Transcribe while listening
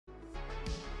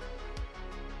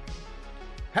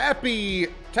Happy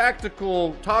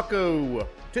Tactical Taco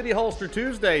Titty Holster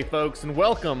Tuesday, folks, and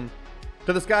welcome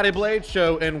to the Scotty Blade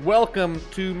Show, and welcome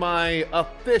to my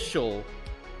official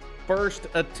first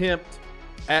attempt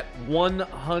at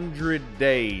 100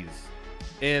 days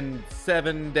in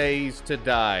 7 days to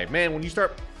die. Man, when you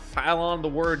start piling on the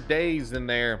word days in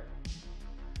there,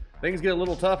 things get a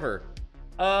little tougher.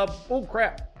 Oh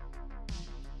crap.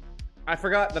 I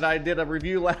forgot that I did a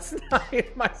review last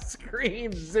night. My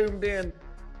screen zoomed in.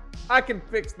 I can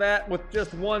fix that with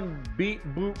just one beat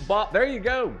boop bop. There you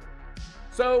go.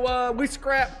 So we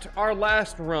scrapped our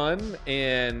last run,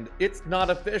 and it's not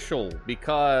official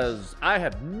because I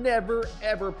have never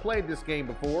ever played this game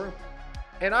before,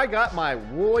 and I got my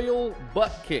royal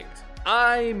butt kicked.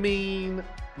 I mean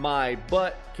my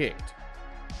butt kicked.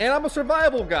 And I'm a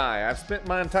survival guy. I've spent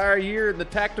my entire year in the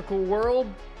tactical world.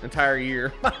 My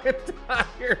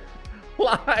entire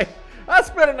life. I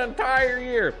spent an entire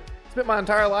year. Spent my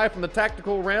entire life in the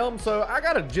tactical realm, so I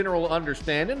got a general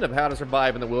understanding of how to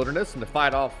survive in the wilderness and to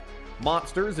fight off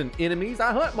monsters and enemies.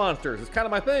 I hunt monsters. It's kind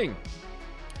of my thing.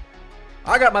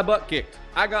 I got my butt kicked.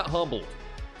 I got humbled.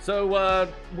 So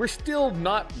we're still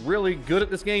not really good at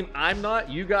this game. I'm not.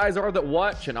 You guys are that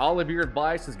watch, and all of your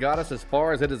advice has got us as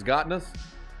far as it has gotten us.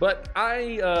 But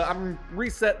I'm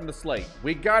resetting the slate.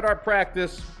 We got our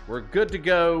practice. We're good to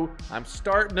go. I'm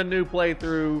starting a new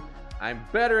playthrough. I'm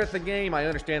better at the game. I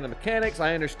understand the mechanics.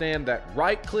 I understand that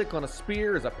right click on a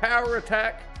spear is a power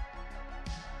attack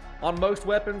on most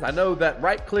weapons. I know that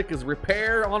right click is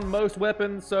repair on most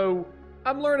weapons. So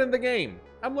I'm learning the game.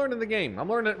 I'm learning the game. I'm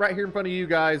learning it right here in front of you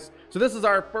guys. So this is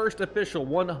our first official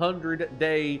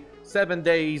 100-day, 7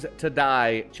 days to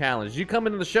die challenge. You come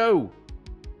into the show,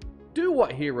 do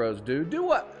what heroes do. Do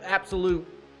what absolute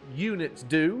units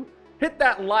do. Hit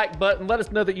that like button. Let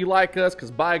us know that you like us,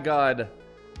 because by God,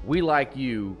 we like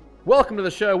you. Welcome to the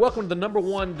show. Welcome to the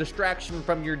 #1 distraction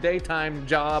from your daytime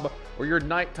job or your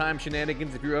nighttime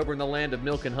shenanigans if you're over in the land of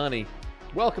milk and honey.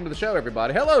 Welcome to the show,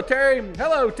 everybody. Hello, Terry.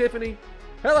 Hello, Tiffany.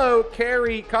 Hello,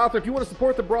 Carrie Cawthon. If you want to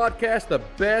support the broadcast, the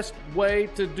best way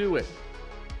to do it,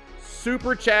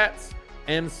 super chats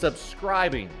and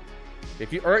subscribing.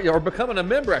 If you or becoming a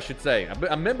member, I should say.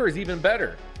 A member is even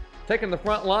better. Taking the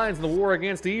front lines in the war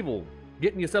against evil.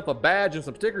 Getting yourself a badge and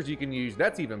some stickers you can use.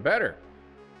 That's even better.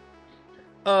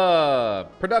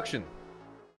 Production.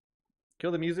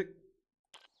 Kill the music.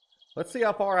 Let's see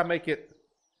how far I make it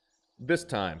this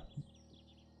time.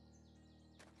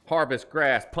 Harvest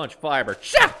grass, punch fiber.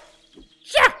 Sha!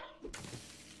 Sha!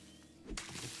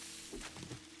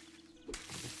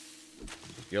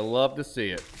 You'll love to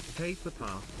see it. Take the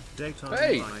path. Daytime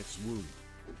Hey! lives woo.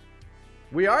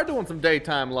 We are doing some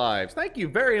daytime lives. Thank you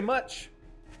very much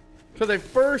for the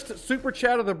first super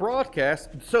chat of the broadcast.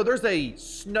 So there's a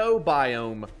snow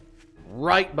biome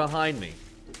right behind me,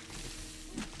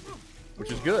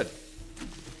 which is good.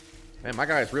 Man, my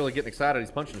guy's really getting excited. He's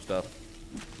punching stuff.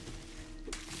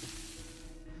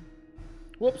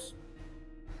 Whoops.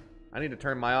 I need to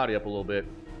turn my audio up a little bit.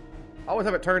 I always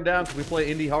have it turned down because we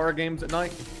play indie horror games at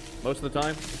night, most of the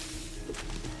time.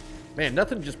 Man,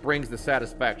 nothing just brings the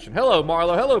satisfaction. Hello,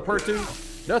 Marlo. Hello, Pertu.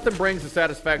 Nothing brings the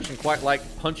satisfaction quite like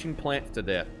punching plants to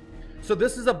death. So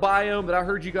this is a biome that I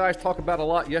heard you guys talk about a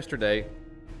lot yesterday.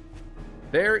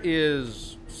 There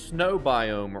is snow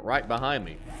biome right behind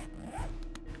me.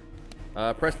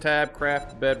 Press tab,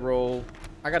 craft bedroll.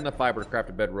 I got enough fiber to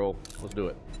craft a bedroll. Let's do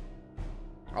it.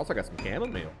 I also got some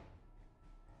chamomile.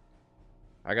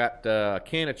 I got a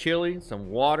can of chili, some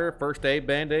water, first aid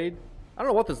band-aid. I don't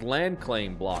know what this land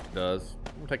claim block does.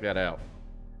 I'm gonna take that out.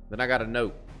 Then I got a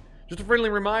note. Just a friendly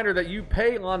reminder that you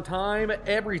pay on time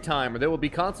every time, or there will be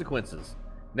consequences.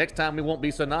 Next time we won't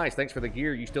be so nice. Thanks for the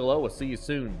gear you still owe us. See you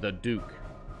soon, the Duke.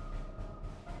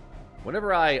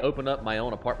 Whenever I open up my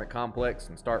own apartment complex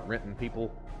and start renting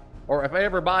people, or if I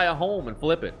ever buy a home and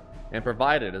flip it and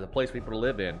provide it as a place for people to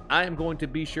live in, I am going to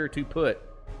be sure to put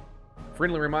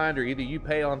friendly reminder, either you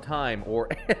pay on time or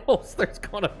else there's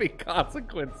gonna be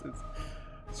consequences.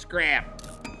 Scrap.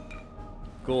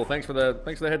 Cool. Thanks for the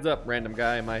heads up, random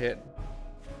guy in my head.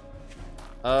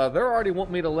 They're already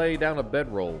wanting me to lay down a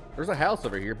bedroll. There's a house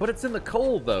over here, but it's in the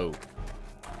cold though.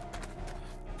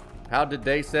 How did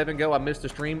day 7 go? I missed a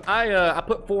stream. I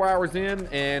put 4 hours in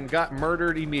and got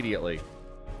murdered immediately.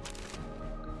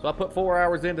 So I put 4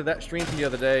 hours into that stream the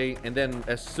other day, and then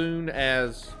as soon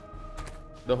as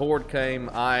the horde came,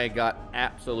 I got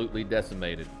absolutely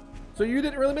decimated. So you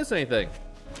didn't really miss anything.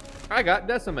 I got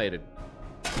decimated.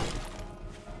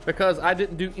 Because I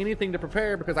didn't do anything to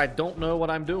prepare because I don't know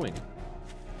what I'm doing.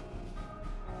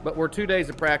 But we're 2 days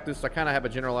of practice. I kind of have a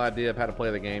general idea of how to play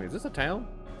the game. Is this a town?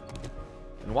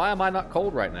 And why am I not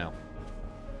cold right now?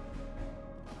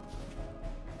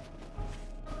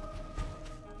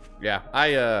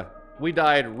 Yeah, we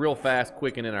died real fast,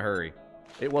 quick, and in a hurry.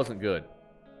 It wasn't good.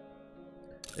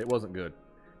 It wasn't good.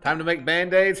 Time to make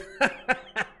Band-Aids.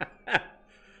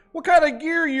 What kind of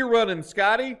gear you running,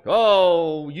 Scotty?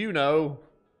 Oh, you know.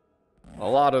 A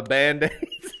lot of Band-Aids.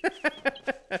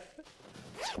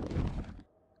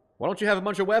 Why don't you have a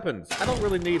bunch of weapons? I don't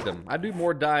really need them. I do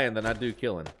more dying than I do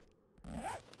killing.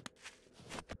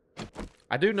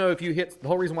 I do know if you hit... The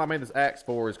whole reason why I made this axe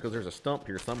for is because there's a stump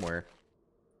here somewhere.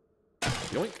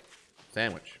 Yoink.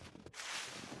 Sandwich.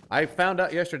 I found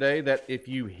out yesterday that if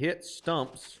you hit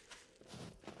stumps,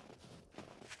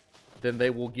 then they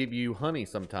will give you honey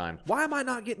sometimes. Why am I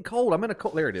not getting cold? I'm in a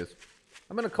cold... There it is.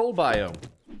 I'm in a cold biome.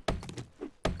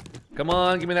 Come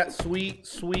on, give me that sweet,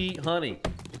 sweet honey.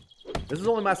 This is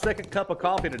only my second cup of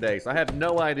coffee today, so I have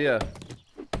no idea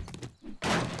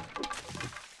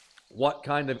what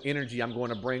kind of energy I'm going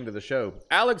to bring to the show.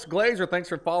 Alex Glazer, thanks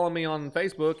for following me on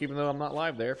Facebook, even though I'm not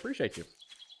live there. Appreciate you.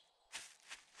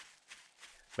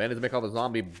 Bandits make all the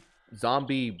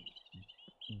zombie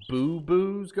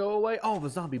boo-boos go away. Oh, the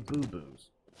zombie boo-boos.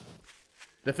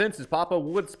 Defenses, Papa.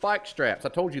 Wood spike straps. I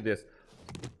told you this.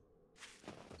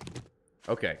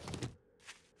 Okay.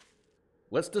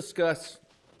 Let's discuss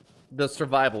the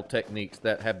survival techniques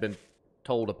that have been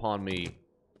told upon me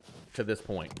to this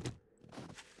point.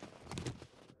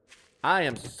 I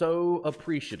am so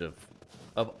appreciative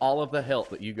of all of the help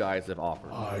that you guys have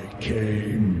offered. I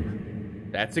came.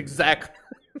 That's exactly...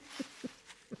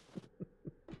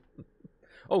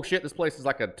 Oh shit, this place is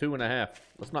like a 2.5.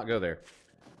 Let's not go there.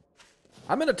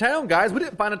 I'm in a town, guys. We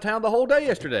didn't find a town the whole day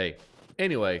yesterday.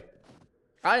 Anyway,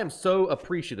 I am so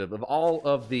appreciative of all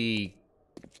of the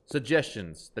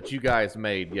suggestions that you guys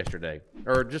made yesterday.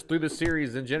 Or just through the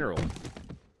series in general.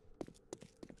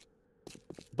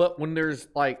 But when there's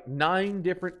like 9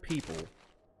 different people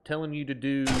telling you to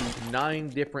do 9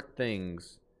 different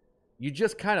things, you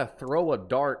just kind of throw a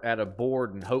dart at a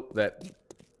board and hope that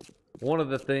one of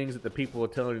the things that the people are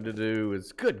telling you to do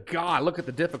is, good God, look at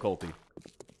the difficulty.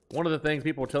 One of the things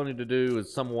people are telling you to do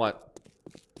is somewhat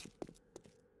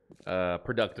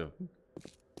productive.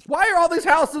 Why are all these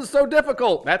houses so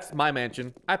difficult? That's my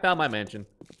mansion. I found my mansion.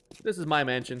 This is my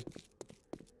mansion.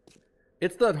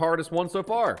 It's the hardest one so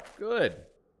far. Good.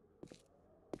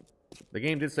 The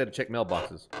game did say to check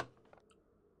mailboxes.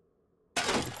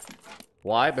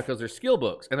 Why? Because they're skill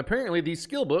books. And apparently these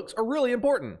skill books are really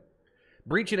important.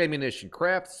 Breaching ammunition.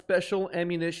 Craft special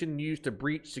ammunition used to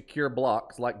breach secure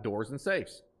blocks like doors and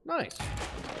safes. Nice.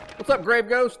 What's up, Grave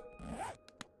Ghost?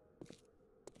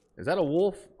 Is that a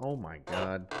wolf? Oh my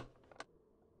God.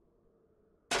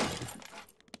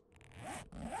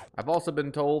 I've also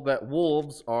been told that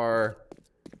wolves are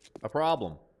a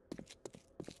problem.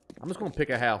 I'm just going to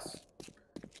pick a house.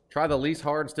 Try the least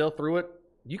hard and stealth through it.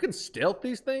 You can stealth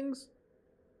these things?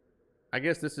 I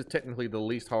guess this is technically the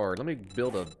least hard. Let me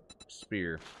build a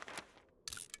spear.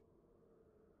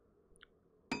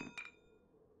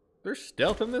 There's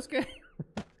stealth in this game?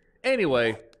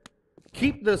 Anyway,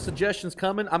 keep the suggestions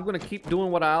coming. I'm going to keep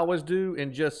doing what I always do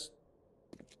and just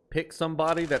pick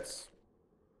somebody that's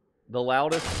the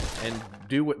loudest and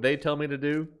do what they tell me to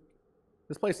do.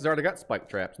 This place has already got spike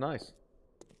traps. Nice.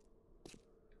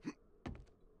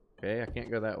 Okay, I can't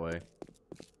go that way.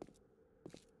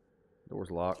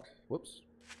 Door's locked. Whoops.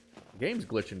 Game's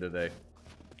glitching today.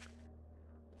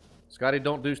 Scotty,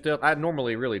 don't do stealth. I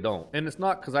normally really don't. And it's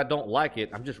not because I don't like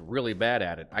it. I'm just really bad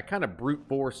at it. I kind of brute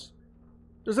force.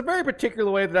 There's a very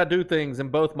particular way that I do things in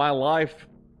both my life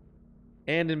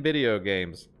and in video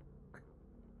games.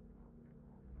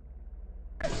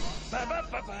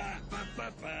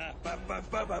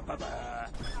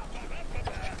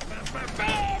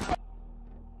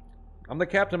 I'm the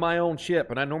captain of my own ship,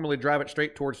 and I normally drive it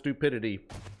straight towards stupidity.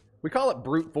 We call it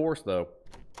brute force, though.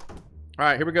 All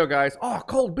right, here we go, guys. Oh,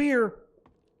 cold beer.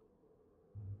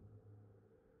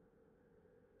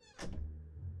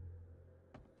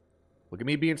 Look at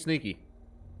me being sneaky.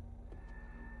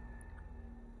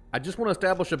 I just want to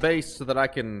establish a base so that I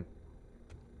can...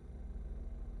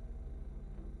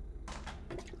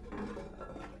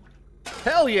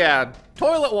 Hell yeah!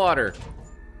 Toilet water!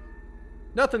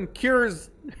 Nothing cures...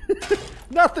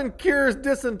 Nothing cures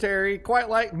dysentery quite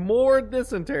like more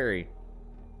dysentery.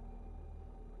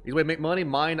 Easy way to make money,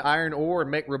 mine iron ore, and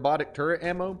make robotic turret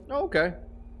ammo? Oh, okay.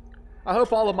 I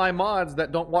hope all of my mods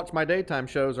that don't watch my daytime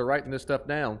shows are writing this stuff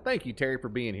down. Thank you, Terry, for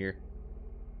being here.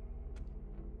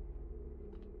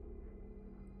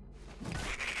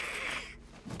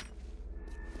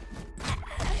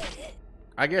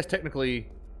 I guess technically,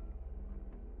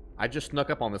 I just snuck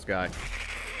up on this guy.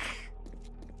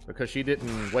 Because she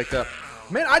didn't wake up.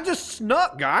 Man, I just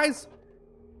snuck, guys!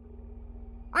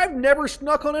 I've never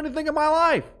snuck on anything in my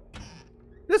life.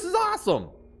 This is awesome.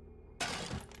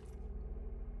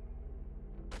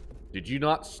 Did you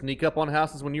not sneak up on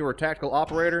houses when you were a tactical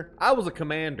operator? I was a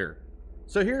commander.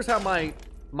 So here's how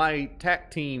my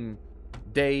TAC team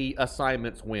day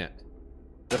assignments went.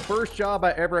 The first job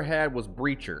I ever had was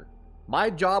breacher. My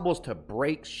job was to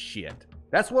break shit.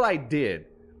 That's what I did.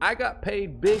 I got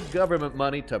paid big government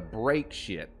money to break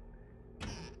shit.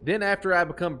 Then after I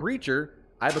become breacher,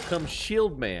 I become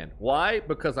shield man. Why?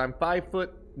 Because I'm 5'9",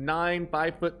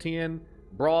 5'10",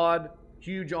 broad,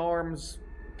 huge arms,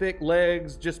 thick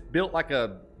legs, just built like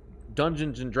a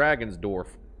Dungeons and Dragons dwarf.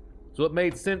 So it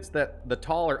made sense that the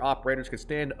taller operators could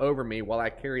stand over me while I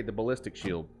carried the ballistic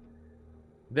shield.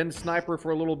 Then sniper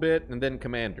for a little bit, and then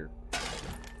commander.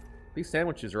 These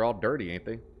sandwiches are all dirty, ain't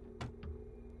they?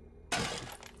 I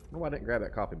wonder why I didn't grab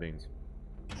that coffee beans.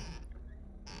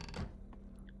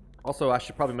 Also, I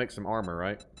should probably make some armor,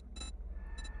 right?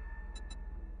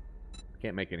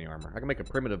 Can't make any armor. I can make a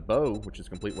primitive bow, which is a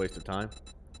complete waste of time.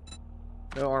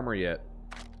 No armor yet.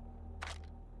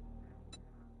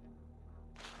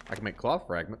 I can make cloth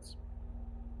fragments,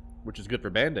 which is good for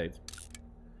band-aids.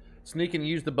 Sneak and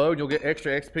use the bow and you'll get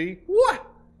extra XP. What?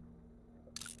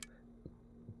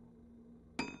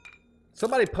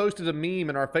 Somebody posted a meme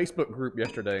in our Facebook group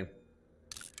yesterday.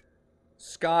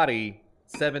 Scotty,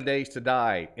 7 days to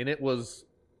die. And it was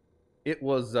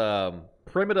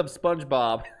primitive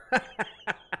SpongeBob.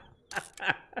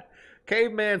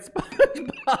 Caveman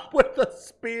SpongeBob with a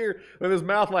spear with his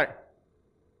mouth like,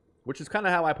 which is kind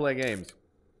of how I play games.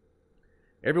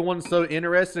 Everyone's so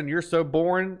interested and you're so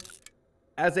boring.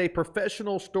 As a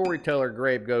professional storyteller,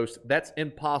 Grave Ghost, that's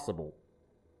impossible.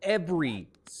 Every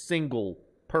single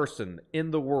person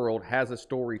in the world has a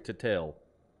story to tell.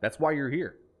 That's why you're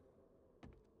here.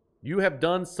 You have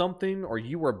done something, or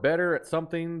you are better at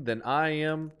something than I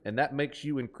am, and that makes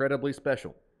you incredibly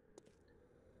special.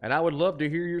 And I would love to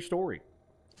hear your story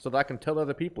so that I can tell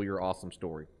other people your awesome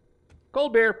story.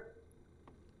 Cold beer.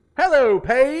 Hello,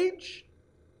 Paige.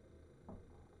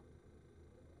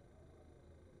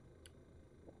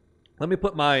 Let me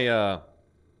put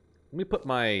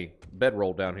my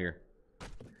bedroll down here.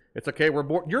 It's okay, we're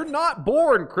bored. You're not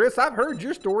bored, Chris. I've heard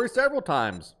your story several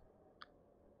times.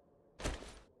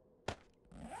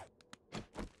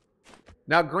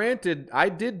 Now, granted, I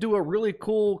did do a really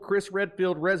cool Chris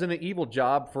Redfield Resident Evil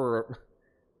job for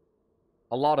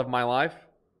a lot of my life.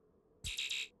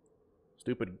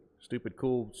 Stupid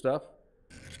cool stuff.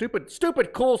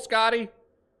 Stupid cool, Scotty.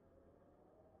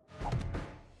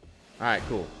 Alright,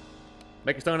 cool.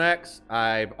 Make a stone axe.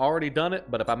 I've already done it,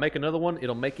 but if I make another one,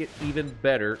 it'll make it even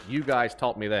better. You guys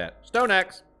taught me that. Stone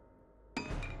axe.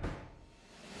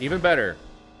 Even better.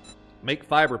 Make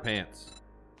fiber pants.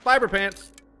 Fiber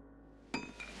pants.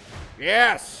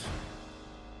 Yes!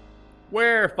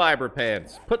 Wear fiber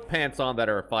pants. Put pants on that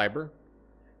are fiber.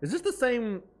 Is this the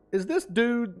same... Is this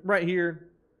dude right here?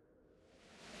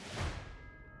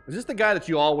 Is this the guy that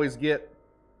you always get?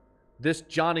 This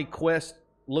Johnny Quest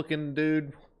looking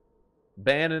dude?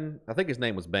 Bannon? I think his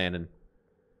name was Bannon.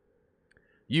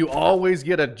 You always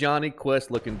get a Johnny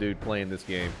Quest looking dude playing this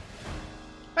game.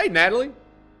 Hey, Natalie.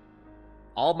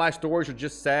 All my stories are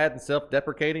just sad and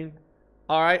self-deprecating.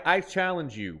 Alright, I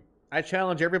challenge you. I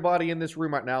challenge everybody in this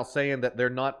room right now saying that they're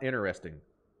not interesting.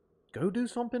 Go do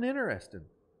something interesting.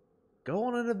 Go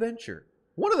on an adventure.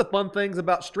 One of the fun things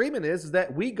about streaming is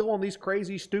that we go on these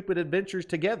crazy, stupid adventures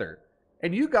together.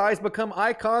 And you guys become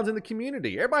icons in the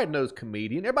community. Everybody knows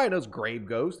Comedian. Everybody knows Grave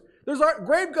Ghost.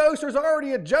 Grave Ghost, there's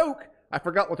already a joke. I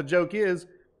forgot what the joke is.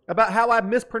 About how I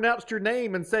mispronounced your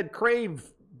name and said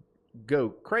Crave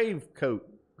Goat.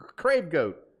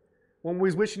 When we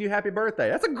was wishing you happy birthday.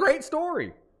 That's a great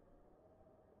story.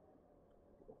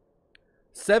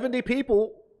 70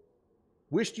 people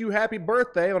wished you happy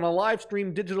birthday on a live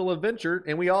stream digital adventure,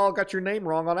 and we all got your name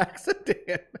wrong on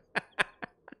accident.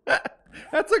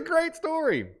 That's a great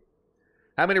story.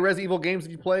 How many Resident Evil games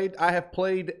have you played? I have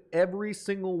played every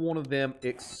single one of them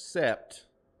except...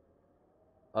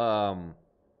 crap,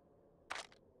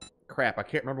 I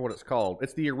can't remember what it's called.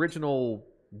 It's the original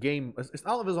game. It's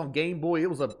not if it was on Game Boy. It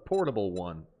was a portable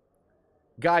one.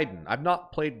 Gaiden. I've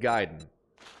not played Gaiden.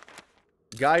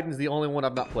 Gaiden's the only one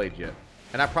I've not played yet.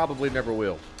 And I probably never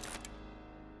will.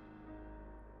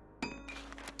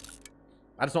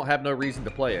 I just don't have no reason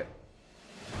to play it.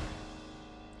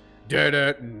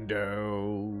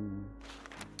 Da-da-do.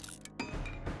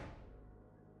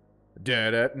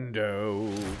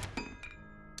 Da-da-do.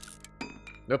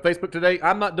 No Facebook today?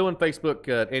 I'm not doing Facebook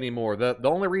anymore. The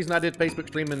only reason I did Facebook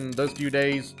streaming those few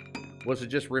days was to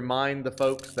just remind the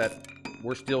folks that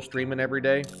we're still streaming every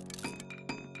day.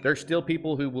 There's still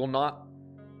people who will not,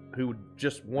 who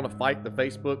just want to fight the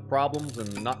Facebook problems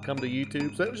and not come to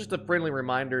YouTube. So it was just a friendly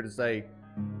reminder to say,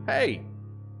 hey,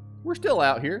 we're still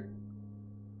out here.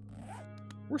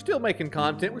 We're still making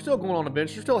content. We're still going on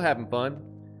adventures. We're still having fun.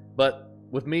 But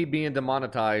with me being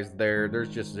demonetized there's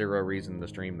just zero reason to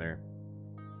stream there.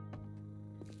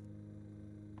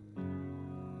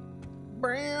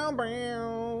 Brow,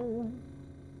 brow.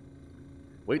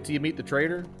 Wait till you meet the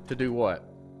trader to do what?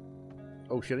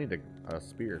 Oh shit, I need a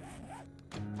spear.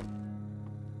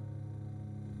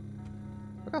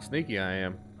 Look how sneaky I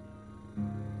am.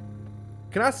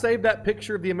 Can I save that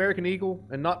picture of the American Eagle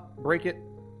and not break it?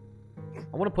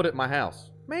 I want to put it in my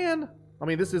house. Man, I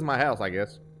mean, this is my house, I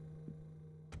guess.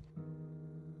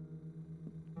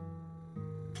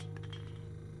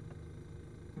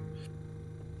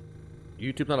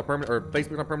 YouTube's not a permanent, or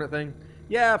Facebook's not a permanent thing?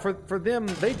 Yeah, for them,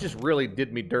 they just really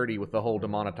did me dirty with the whole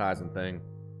demonetizing thing.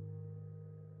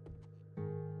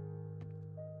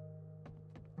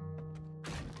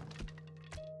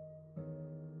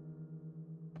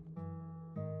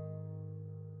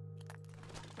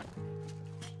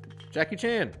 Jackie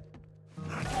Chan.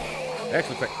 Actually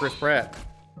looks like Chris Pratt.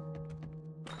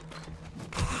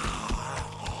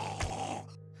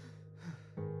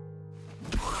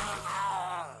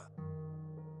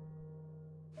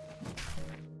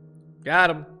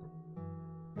 Got him.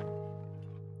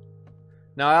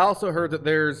 Now, I also heard that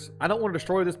there's... I don't want to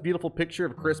destroy this beautiful picture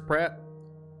of Chris Pratt,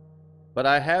 but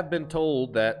I have been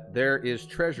told that there is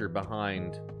treasure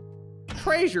behind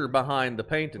the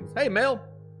paintings. Hey, Mel.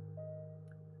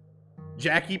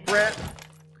 Jackie Pratt.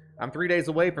 I'm 3 days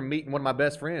away from meeting one of my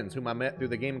best friends whom I met through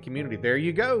the gaming community. There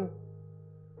you go.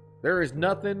 There is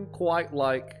nothing quite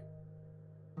like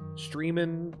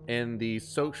streaming and the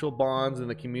social bonds and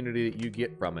the community that you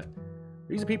get from it.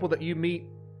 These are people that you meet,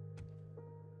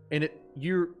 and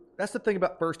that's the thing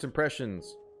about first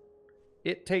impressions.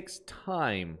 It takes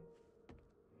time.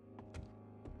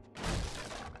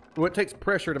 Well, it takes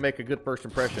pressure to make a good first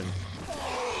impression.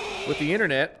 With the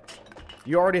internet,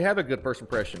 you already have a good first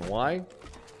impression. Why?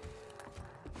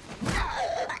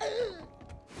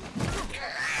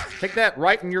 Take that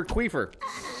right in your queefer.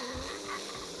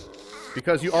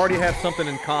 Because you already have something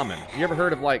in common. You ever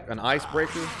heard of like an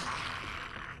icebreaker?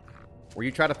 Where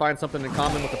you try to find something in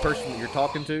common with the person that you're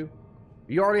talking to?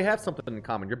 You already have something in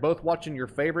common. You're both watching your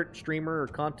favorite streamer or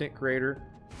content creator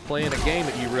playing a game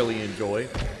that you really enjoy.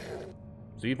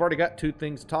 So you've already got two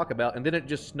things to talk about, and then it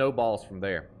just snowballs from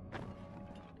there.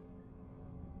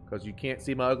 Because you can't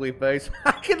see my ugly face.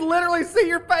 I can literally see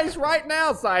your face right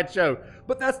now, Sideshow.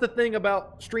 But that's the thing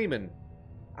about streaming.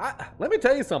 Let me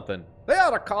tell you something. They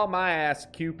ought to call my ass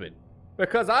Cupid.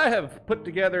 Because I have put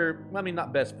together, I mean,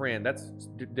 not best friend. That's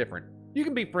different. You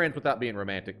can be friends without being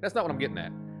romantic. That's not what I'm getting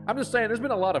at. I'm just saying there's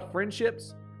been a lot of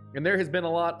friendships. And there has been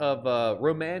a lot of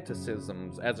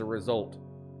romanticisms as a result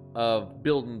of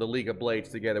building the League of Blades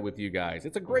together with you guys.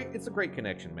 It's a great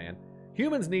connection, man.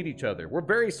 Humans need each other. We're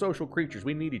very social creatures.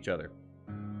 We need each other.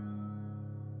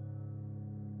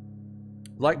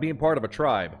 Like being part of a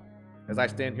tribe, as I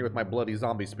stand here with my bloody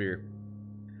zombie spear.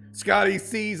 Scotty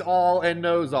sees all and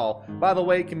knows all. By the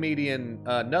way, comedian,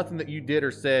 nothing that you did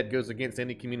or said goes against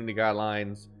any community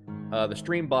guidelines. The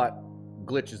stream bot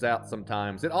glitches out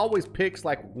sometimes. It always picks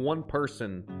like one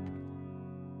person.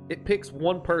 It picks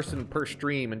one person per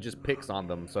stream and just picks on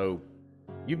them. So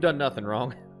you've done nothing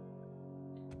wrong.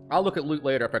 I'll look at loot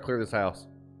later if I clear this house.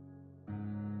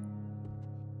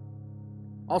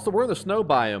 Also, we're in the snow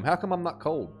biome. How come I'm not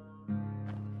cold?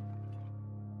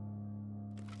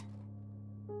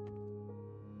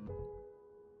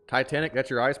 Titanic, that's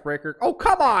your icebreaker? Oh,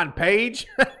 come on, Paige!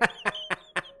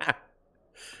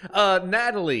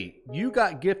 Natalie, you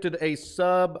got gifted a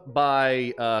sub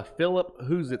by Philip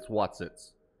Who's-Its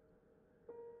What's-Its.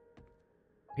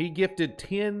 He gifted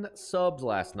 10 subs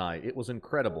last night. It was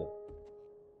incredible.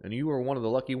 And you were one of the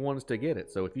lucky ones to get it.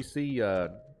 So if you see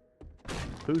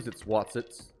Who's-Its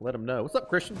What's-Its, let him know. What's up,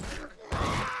 Christian?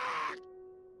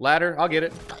 Ladder, I'll get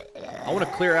it. I want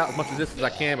to clear out as much of this as I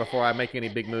can before I make any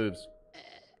big moves.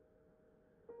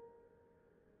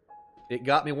 It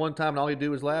got me one time and all you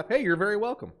do is laugh. Hey, you're very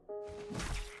welcome.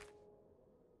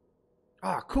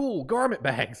 Ah, cool. Garment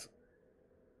bags.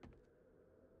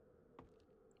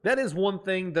 That is one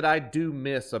thing that I do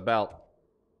miss about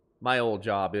my old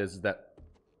job is that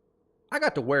I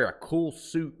got to wear a cool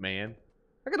suit, man.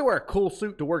 I got to wear a cool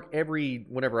suit to work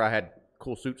whenever I had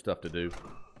cool suit stuff to do.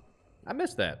 I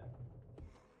miss that.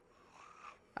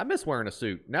 I miss wearing a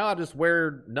suit. Now I just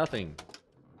wear nothing.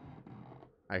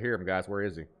 I hear him, guys. Where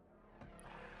is he?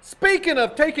 Speaking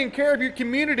of taking care of your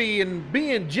community and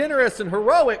being generous and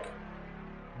heroic,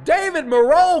 David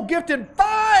Moreau gifted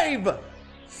 5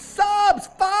 subs,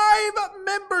 5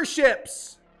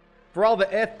 memberships. For all the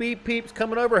FB peeps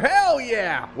coming over, hell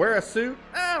yeah. Wear a suit?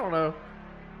 I don't know.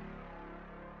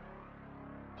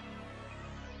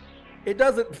 It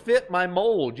doesn't fit my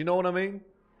mold, you know what I mean?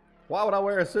 Why would I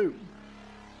wear a suit?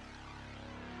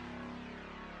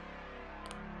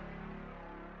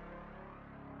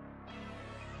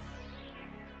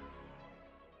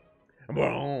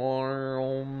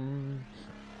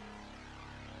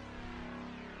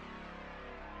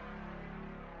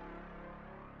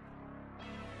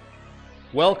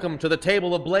 Welcome to the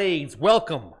Table of Blades.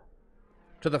 Welcome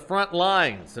to the front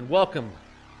lines. And welcome.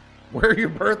 Wear your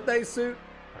birthday suit?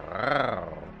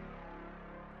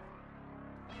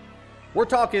 We're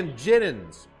talking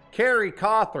Jennings, Carrie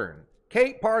Cawthorn,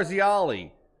 Kate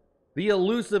Parziali, the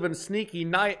elusive and sneaky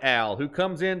Night Owl who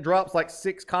comes in, drops like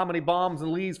 6 comedy bombs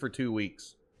and leaves for 2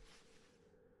 weeks.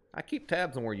 I keep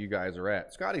tabs on where you guys are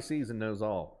at. Scotty sees and knows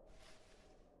all.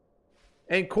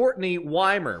 And Courtney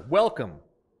Weimer, welcome.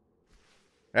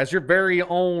 As your very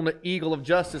own Eagle of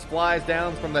Justice flies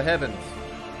down from the heavens.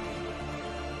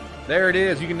 There it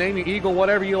is. You can name your eagle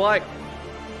whatever you like.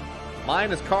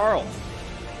 Mine is Carl.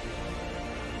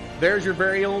 There's your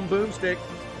very own boomstick.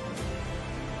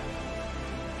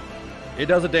 It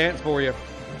does a dance for you.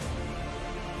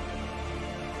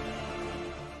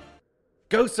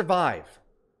 Go survive.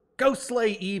 Go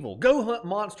slay evil. Go hunt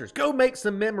monsters. Go make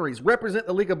some memories. Represent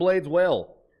the League of Blades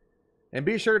well. And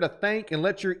be sure to thank and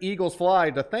let your eagles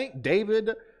fly. To thank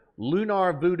David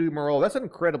Lunar Voodoo Moreau. That's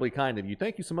incredibly kind of you.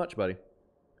 Thank you so much, buddy.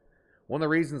 One of the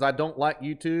reasons I don't like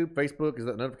YouTube, Facebook, is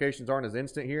that notifications aren't as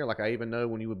instant here. Like I even know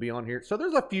when you would be on here. So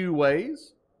there's a few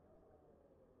ways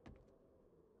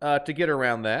to get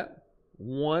around that.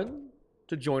 One,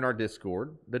 to join our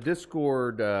Discord. The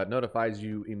Discord notifies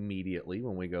you immediately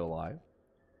when we go live.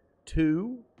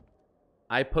 2,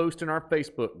 I post in our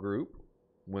Facebook group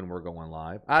when we're going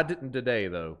live. I didn't today,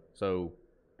 though, so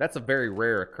that's a very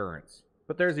rare occurrence.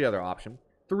 But there's the other option.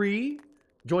 3,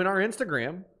 join our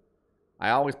Instagram. I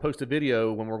always post a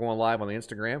video when we're going live on the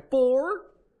Instagram. 4,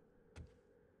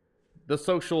 the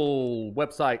social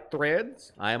website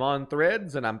Threads. I am on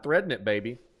Threads, and I'm threading it,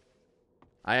 baby.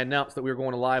 I announced that we were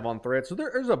going live on Threads. So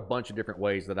there's a bunch of different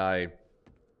ways that I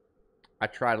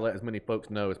try to let as many folks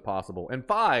know as possible. And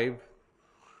 5,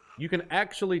 you can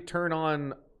actually turn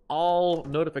on all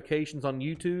notifications on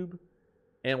YouTube.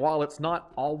 And while it's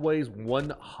not always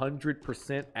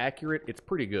 100% accurate, it's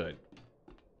pretty good.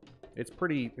 It's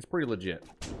pretty legit.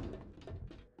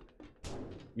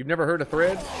 You've never heard of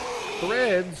Threads?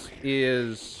 Threads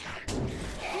is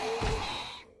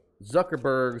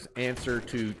Zuckerberg's answer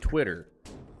to Twitter.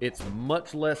 It's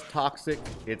much less toxic.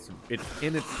 It's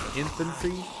in its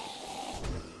infancy.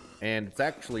 And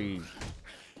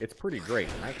it's pretty great.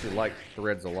 I actually like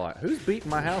Threads a lot. Who's beating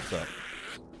my house up?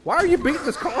 Why are you beating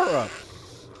this car up?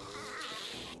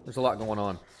 There's a lot going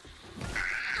on.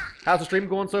 How's the stream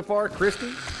going so far,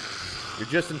 Christy? You're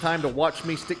just in time to watch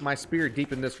me stick my spear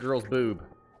deep in this girl's boob.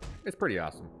 It's pretty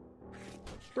awesome.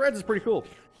 Threads is pretty cool.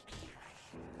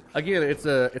 Again, it's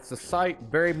a site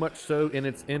very much so in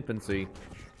its infancy.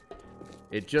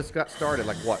 It just got started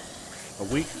like what? A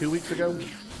week, 2 weeks ago?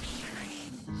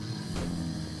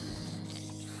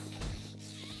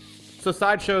 So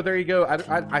Sideshow, there you go.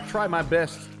 I try my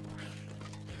best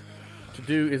to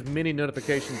do as many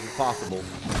notifications as possible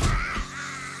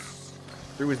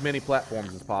through as many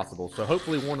platforms as possible. So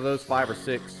hopefully one of those 5 or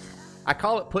 6. I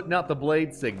call it putting out the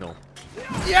blade signal.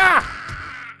 Yeah!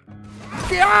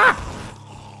 Yeah!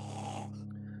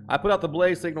 I put out the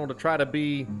blade signal to try to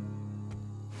be...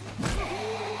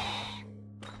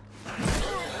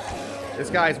 This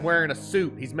guy's wearing a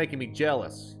suit. He's making me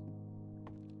jealous.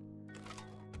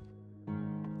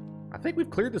 I think we've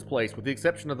cleared this place with the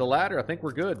exception of the ladder. I think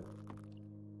we're good.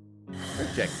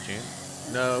 There's Jackie Chan.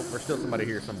 No, there's still somebody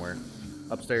here somewhere.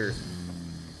 Upstairs.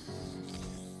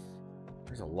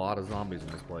 There's a lot of zombies in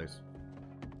this place.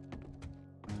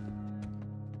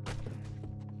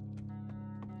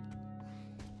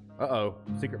 Uh-oh.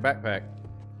 Secret backpack.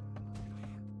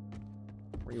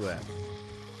 Where you at?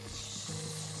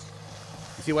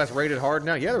 You see why it's rated hard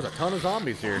now? Yeah, there's a ton of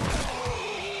zombies here.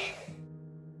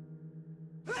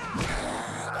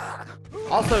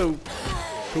 Also,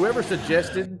 whoever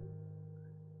suggested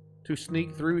to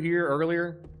sneak through here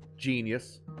earlier,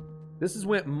 genius. This has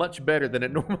went much better than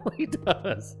it normally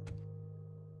does.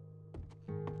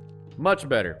 Much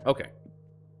better. Okay.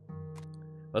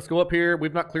 Let's go up here.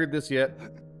 We've not cleared this yet.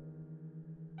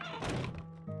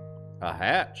 A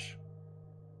hatch.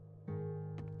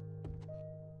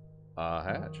 A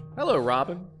hatch. Hello,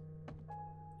 Robin.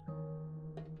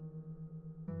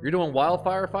 You're doing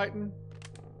wildfire fighting?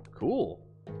 Cool.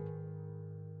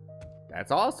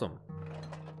 That's awesome.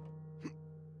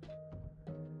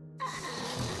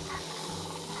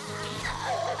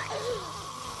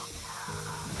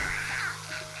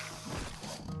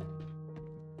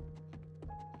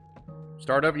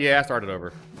 Start over? Yeah, I started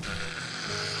over.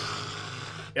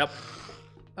 Yep.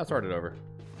 I started over.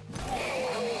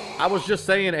 I was just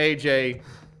saying, AJ,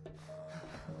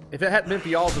 if it hadn't been for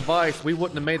y'all's advice, we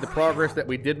wouldn't have made the progress that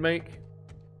we did make.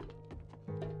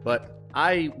 But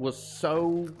I was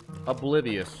so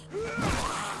oblivious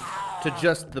to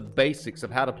just the basics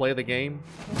of how to play the game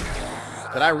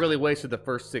that I really wasted the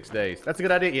first 6 days. That's a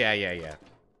good idea? Yeah.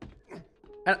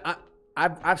 And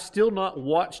I've still not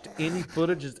watched any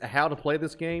footage as to how to play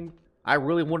this game. I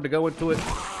really wanted to go into it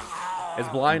as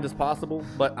blind as possible,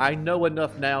 but I know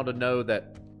enough now to know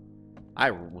that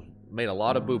I made a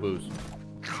lot of boo-boos.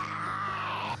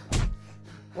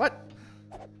 What?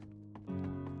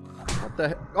 What the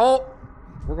heck? Oh!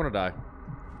 We're gonna die.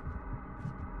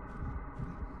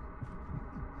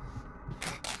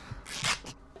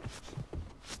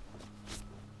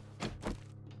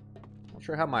 Not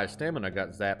sure how my stamina got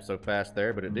zapped so fast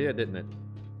there, but it did, didn't it?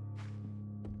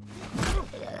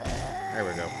 There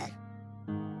we go.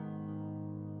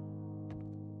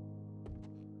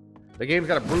 The game's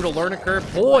got a brutal learning curve.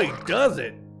 Boy, does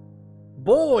it!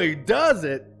 Boy, does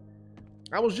it!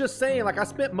 I was just saying, like, I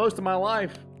spent most of my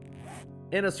life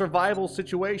in a survival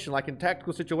situation, like in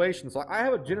tactical situations. So I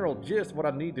have a general gist of what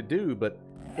I need to do, but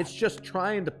it's just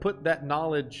trying to put that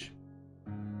knowledge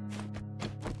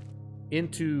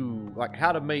into, like,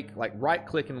 how to make, like,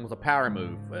 right-clicking was a power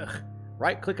move.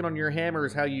 Right-clicking on your hammer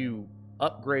is how you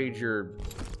upgrade your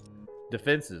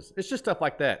defenses. It's just stuff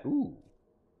like that. Ooh.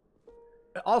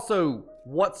 Also,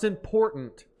 what's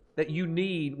important that you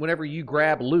need whenever you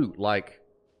grab loot, like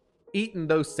eating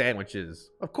those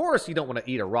sandwiches. Of course you don't want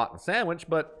to eat a rotten sandwich,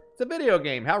 but it's a video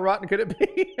game. How rotten could it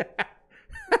be?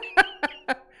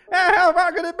 How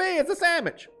rotten could it be? It's a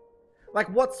sandwich. Like,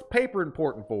 what's paper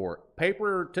important for?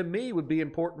 Paper, to me, would be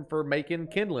important for making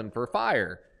kindling for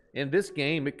fire. In this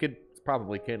game, it's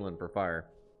probably kindling for fire.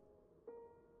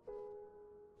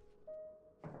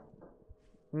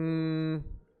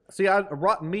 See,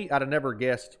 rotten meat, I'd have never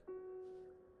guessed.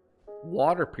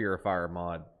 Water purifier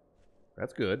mod.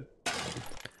 That's good.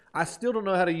 I still don't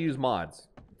know how to use mods,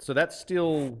 so that's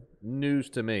still news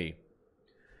to me.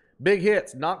 Big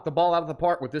hits. Knock the ball out of the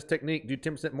park with this technique. Do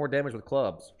 10% more damage with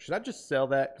clubs. Should I just sell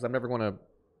that? Because I'm never going to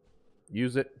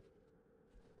use it.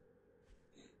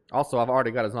 Also, I've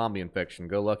already got a zombie infection.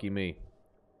 Go lucky me.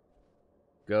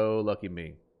 Go lucky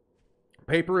me.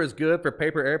 Paper is good for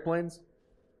paper airplanes.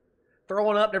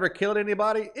 Throwing up never killed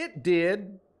anybody? It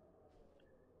did.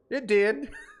 It did.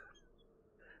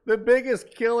 The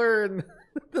biggest killer in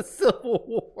the Civil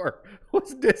War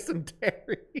was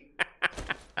dysentery.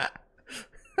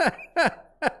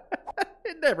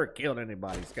 It never killed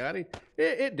anybody, Scotty.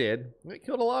 It did. It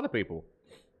killed a lot of people.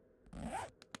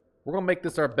 We're going to make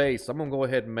this our base. I'm going to go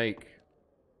ahead and make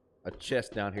a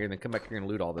chest down here and then come back here and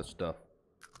loot all this stuff.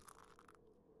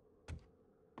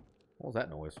 What was that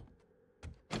noise?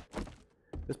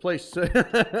 This place...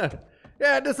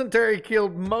 Yeah, dysentery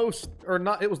killed most, or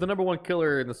not, it was the #1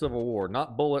 killer in the Civil War.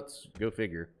 Not bullets, go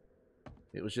figure.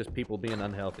 It was just people being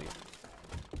unhealthy.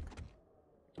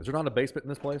 Is there not a basement in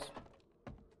this place?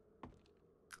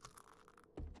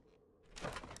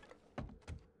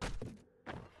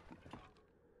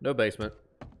 No basement.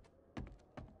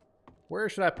 Where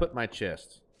should I put my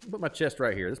chest? I'll put my chest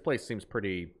right here. This place seems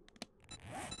pretty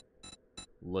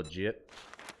legit.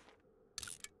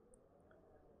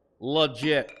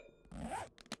 Legit.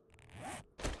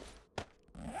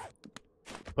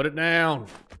 Put it down.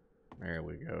 There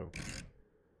we go.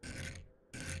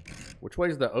 Which way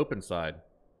is the open side?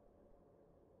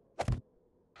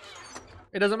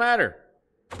 It doesn't matter.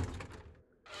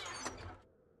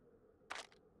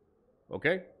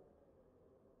 Okay.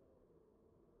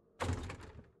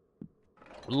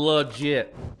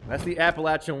 Legit. That's the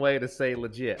Appalachian way to say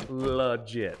legit.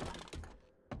 Legit.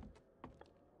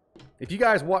 If you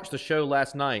guys watched the show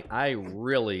last night, I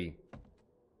really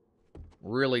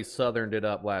southerned it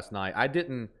up last night.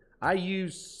 I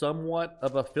used somewhat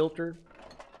of a filter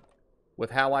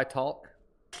with how I talk.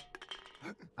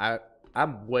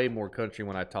 I'm way more country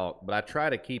when I talk, but I try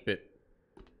to keep it,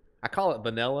 I call it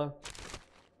vanilla.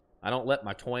 I don't let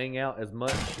my twang out as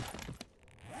much,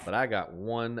 but I got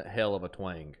one hell of a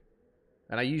twang.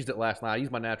 And I used it last night. I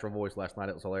used my natural voice last night.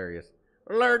 It was hilarious.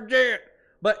 Legit!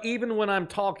 But even when I'm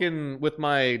talking with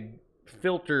my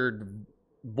filtered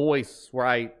voice where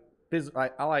I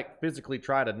like physically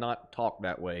try to not talk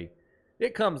that way,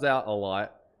 it comes out a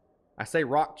lot. I say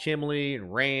rock chimney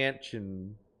and ranch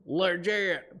and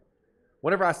legit.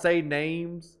 Whenever I say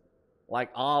names like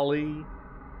Ollie,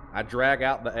 I drag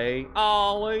out the A.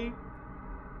 Ollie.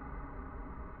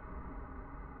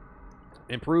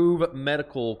 Improve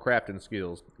medical crafting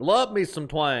skills. Love me some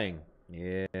twang.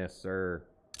 Yes, sir.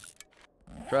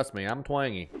 Trust me, I'm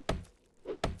twangy.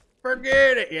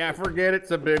 Forget it. Yeah, forget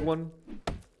it's a big one.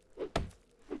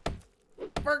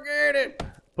 Forget it.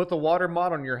 Put the water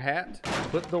mod on your hat.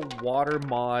 Put the water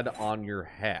mod on your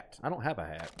hat. I don't have a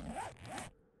hat.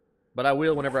 But I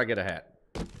will whenever I get a hat.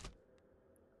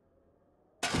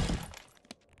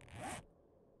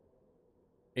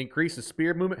 Increase the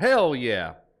spear movement. Hell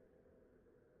yeah.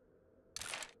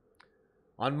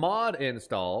 On mod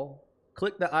install,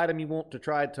 click the item you want to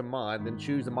try to mod, then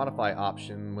choose the modify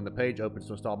option when the page opens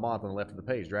to install mods on the left of the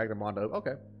page. Drag the mod to open.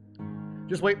 Okay.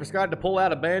 Just wait for Scotty to pull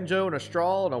out a banjo and a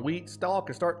straw and a wheat stalk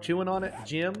and start chewing on it.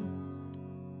 Jim.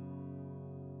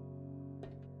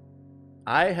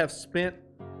 I have spent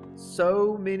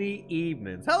so many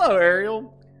evenings. Hello,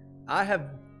 Ariel. I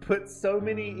have put so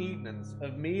many evenings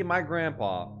of me and my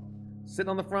grandpa sitting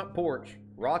on the front porch,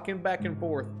 rocking back and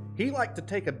forth. He liked to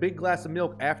take a big glass of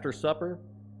milk after supper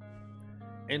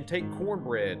and take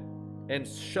cornbread and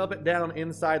shove it down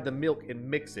inside the milk and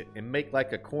mix it and make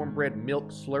like a cornbread milk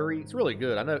slurry. It's really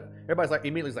good. I know everybody's like,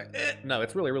 immediately like, eh. No,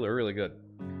 it's really, really, really good.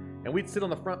 And we'd sit on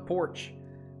the front porch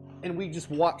and we just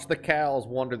watch the cows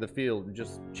wander the field and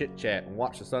just chit chat and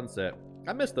watch the sunset.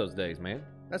 I miss those days, man.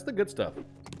 That's the good stuff.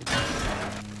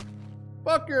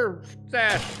 Fuck your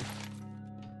stash.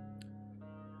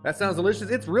 That sounds delicious.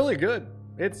 It's really good.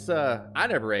 It's, I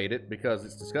never ate it because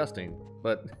it's disgusting,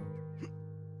 but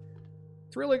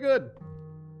it's really good.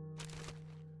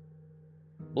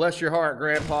 Bless your heart,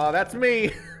 Grandpa. That's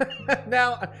me.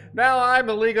 now I'm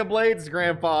a League of Blades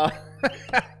Grandpa.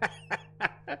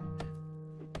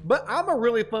 But I'm a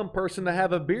really fun person to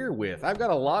have a beer with. I've got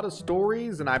a lot of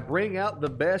stories, and I bring out the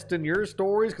best in your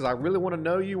stories because I really want to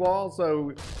know you all.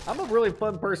 So I'm a really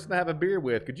fun person to have a beer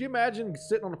with. Could you imagine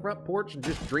sitting on the front porch and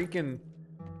just drinking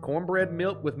cornbread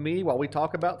milk with me while we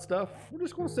talk about stuff? We're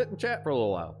just going to sit and chat for a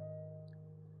little while.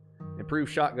 Improve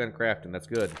shotgun crafting. That's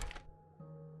good.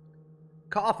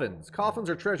 Coffins. Coffins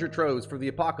are treasure troves for the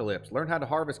apocalypse. Learn how to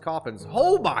harvest coffins.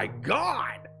 Oh my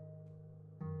god!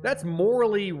 That's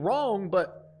morally wrong,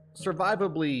 but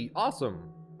survivably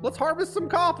awesome. Let's harvest some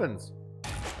coffins.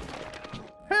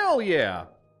 Hell yeah.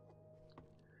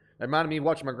 That reminded me of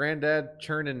watching my granddad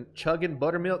chugging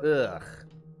buttermilk. Ugh.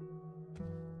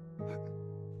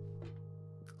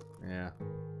 Yeah.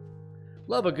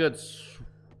 Love a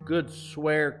good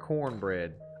swear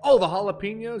cornbread. Oh, the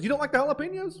jalapenos. You don't like the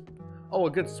jalapenos? Oh, a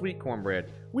good sweet cornbread.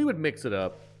 We would mix it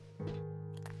up.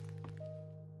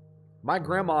 My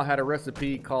grandma had a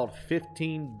recipe called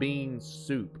 15 bean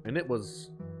soup, and it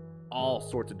was all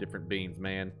sorts of different beans,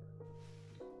 man.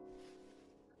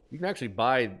 You can actually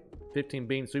buy 15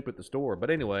 bean soup at the store, but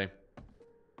anyway,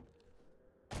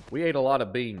 we ate a lot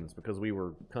of beans because we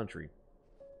were country.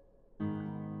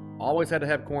 Always had to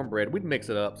have cornbread. We'd mix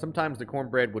it up. Sometimes the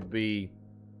cornbread would be...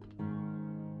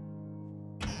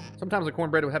 Sometimes the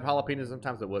cornbread would have jalapenos,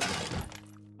 sometimes it wouldn't.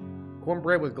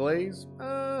 Cornbread with glaze?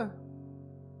 I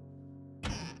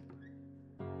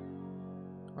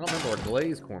don't remember a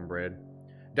glazed cornbread.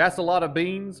 That's a lot of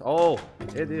beans? Oh,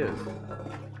 it is.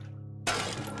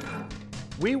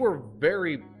 We were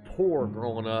very poor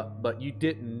growing up, but you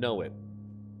didn't know it.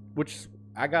 Which,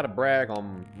 I gotta brag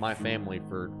on my family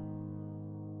for...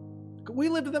 We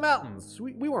lived in the mountains.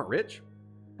 We weren't rich.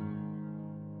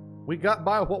 We got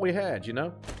by with what we had, you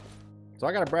know? So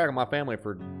I gotta brag on my family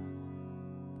for...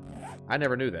 I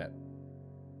never knew that.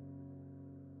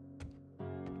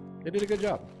 They did a good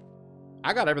job.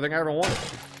 I got everything I ever wanted.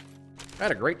 I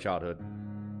had a great childhood.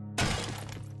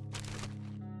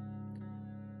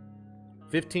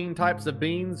 15 types of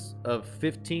beans of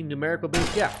 15 numerical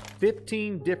beans. Yeah,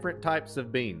 15 different types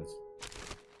of beans.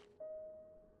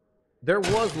 There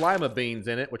was lima beans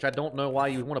in it, which I don't know why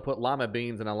you would want to put lima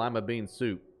beans in a lima bean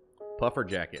soup. Puffer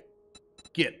jacket.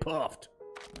 Get puffed.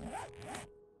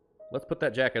 Let's put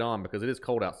that jacket on because it is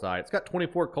cold outside. It's got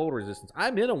 24 cold resistance.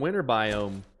 I'm in a winter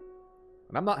biome.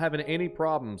 And I'm not having any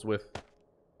problems with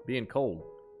being cold.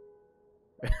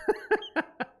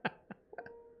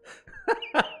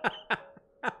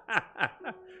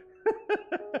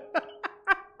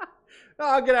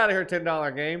 Oh, get out of here,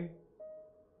 $10 game.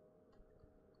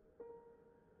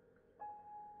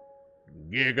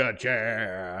 Giga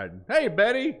Chad. Hey,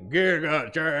 Betty.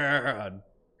 Giga Chad.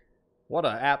 What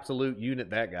an absolute unit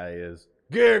that guy is.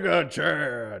 Giga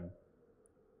Chad.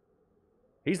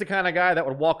 He's the kind of guy that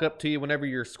would walk up to you whenever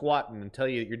you're squatting and tell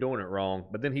you that you're doing it wrong,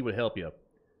 but then he would help you.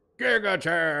 Giga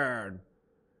Chad!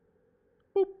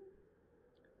 Boop.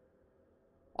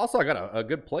 Also, I got a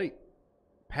good plate.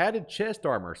 Padded chest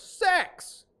armor.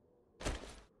 Sex!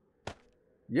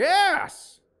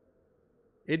 Yes!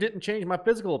 It didn't change my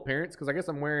physical appearance because I guess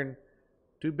I'm wearing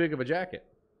too big of a jacket.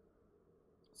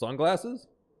 Sunglasses.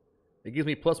 It gives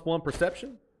me +1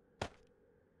 perception.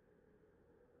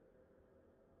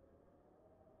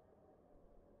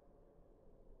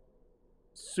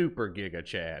 Super Giga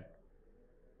Chad.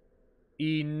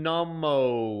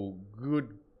 Enamo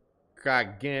Good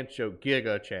Gigancho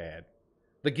Giga Chad.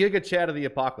 The Giga Chad of the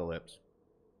apocalypse.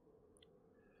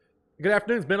 Good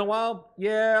afternoon. It's been a while.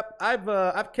 Yeah,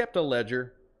 I've kept a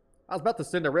ledger. I was about to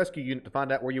send a rescue unit to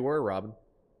find out where you were, Robin.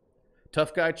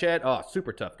 Tough guy, Chad. Oh,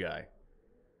 super tough guy.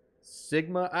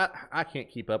 Sigma. I can't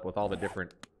keep up with all the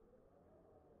different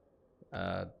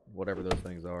whatever those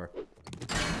things are.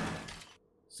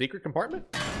 Secret compartment?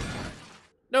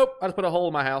 Nope. I just put a hole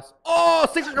in my house. Oh,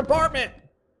 secret compartment.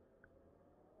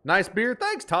 Nice beard.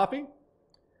 Thanks, Toffee.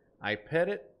 I pet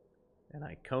it and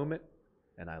I comb it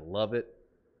and I love it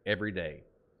every day.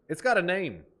 It's got a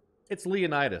name. It's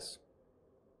Leonidas.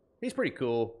 He's pretty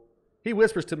cool. He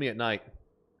whispers to me at night.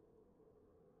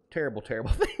 Terrible,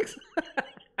 terrible things.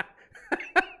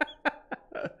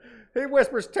 He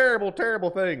whispers terrible, terrible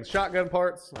things. Shotgun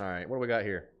parts. All right, what do we got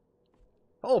here?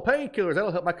 Oh, painkillers.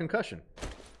 That'll help my concussion.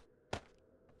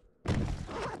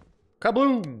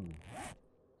 Kabloom.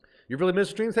 You've really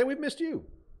missed streams? Hey, we've missed you.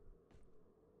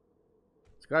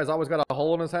 This guy's always got a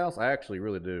hole in his house. I actually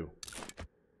really do.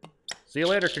 See you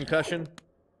later, concussion.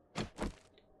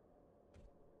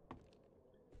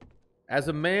 As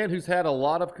a man who's had a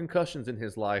lot of concussions in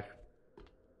his life,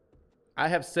 I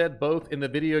have said both in the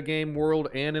video game world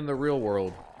and in the real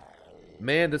world,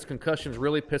 man, this concussion's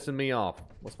really pissing me off.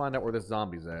 Let's find out where this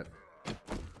zombie's at.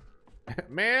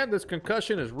 Man, this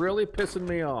concussion is really pissing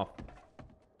me off.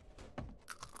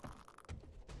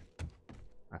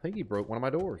 I think he broke one of my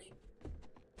doors.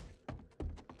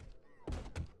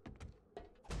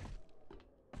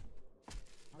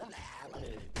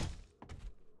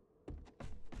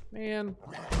 Man.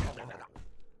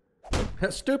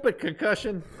 That stupid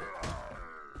concussion.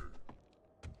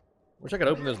 Wish I could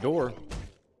open this door.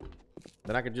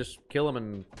 Then I could just kill him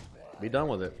and be done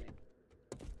with it.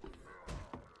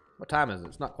 What time is it?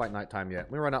 It's not quite nighttime yet.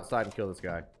 Let me run outside and kill this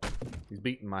guy. He's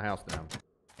beating my house down.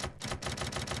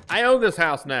 I own this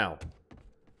house now.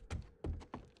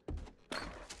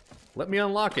 Let me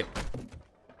unlock it.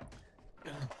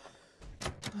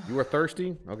 You are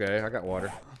thirsty? Okay, I got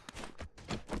water.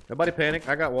 Nobody panic.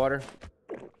 I got water.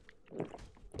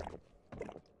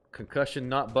 Concussion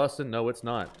not bussin'? No, it's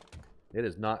not. It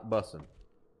is not bussin'.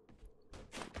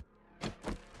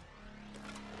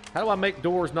 How do I make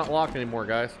doors not locked anymore,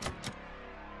 guys?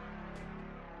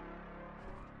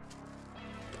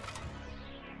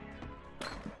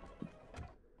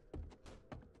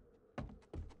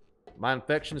 My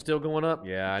infection is still going up?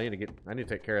 Yeah, I need to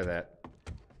take care of that.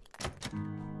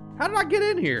 How did I get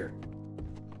in here?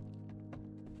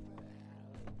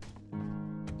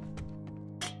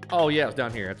 Oh yeah, it's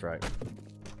down here, that's right.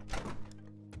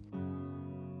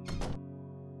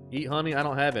 Eat honey? I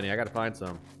don't have any. I gotta find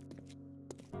some.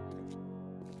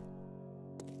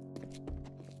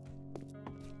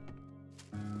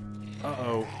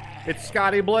 Uh-oh. It's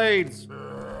Scotty Blades!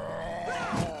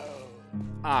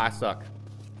 Ah, I suck.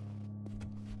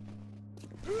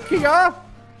 Kia!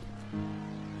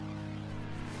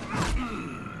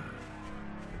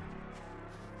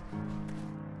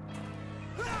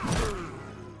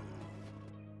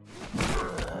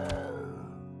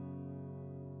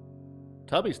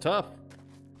 Tubby's tough.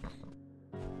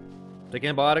 Take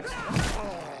antibiotics.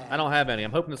 I don't have any.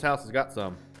 I'm hoping this house has got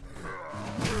some.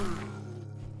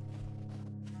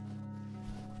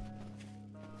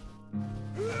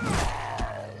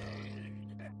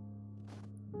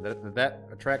 Did that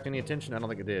attract any attention? I don't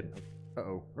think it did.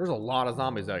 Uh-oh. There's a lot of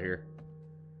zombies out here.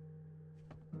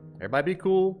 Everybody be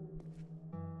cool.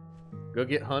 Go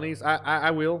get honeys. I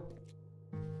will.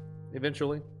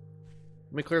 Eventually.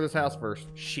 Let me clear this house first.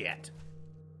 Shit.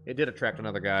 It did attract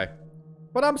another guy.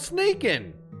 But I'm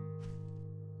sneaking!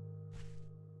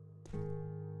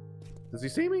 Does he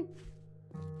see me?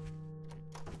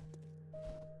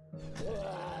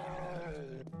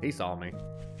 He saw me.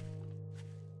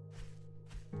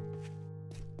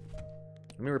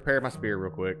 Let me repair my spear real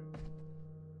quick.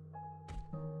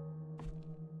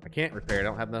 I can't repair it. I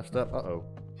don't have enough stuff. Uh-oh.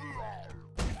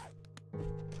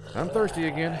 I'm thirsty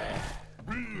again.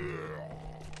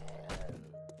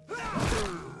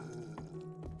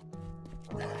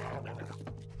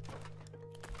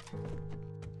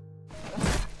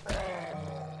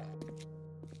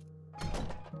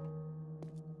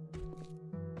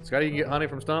 Scotty, you can get honey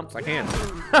from stumps? I can.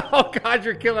 Oh, God,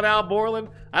 you're killing Al Borland?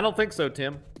 I don't think so,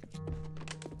 Tim.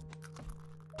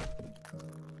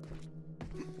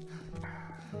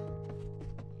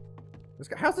 This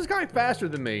guy, how's this guy faster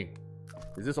than me?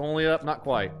 Is this only up? Not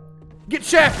quite. Get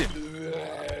shafted!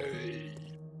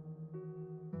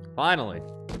 Finally.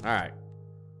 All right.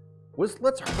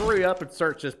 Let's hurry up and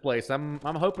search this place. I'm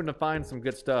hoping to find some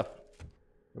good stuff.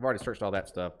 We've already searched all that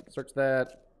stuff. Search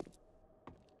that.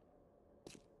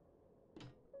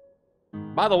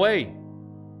 By the way,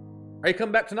 are you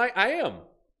coming back tonight? I am.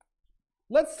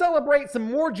 Let's celebrate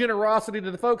some more generosity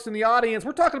to the folks in the audience.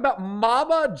 We're talking about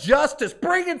Mama Justice,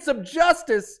 bringing some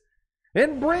justice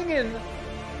and bringing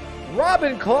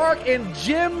Robin Clark and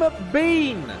Jim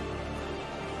Bean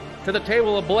to the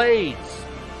table of blades.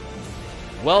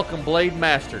 Welcome, Blade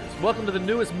Masters. Welcome to the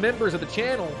newest members of the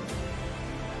channel.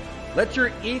 Let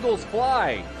your eagles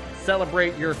fly.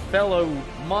 Celebrate your fellow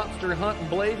monster hunting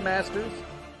Blade Masters.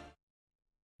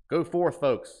 Go forth,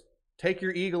 folks. Take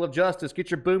your eagle of justice. Get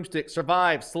your boomstick.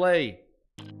 Survive. Slay.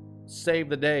 Save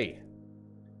the day.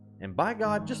 And by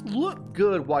God, just look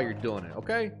good while you're doing it,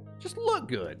 okay? Just look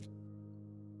good.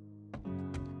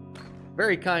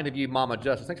 Very kind of you, Mama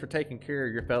Justice. Thanks for taking care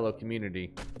of your fellow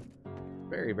community.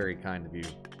 Very, very kind of you.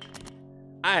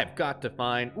 I have got to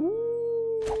find... Ooh.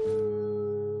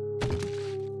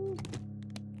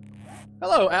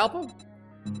 Hello, Alpha.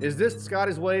 Is this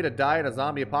Scotty's way to die in a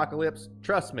zombie apocalypse?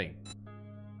 Trust me.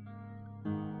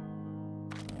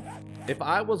 If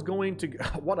I was going to...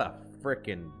 What a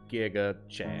frickin' giga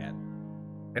Chad.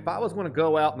 If I was going to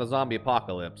go out in the zombie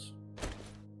apocalypse,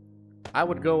 I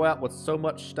would go out with so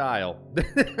much style.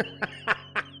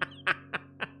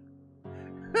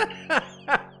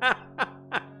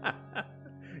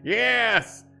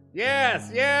 Yes! Yes!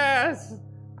 Yes!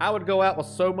 I would go out with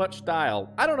so much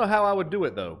style. I don't know how I would do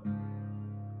it, though.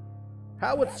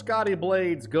 How would Scotty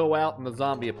Blades go out in the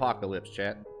zombie apocalypse,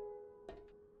 chat?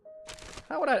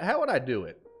 How would I do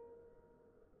it?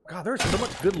 God, there's so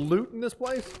much good loot in this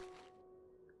place.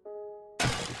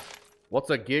 What's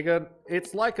a giga?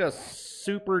 It's like a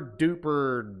super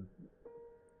duper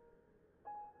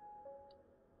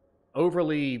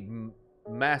overly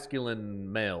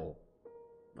masculine male.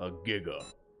 A giga.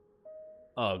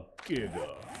 A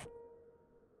giga.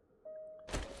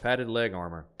 Padded leg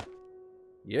armor.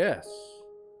 Yes.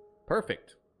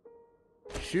 Perfect.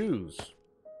 Shoes.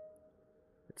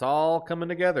 It's all coming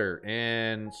together.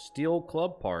 And steel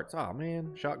club parts. Oh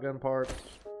man, shotgun parts.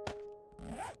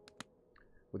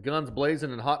 With guns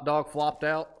blazing and hot dog flopped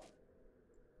out.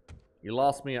 You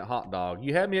lost me at hot dog.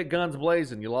 You had me at guns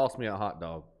blazing. You lost me at hot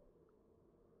dog.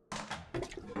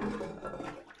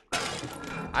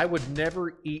 I would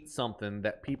never eat something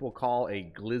that people call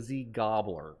a glizzy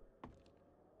gobbler.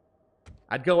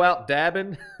 I'd go out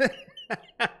dabbing.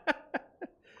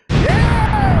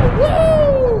 Yeah!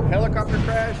 Woo! Helicopter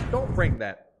crash. Don't bring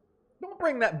that. Don't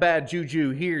bring that bad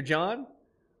juju here, John.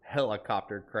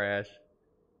 Helicopter crash.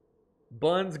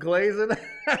 Buns glazing.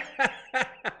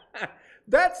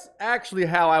 That's actually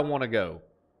how I want to go.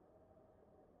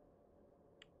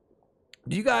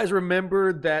 Do you guys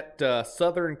remember that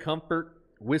Southern Comfort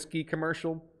whiskey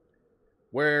commercial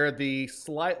where the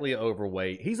slightly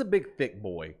overweight, he's a big thick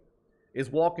boy, is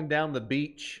walking down the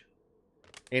beach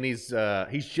and he's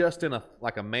just in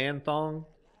a man thong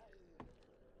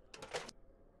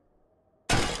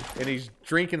and he's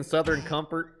drinking Southern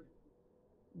Comfort,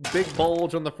 big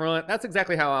bulge on the front? That's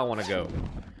exactly how I want to go.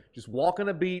 Just walk on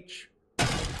a beach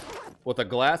with a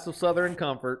glass of Southern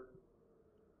Comfort.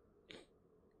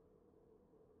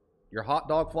 Your hot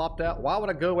dog flopped out? Why would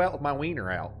I go out with my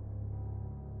wiener out?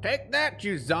 Take that,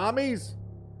 you zombies!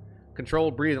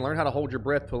 Controlled breathing. Learn how to hold your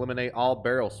breath to eliminate all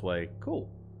barrel sway. Cool.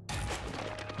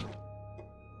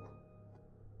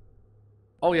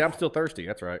 Oh yeah, I'm still thirsty.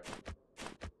 That's right.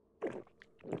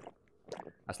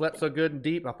 I slept so good and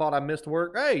deep, I thought I missed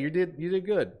work. Hey, you did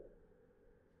good.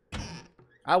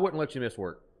 I wouldn't let you miss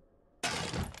work.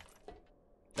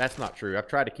 That's not true. I've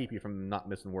tried to keep you from not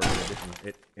missing work.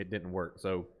 It didn't work.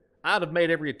 So I'd have made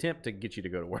every attempt to get you to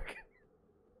go to work.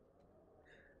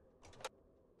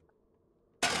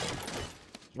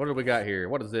 What do we got here?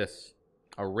 What is this?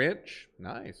 A wrench?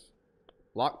 Nice.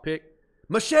 Lockpick.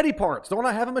 Machete parts. Don't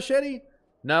I have a machete?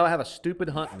 No, I have a stupid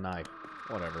hunting knife.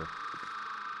 Whatever.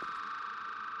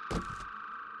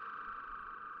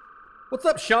 What's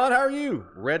up, Sean? How are you?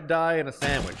 Red dye and a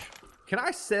sandwich. Can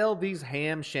I sell these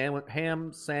sham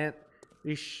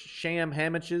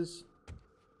sandwiches?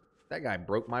 That guy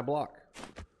broke my block.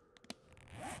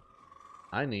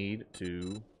 I need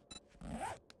to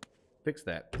fix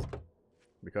that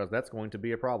because that's going to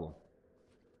be a problem.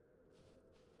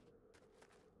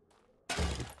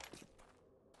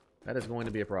 That is going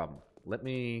to be a problem. Let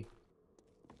me...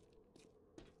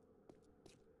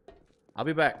 I'll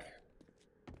be back.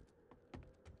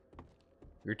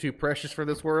 You're too precious for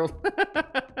this world.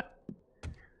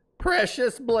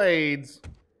 Precious blades.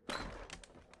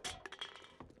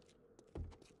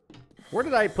 Where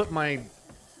did I put my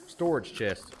storage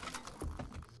chest?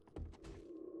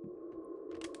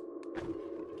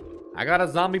 I got a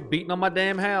zombie beating on my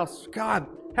damn house. God,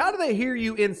 how do they hear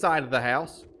you inside of the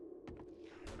house?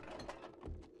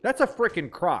 That's a freaking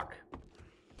crock.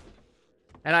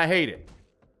 And I hate it.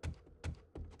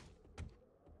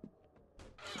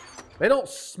 They don't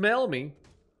smell me.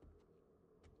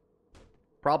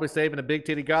 Probably saving a big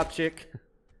titty goth chick.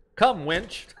 Come,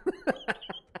 wench.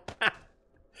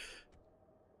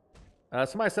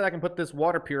 Somebody said I can put this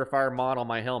water purifier mod on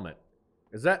my helmet.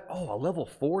 Is that... Oh, a level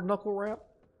 4 knuckle wrap?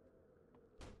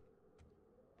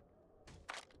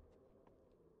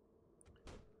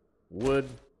 Wood.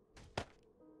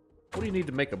 What do you need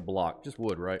to make a block? Just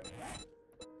wood, right?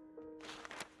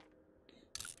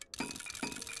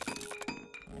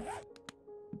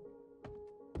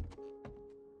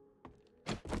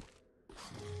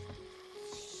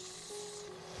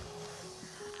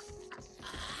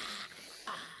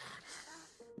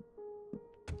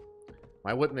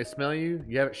 Why wouldn't they smell you?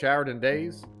 You haven't showered in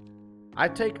days? I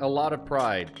take a lot of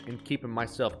pride in keeping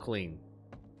myself clean.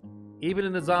 Even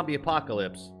in the zombie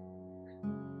apocalypse.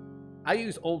 I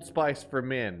use Old Spice for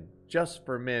men. Just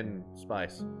for men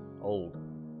spice. Old.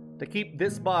 To keep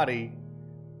this body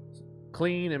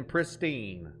clean and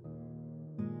pristine.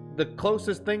 The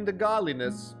closest thing to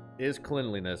godliness is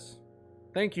cleanliness.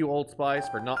 Thank you, Old Spice,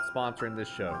 for not sponsoring this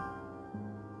show.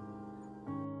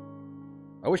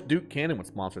 I wish Duke Cannon would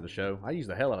sponsor the show. I use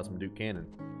the hell out of some Duke Cannon.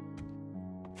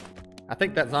 I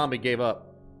think that zombie gave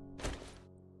up.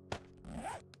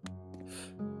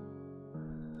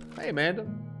 Hey, Amanda.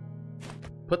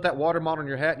 Put that water mod on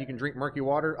your hat and you can drink murky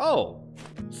water. Oh!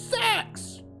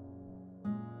 Sex!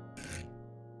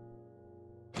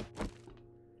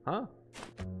 Huh?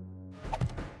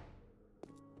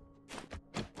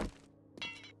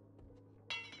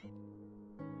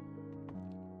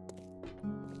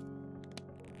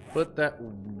 Put that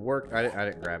work... I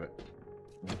didn't grab it.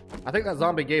 I think that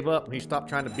zombie gave up and he stopped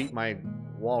trying to beat my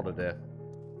wall to death.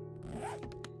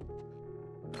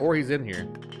 Or he's in here.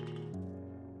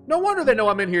 No wonder they know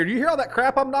I'm in here. Do you hear all that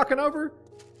crap I'm knocking over?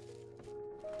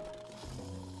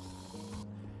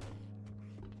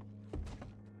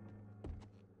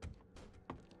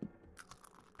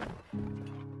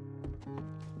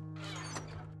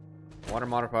 Water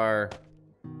modifier.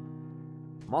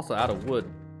 I'm also out of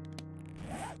wood.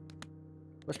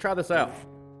 Let's try this out.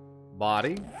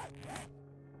 Body.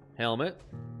 Helmet.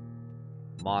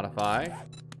 Modify.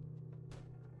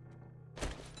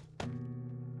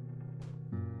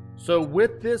 So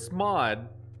with this mod,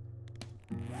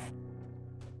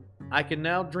 I can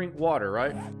now drink water,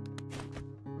 right?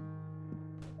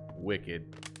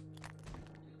 Wicked.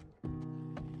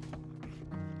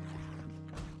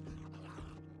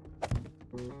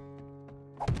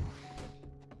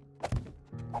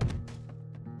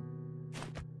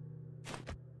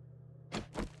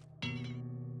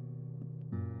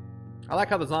 I like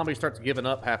how the zombie starts giving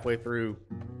up halfway through.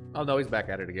 Oh no, he's back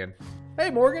at it again. Hey,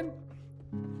 Morgan.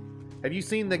 Have you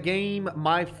seen the game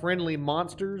My Friendly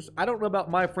Monsters? I don't know about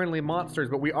My Friendly Monsters,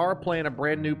 but we are playing a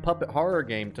brand new puppet horror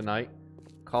game tonight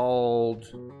called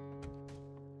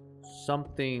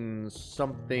something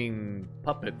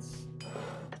puppets.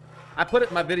 I put it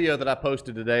in my video that I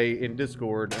posted today in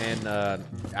Discord, and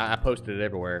I posted it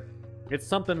everywhere. It's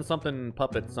something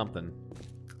puppet something.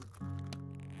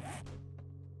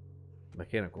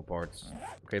 Mechanical parts.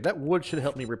 Okay, that wood should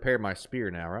help me repair my spear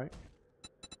now, right?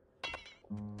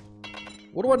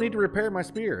 What do I need to repair my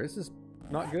spear? This is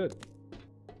not good.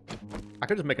 I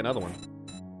could just make another one.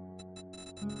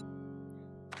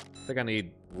 I think I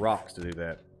need rocks to do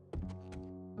that.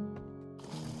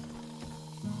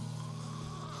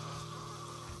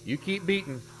 You keep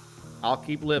beating, I'll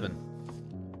keep living.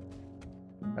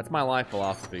 That's my life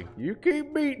philosophy. You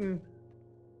keep beating,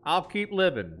 I'll keep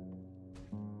living.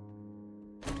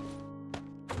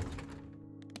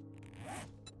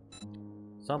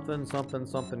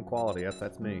 Something quality.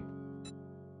 That's me.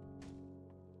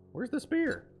 Where's the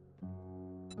spear?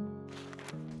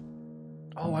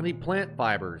 Oh, I need plant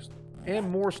fibers and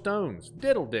more stones.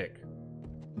 Diddle dick.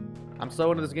 I'm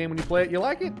so into this game when you play it. You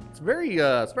like it? It's very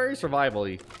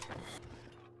survival-y.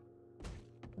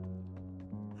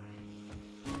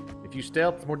 If you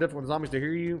stealth, it's more difficult for zombies to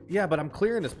hear you. Yeah, but I'm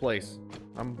clearing this place.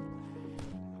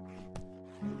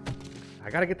 I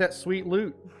gotta get that sweet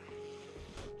loot.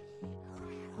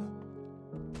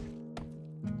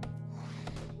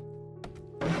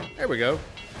 There we go.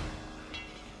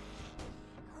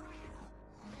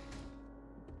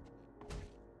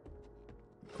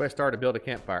 Quest star to build a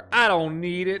campfire. I don't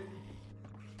need it.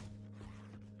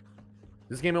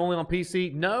 This game only on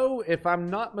PC? No, if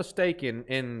I'm not mistaken,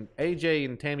 and AJ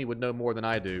and Tammy would know more than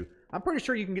I do, I'm pretty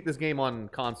sure you can get this game on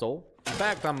console. In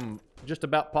fact, I'm just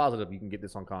about positive you can get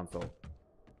this on console.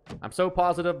 I'm so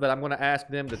positive that I'm going to ask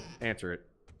them to answer it.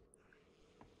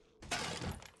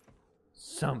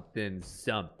 Something,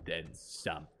 something,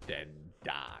 something,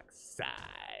 dark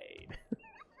side.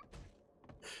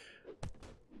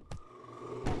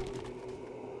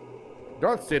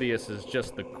 Darth Sidious is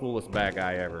just the coolest bad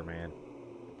guy ever, man.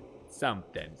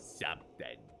 Something,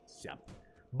 something, something.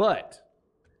 But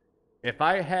if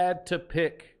I had to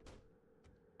pick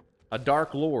a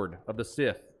Dark Lord of the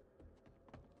Sith,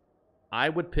 I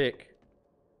would pick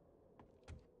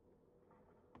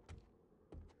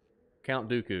Count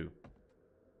Dooku.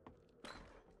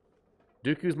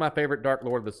 Dooku's my favorite Dark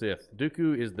Lord of the Sith.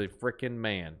 Dooku is the frickin'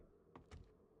 man.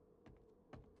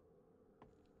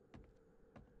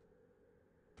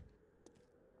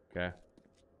 Okay.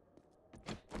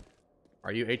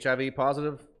 Are you HIV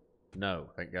positive? No,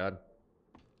 thank God.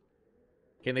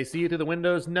 Can they see you through the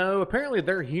windows? No. Apparently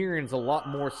their hearing's a lot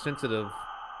more sensitive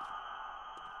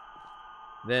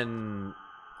than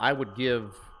I would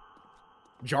give.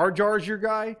 Jar Jar's your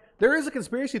guy? There is a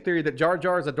conspiracy theory that Jar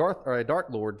Jar is a Dark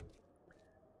Lord.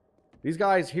 These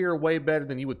guys hear way better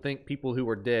than you would think people who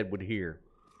are dead would hear.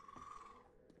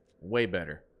 Way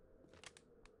better.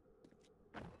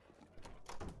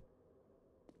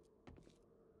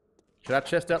 Should I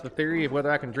test out the theory of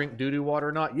whether I can drink doo-doo water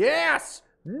or not? Yes!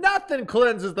 Nothing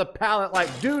cleanses the palate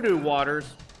like doo-doo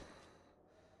waters.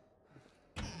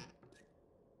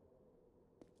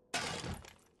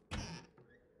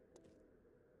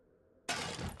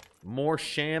 More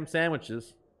sham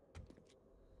sandwiches.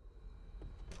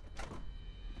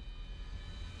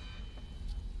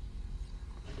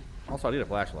 Also, I need a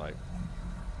flashlight.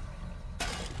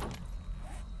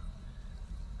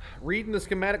 Reading the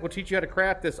schematic will teach you how to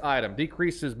craft this item.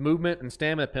 Decreases movement and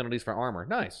stamina penalties for armor.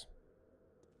 Nice.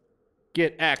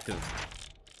 Get active.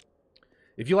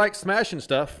 If you like smashing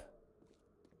stuff,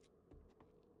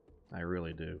 I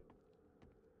really do.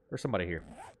 There's somebody here.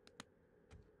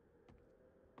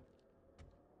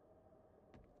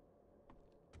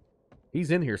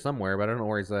 He's in here somewhere, but I don't know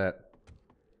where he's at.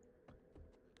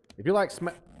 If you like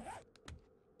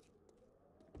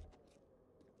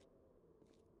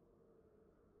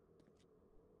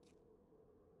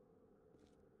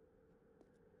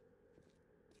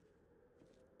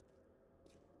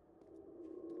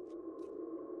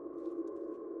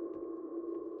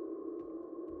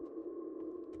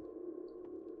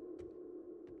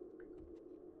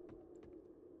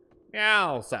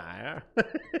Meow, sire.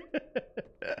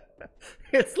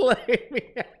 It's like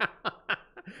meow.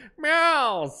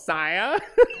 Meow, sire.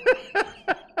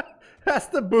 That's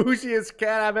the bougiest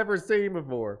cat I've ever seen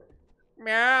before.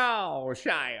 Meow,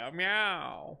 sire,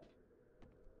 meow.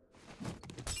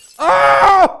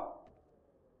 Oh!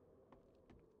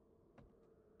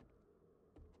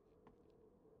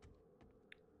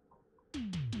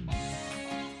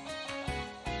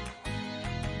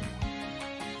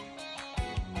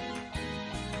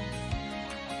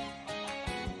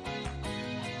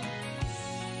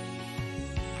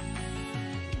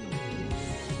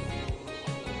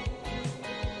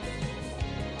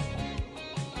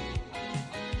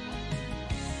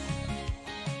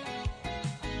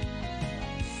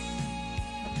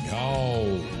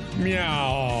 Meow.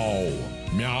 Meow.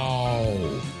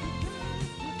 Meow.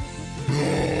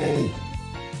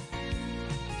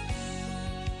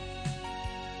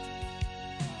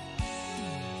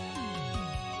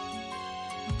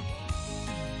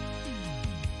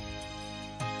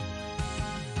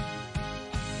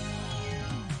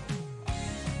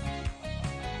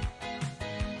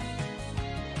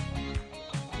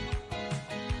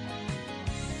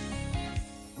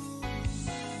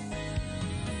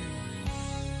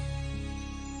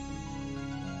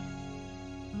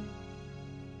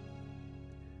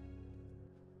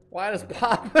 Why does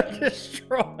Papa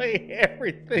destroy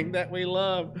everything that we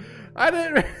love? I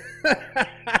didn't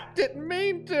I didn't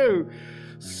mean to.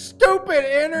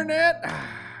 Stupid internet.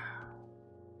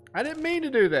 I didn't mean to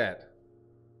do that.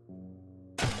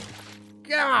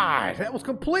 God, that was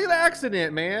complete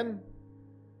accident, man.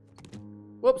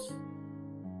 Whoops.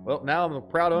 Well, now I'm a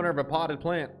proud owner of a potted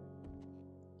plant.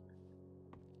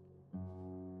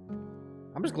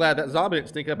 I'm just glad that zombie didn't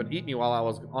sneak up and eat me while I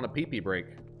was on a pee-pee break.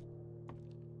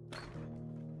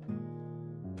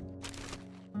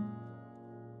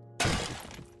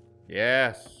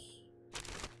 Yes.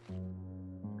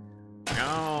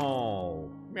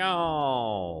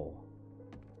 Meow.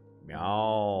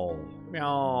 Meow.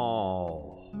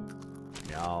 Meow.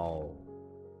 Meow.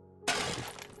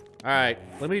 Alright,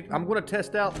 I'm gonna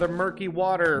test out the murky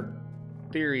water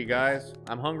theory, guys.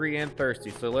 I'm hungry and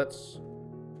thirsty, so let's,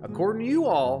 according to you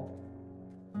all,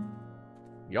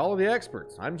 y'all are the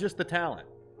experts. I'm just the talent.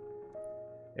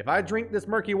 If I drink this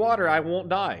murky water, I won't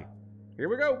die. Here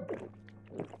we go.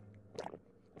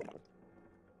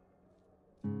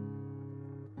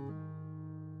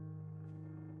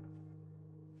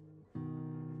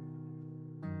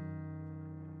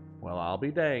 Well, I'll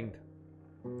be danged.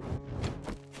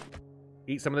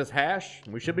 Eat some of this hash,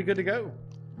 and we should be good to go.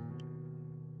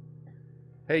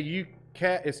 Hey, you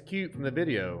cat is cute from the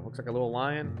video. Looks like a little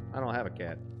lion. I don't have a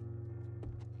cat.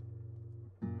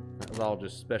 That was all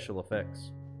just special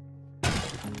effects.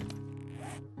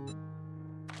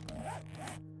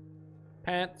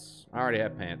 Pants. I already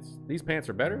have pants. These pants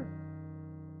are better?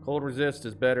 Cold resist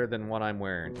is better than what I'm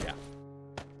wearing. Yeah.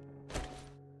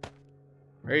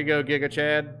 There you go, Giga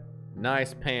Chad.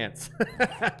 Nice pants.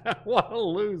 What a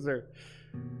loser.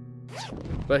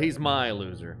 But he's my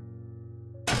loser.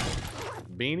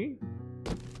 Beanie?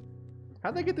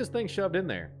 How'd they get this thing shoved in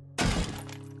there?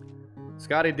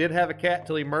 Scotty did have a cat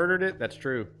till he murdered it. That's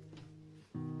true.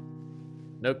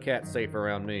 No cat safe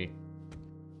around me.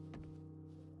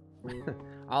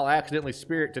 I'll accidentally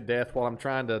spear it to death while I'm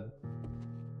trying to...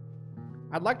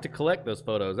 I'd like to collect those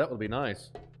photos. That would be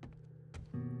nice.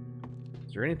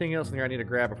 Is there anything else in here I need to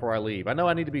grab before I leave? I know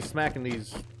I need to be smacking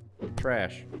these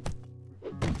trash.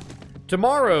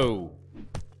 Tomorrow,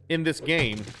 in this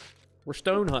game, we're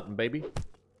stone hunting, baby.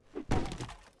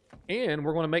 And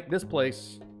we're going to make this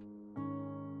place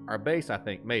our base, I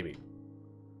think. Maybe.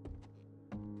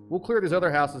 We'll clear these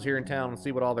other houses here in town and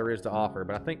see what all there is to offer.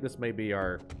 But I think this may be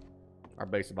our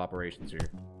base of operations here.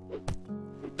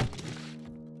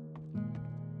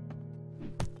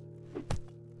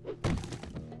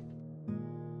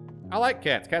 I like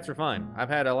cats. Cats are fine. I've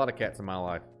had a lot of cats in my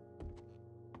life.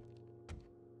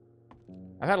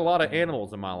 I've had a lot of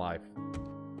animals in my life.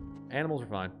 Animals are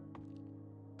fine.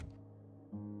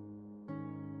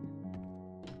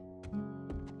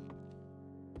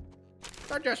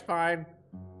 They're just fine.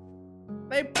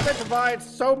 They provide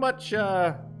so much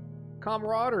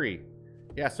camaraderie.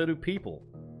 Yeah, so do people.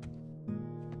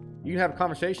 You can have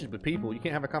conversations with people. You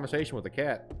can't have a conversation with a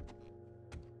cat.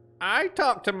 I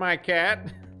talk to my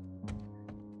cat.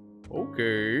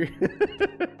 Okay.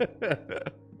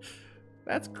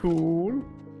 That's cool.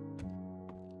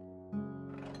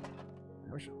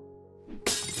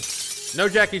 No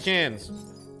Jackie Chan's.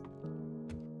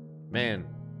 Man.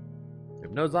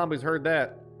 If no zombies heard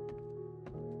that,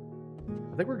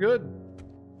 I think we're good.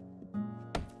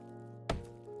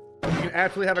 You can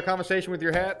actually have a conversation with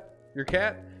your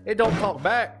cat. It don't talk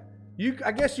back.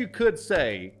 I guess you could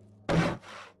say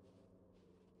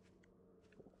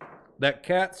that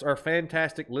cats are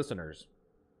fantastic listeners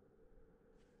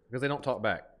because they don't talk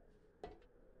back.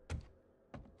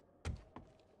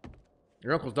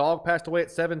 Your uncle's dog passed away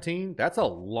at 17. That's a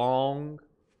long,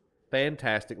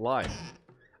 fantastic life.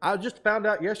 I just found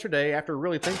out yesterday, after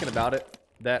really thinking about it,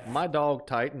 that my dog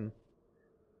Titan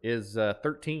is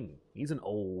 13. He's an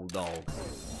old dog.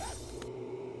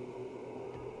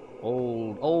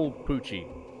 Old Poochie.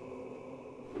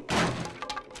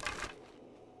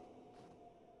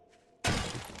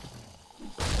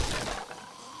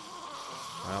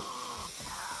 Well,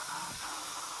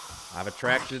 I've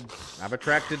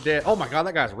attracted death. Oh my god,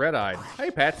 that guy's red-eyed. Hey,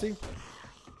 Patsy.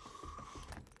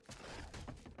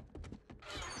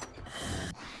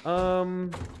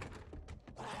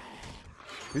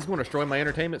 He's going to destroy my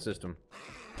entertainment system.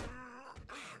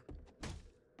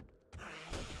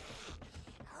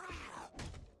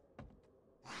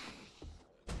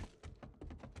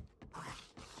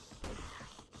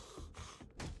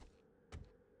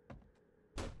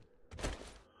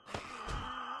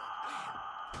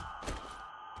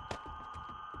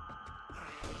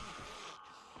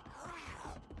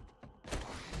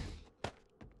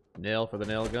 Nail for the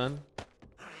nail gun.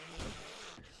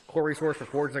 Core resource for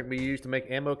forging that can be used to make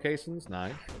ammo casings.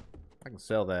 Nice. I can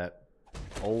sell that.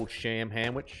 Old sham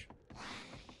sandwich.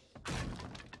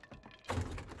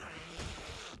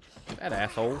 That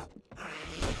asshole.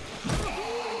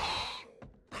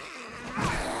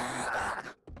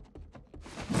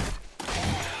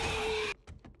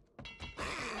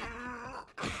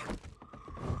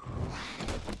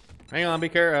 Hang on, be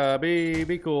careful.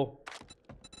 Be cool.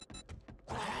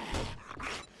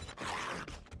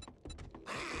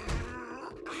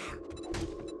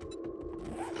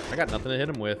 I got nothing to hit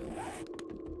him with.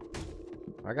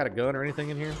 I got a gun or anything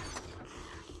in here?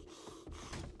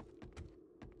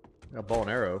 A bow and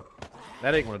arrow.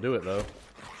 That ain't gonna do it though.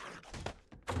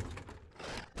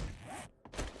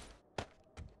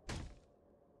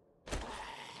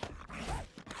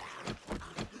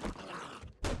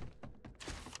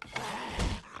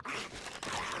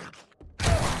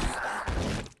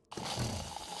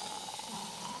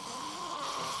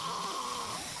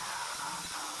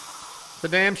 It's a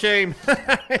damn shame.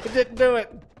 It didn't do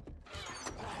it.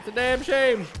 It's a damn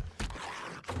shame.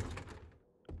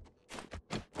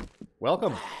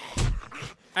 Welcome.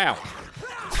 Ow.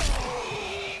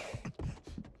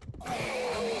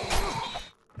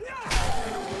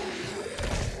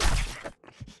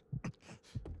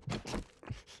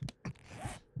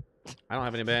 I don't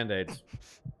have any band-aids.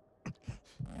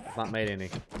 I've not made any.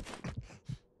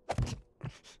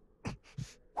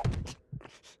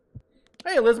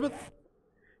 Hey, Elizabeth.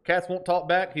 Cats won't talk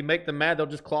back. If you make them mad, they'll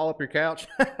just claw up your couch.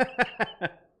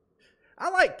 I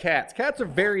like cats. Cats are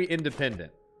very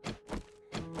independent.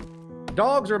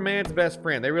 Dogs are man's best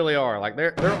friend. They really are. Like,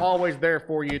 they're always there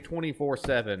for you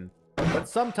 24/7. But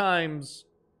sometimes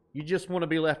you just want to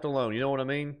be left alone. You know what I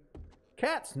mean?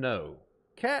 Cats know.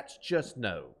 Cats just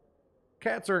know.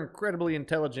 Cats are incredibly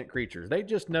intelligent creatures. They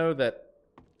just know that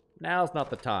now's not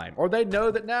the time. Or they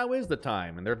know that now is the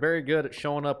time. And they're very good at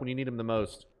showing up when you need them the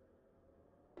most.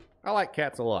 I like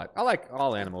cats a lot. I like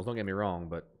all animals, don't get me wrong,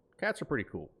 but cats are pretty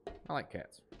cool. I like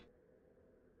cats.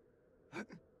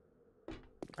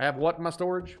 I have what in my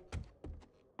storage?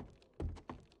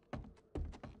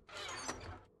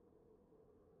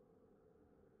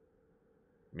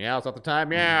 Meow's not the time.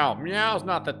 Meow. Meow's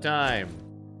not the time.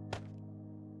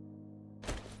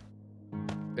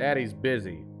 Daddy's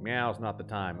busy. Meow's not the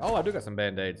time. Oh, I do got some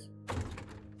band-aids.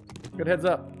 Good heads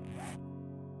up.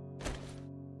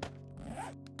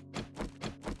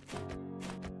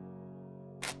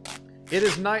 It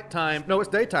is nighttime. No, it's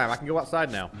daytime. I can go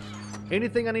outside now.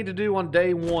 Anything I need to do on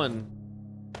day 1.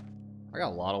 I got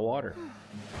a lot of water.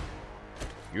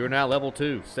 You're now level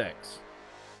 2. Sex.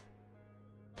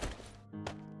 I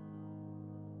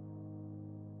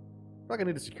feel like I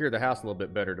need to secure the house a little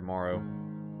bit better tomorrow.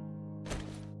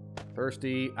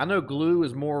 Thirsty. I know glue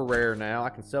is more rare now. I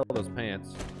can sell those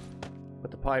pants.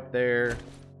 Put the pipe there.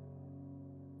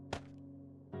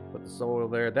 Put the soil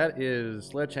there. That is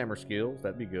sledgehammer skills.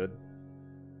 That'd be good.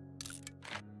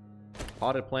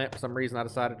 Potted plant, for some reason I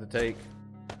decided to take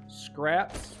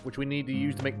scraps, which we need to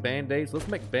use to make band-aids. Let's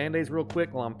make band-aids real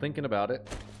quick while I'm thinking about it.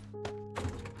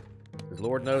 Because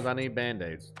Lord knows I need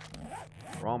band-aids.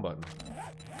 Wrong button.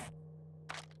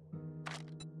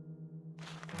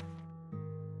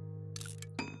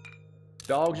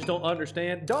 Dogs just don't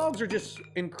understand. Dogs are just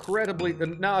incredibly...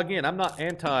 Now, again, I'm not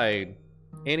anti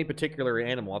any particular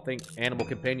animal. I think animal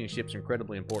companionship is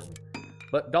incredibly important.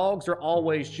 But dogs are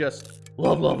always just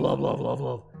love, love, love, love, love,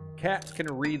 love. Cats can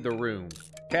read the room.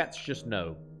 Cats just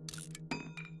know.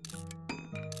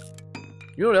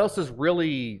 You know what else is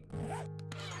really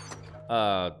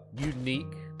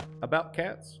unique about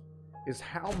cats? Is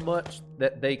how much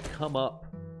that they come up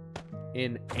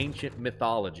in ancient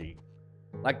mythology.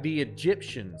 Like the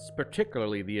Egyptians,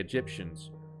 particularly the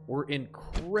Egyptians, were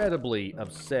incredibly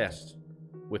obsessed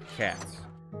with cats.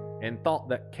 And thought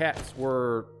that cats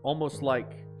were almost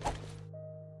like...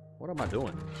 What am I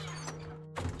doing?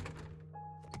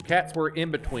 Cats were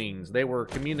in-betweens. They were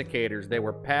communicators. They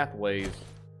were pathways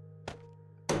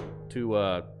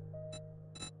to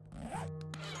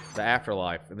the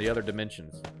afterlife and the other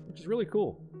dimensions. Which is really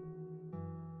cool.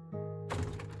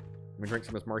 Let me drink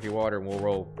some of this murky water and we'll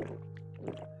roll.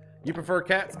 You prefer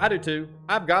cats? I do too.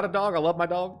 I've got a dog. I love my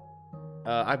dog.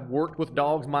 I've worked with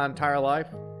dogs my entire life.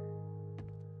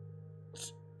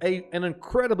 An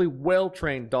incredibly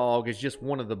well-trained dog is just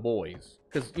one of the boys.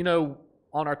 Because, you know,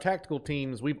 on our tactical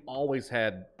teams, we've always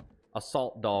had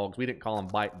assault dogs. We didn't call them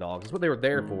bite dogs. That's what they were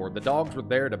there for. The dogs were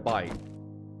there to bite.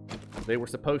 They were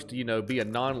supposed to, you know, be a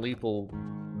non-lethal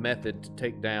method to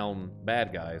take down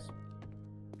bad guys.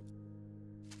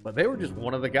 But they were just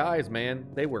one of the guys, man.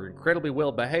 They were incredibly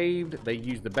well-behaved. They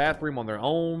used the bathroom on their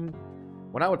own.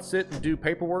 When I would sit and do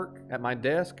paperwork at my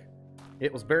desk,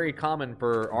 it was very common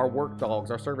for our work dogs,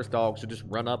 our service dogs, to just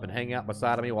run up and hang out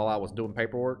beside of me while I was doing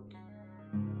paperwork.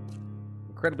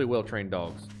 Incredibly well-trained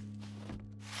dogs.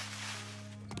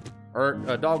 Or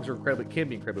dogs are can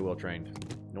be incredibly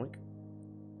well-trained. Yoink.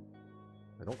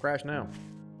 Don't crash now.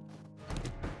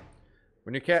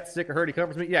 When your cat's sick or hurt, he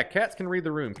comforts me. Yeah, cats can read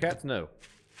the room. Cats know.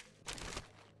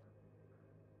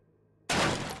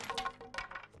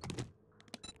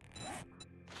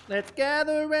 Let's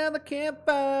gather around the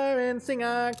campfire and sing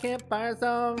our campfire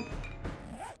song.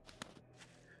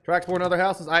 Try exploring other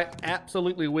houses? I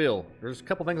absolutely will. There's a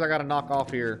couple things I gotta knock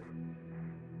off here.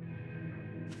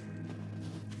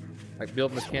 like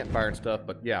building this campfire and stuff,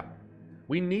 but yeah.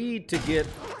 We need to get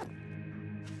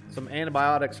some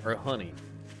antibiotics or honey.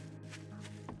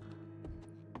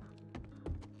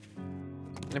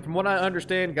 And from what I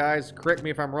understand, guys, correct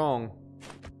me if I'm wrong,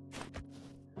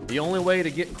 the only way to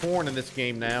get corn in this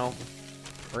game now,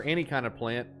 or any kind of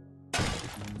plant,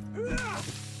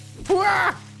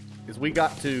 is we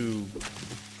got to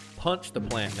punch the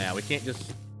plant now. We can't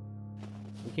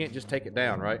just take it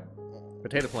down, right?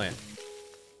 Potato plant.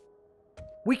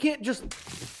 We can't just...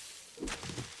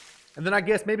 And then I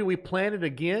guess maybe we plant it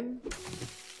again.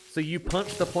 So you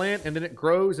punch the plant and then it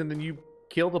grows and then you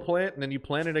kill the plant and then you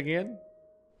plant it again.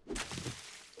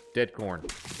 Dead corn.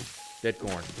 Dead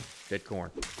corn. Dead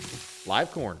corn.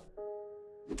 Live corn.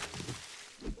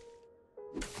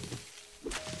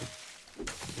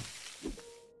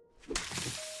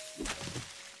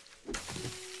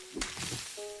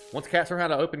 Once cats learn how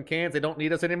to open cans, they don't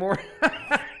need us anymore.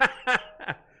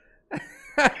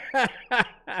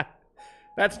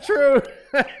 That's true.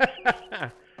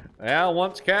 Yeah,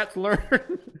 once cats learn,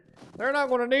 they're not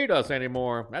going to need us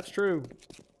anymore. That's true.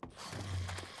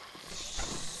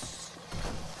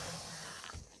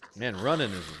 Man,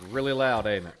 running is really loud,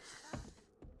 ain't it?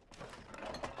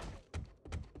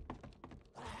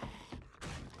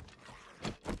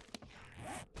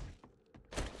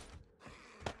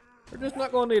 They're just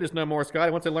not going to need us no more,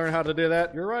 Scotty. Once they learn how to do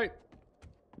that, you're right.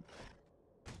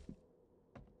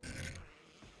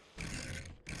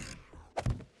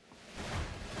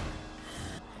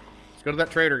 Let's go to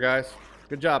that trader, guys.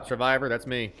 Good job, Survivor. That's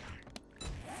me.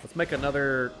 Let's make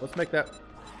another... Let's make that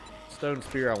stone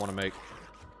spear I want to make.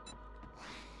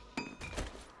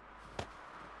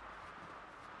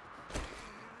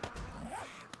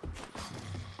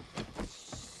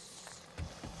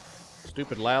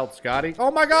 Stupid loud Scotty.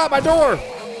 Oh my god, my door!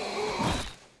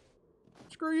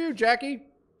 Screw you, Jackie.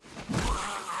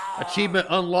 Achievement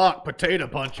unlocked, potato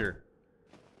puncher.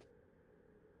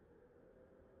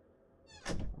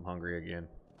 I'm hungry again.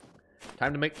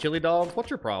 Time to make chili dogs?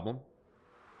 What's your problem?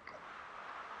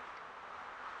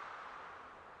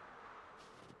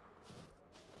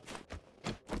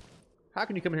 How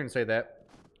can you come here and say that?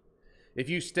 If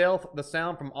you stealth, the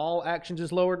sound from all actions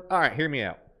is lowered? Alright, hear me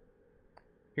out.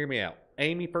 Hear me out.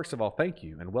 Amy, first of all, thank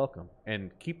you and welcome.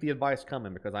 And keep the advice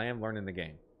coming because I am learning the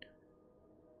game.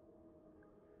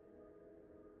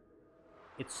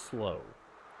 It's slow.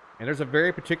 And there's a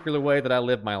very particular way that I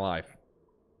live my life.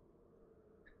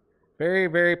 Very,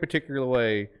 very particular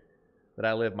way that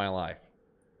I live my life.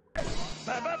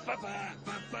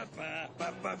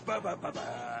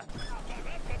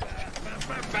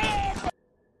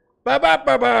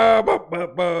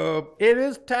 It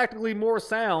is tactically more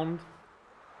sound.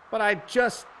 But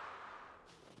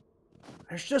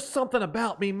there's just something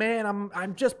about me, man.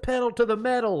 I'm just pedal to the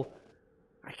metal.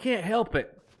 I can't help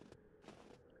it.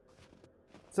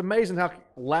 It's amazing how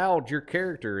loud your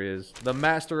character is. The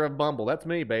Master of Bumble. That's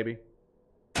me, baby.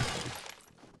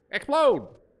 Explode!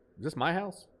 Is this my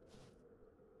house?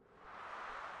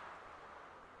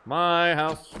 My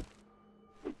house.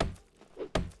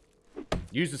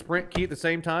 Use the sprint key at the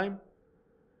same time.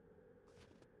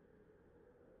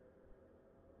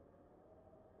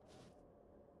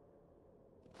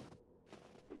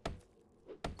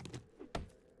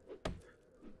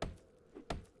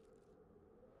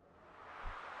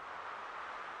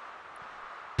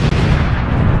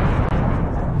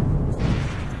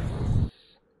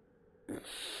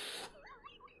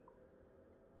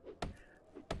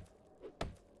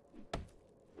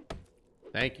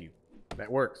 Thank you. That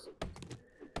works.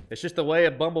 It's just the way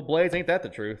of Bumble Blades. Ain't that the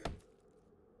truth?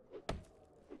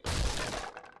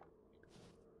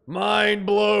 Mind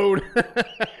blown.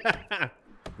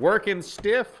 Working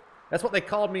stiff. That's what they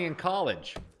called me in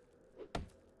college.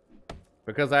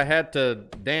 Because I had to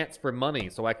dance for money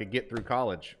so I could get through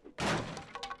college.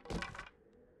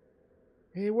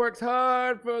 He works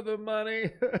hard for the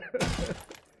money.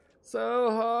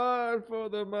 So hard for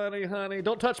the money, honey.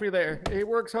 Don't touch me there. He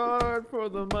works hard for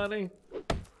the money.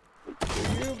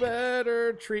 You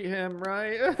better treat him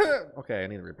right. Okay, I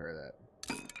need to repair that.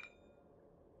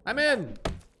 I'm in.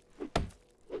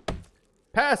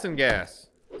 Passing gas.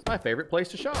 It's my favorite place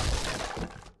to shop.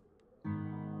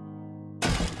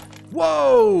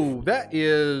 Whoa! That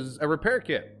is a repair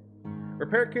kit.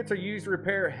 Repair kits are used to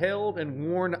repair held and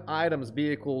worn items,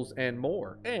 vehicles, and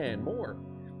more. And more.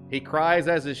 He cries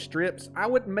as he strips. I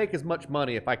wouldn't make as much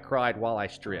money if I cried while I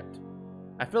stripped.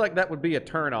 I feel like that would be a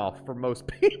turnoff for most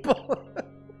people.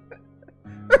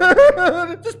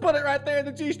 Just put it right there in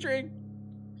the G-string.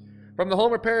 From the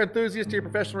home repair enthusiast to your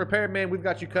professional repairman, we've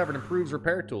got you covered. Improves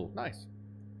repair tool. Nice.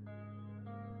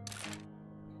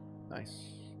 Nice.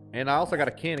 And I also got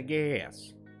a can of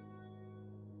gas.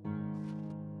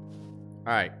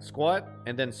 Alright, squat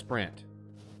and then sprint.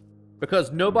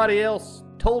 Because nobody else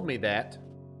told me that.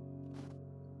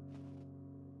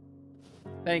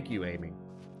 Thank you, Amy.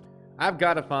 I've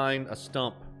got to find a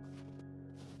stump.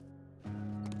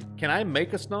 Can I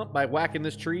make a stump by whacking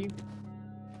this tree?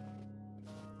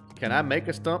 Can I make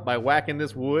a stump by whacking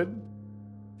this wood?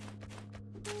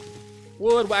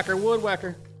 Woodwhacker,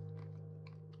 woodwhacker.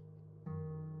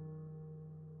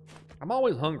 I'm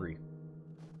always hungry.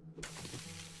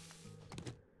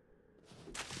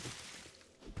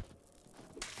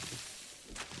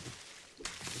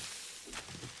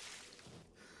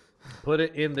 Put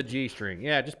it in the G-string.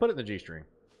 Yeah, just put it in the G-string.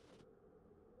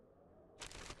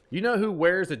 You know who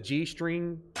wears a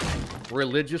G-string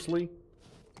religiously?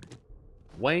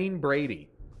 Wayne Brady.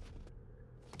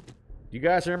 You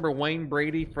guys remember Wayne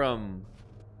Brady from...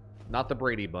 Not the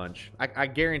Brady Bunch. I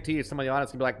guarantee you somebody in the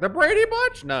audience can be like, the Brady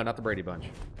Bunch? No, not the Brady Bunch.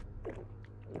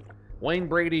 Wayne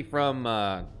Brady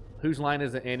from Whose Line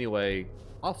Is It Anyway?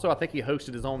 Also, I think he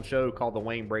hosted his own show called The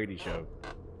Wayne Brady Show.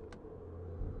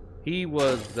 He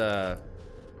was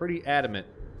pretty adamant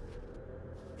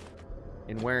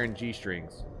in wearing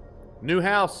G-strings. New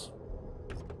house.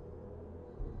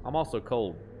 I'm also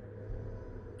cold.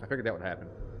 I figured that would happen.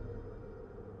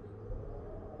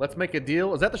 Let's Make a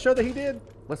Deal. Is that the show that he did?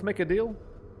 Let's Make a Deal?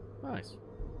 Nice.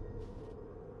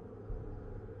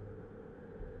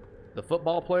 The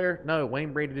football player? No,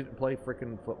 Wayne Brady didn't play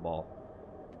freaking football.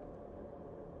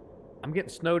 I'm getting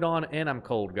snowed on and I'm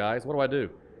cold, guys. What do I do?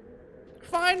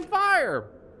 Find fire!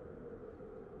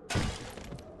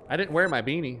 I didn't wear my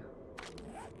beanie.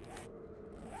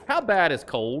 How bad is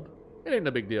cold? It ain't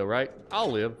no big deal, right?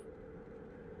 I'll live.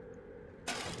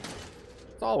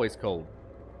 It's always cold.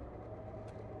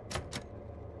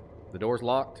 The door's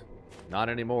locked? Not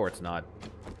anymore, it's not.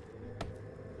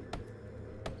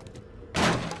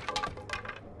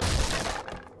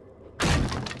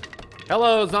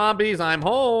 Hello, zombies, I'm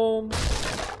home!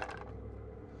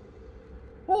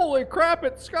 Holy crap,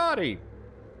 it's Scotty!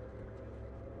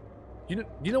 You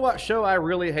know what show I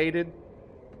really hated?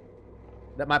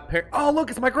 That my oh, look,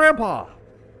 it's my grandpa!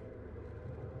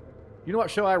 You know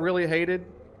what show I really hated?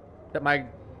 That my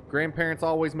grandparents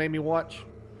always made me watch?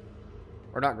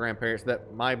 Or not grandparents,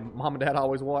 that my mom and dad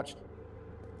always watched?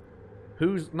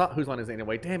 Not Whose Line Is It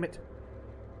Anyway? Damn it.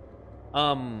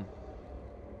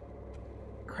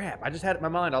 Crap, I just had it in my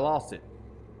mind, I lost it.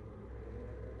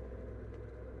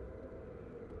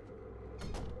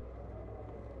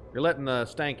 You're letting the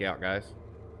stank out, guys.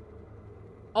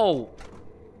 Oh.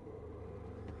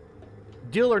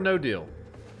 Deal or no deal?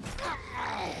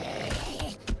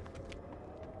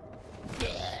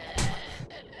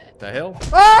 The hell?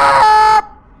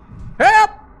 Ah!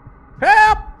 Help!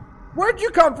 Help! Where'd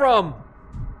you come from?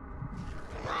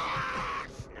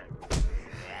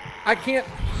 I can't...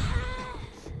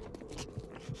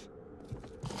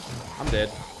 I'm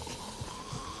dead.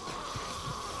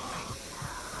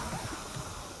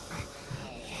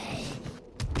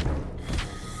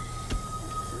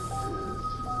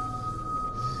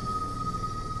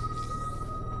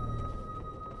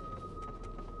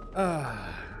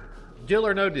 Deal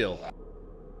or no deal?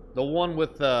 The one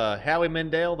with Howie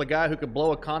Mandel, the guy who could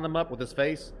blow a condom up with his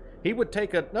face. He would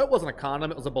take a... No, it wasn't a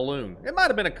condom. It was a balloon. It might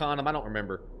have been a condom. I don't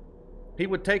remember. He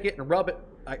would take it and rub it,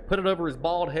 like put it over his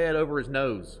bald head, over his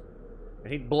nose.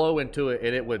 And he'd blow into it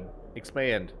and it would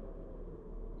expand.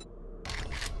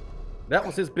 That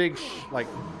was his big,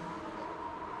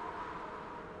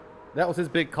 that was his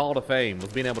big call to fame,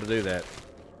 was being able to do that.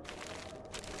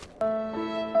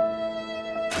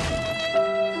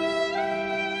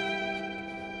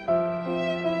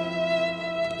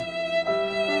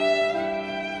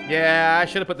 Yeah, I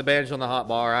should have put the bandage on the hot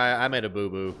bar. I made a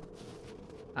boo-boo.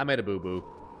 I made a boo-boo.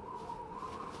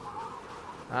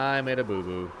 I made a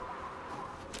boo-boo.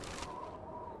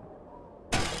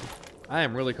 I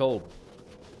am really cold.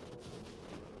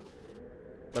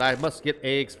 But I must get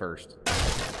eggs first.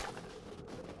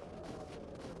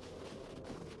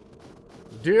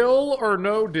 Deal or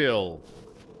no deal?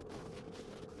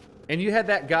 And you had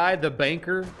that guy, the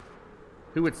banker,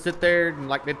 who would sit there and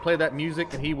like they'd play that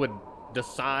music and he would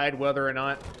decide whether or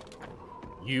not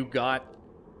you got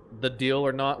the deal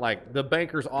or not. Like the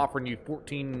banker's offering you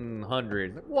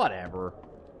 $1,400. Whatever.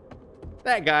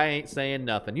 That guy ain't saying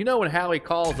nothing. You know when Howie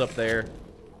calls up there,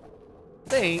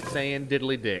 they ain't saying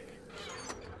diddly dick.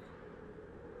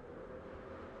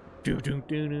 I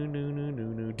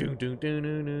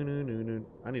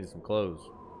needed some clothes.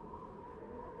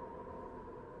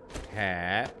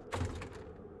 Hat.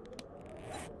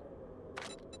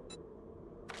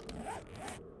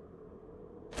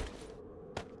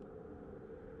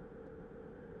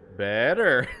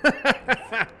 better.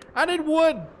 I need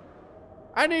wood.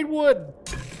 I need wood.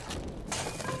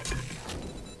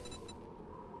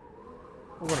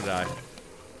 We're gonna die.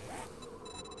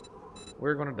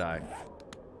 We're gonna die.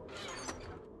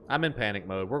 I'm in panic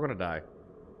mode. We're gonna die.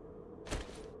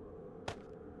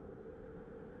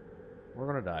 We're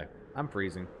gonna die. I'm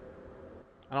freezing.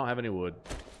 I don't have any wood.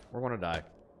 We're gonna die.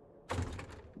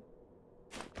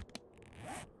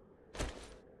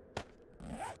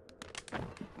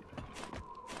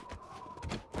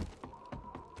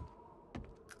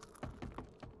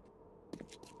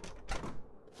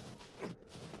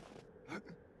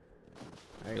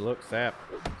 Hey, look, sap.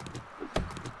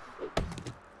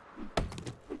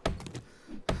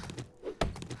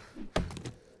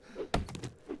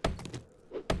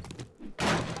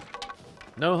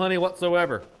 No honey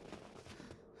whatsoever.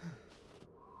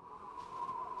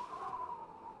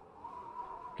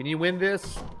 Can you win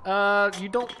this? You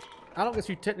don't... I don't guess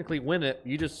you technically win it.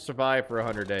 You just survive for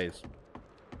 100 days.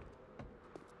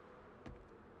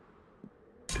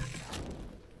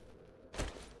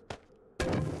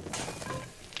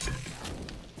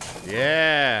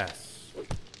 Yes.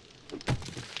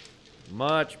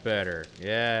 Much better.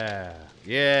 Yeah.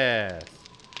 Yes.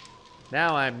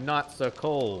 Now I'm not so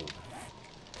cold.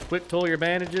 Quick tool your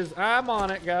bandages. I'm on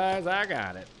it, guys. I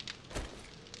got it.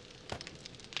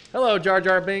 Hello, Jar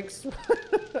Jar Binks.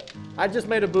 I just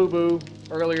made a boo-boo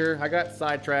earlier. I got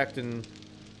sidetracked and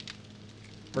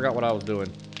forgot what I was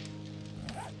doing.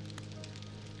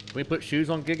 Can we put shoes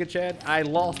on Giga Chad? I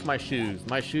lost my shoes.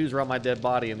 My shoes are on my dead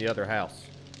body in the other house.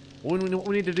 What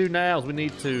we need to do now is we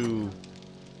need to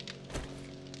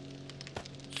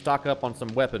stock up on some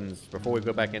weapons before we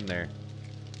go back in there.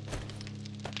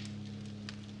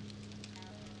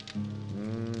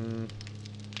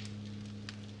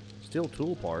 Still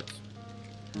tool parts.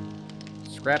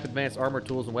 Scrap advanced armor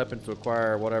tools and weapons to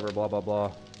acquire whatever, blah, blah,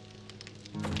 blah.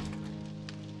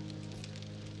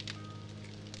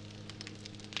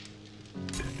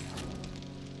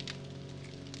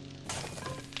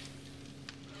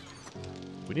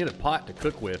 We need a pot to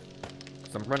cook with,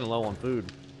 because I'm running low on food.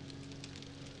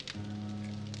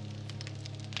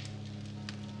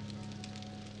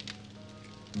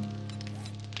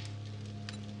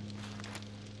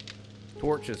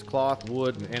 Torches, cloth,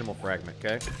 wood, and animal fragment,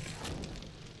 okay?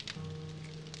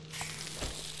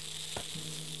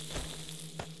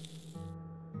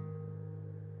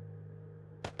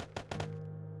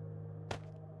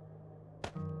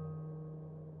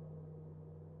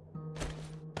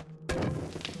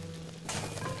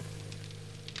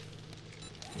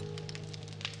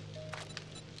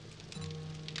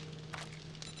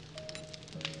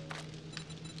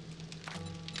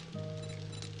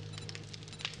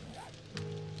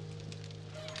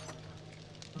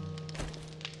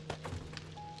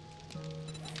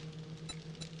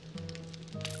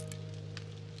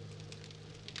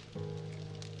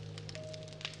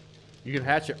 You can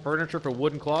hatchet furniture for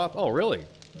wood and cloth? Oh, really?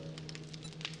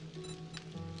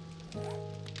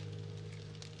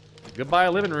 Goodbye,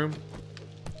 living room.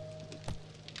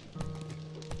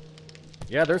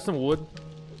 Yeah, there's some wood.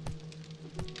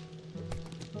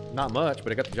 Not much,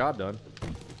 but it got the job done.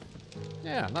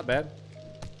 Yeah, not bad.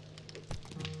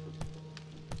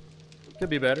 Could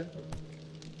be better.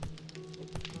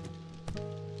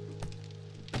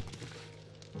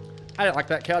 I didn't like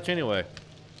that couch anyway.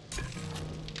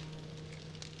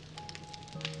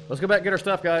 Let's go back and get our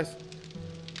stuff, guys.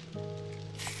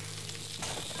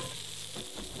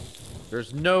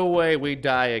 There's no way we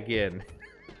die again.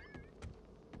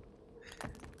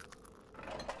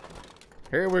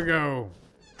 Here we go.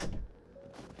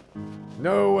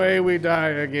 No way we die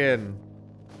again.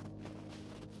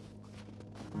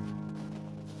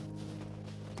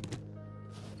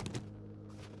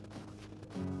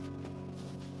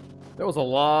 There was a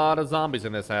lot of zombies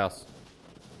in this house.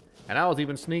 And I was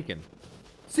even sneaking.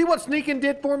 See what sneaking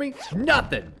did for me?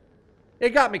 Nothing. It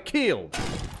got me killed.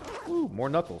 Ooh, more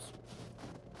knuckles.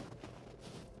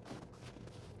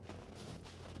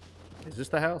 Is this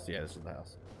the house? Yeah, this is the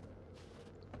house.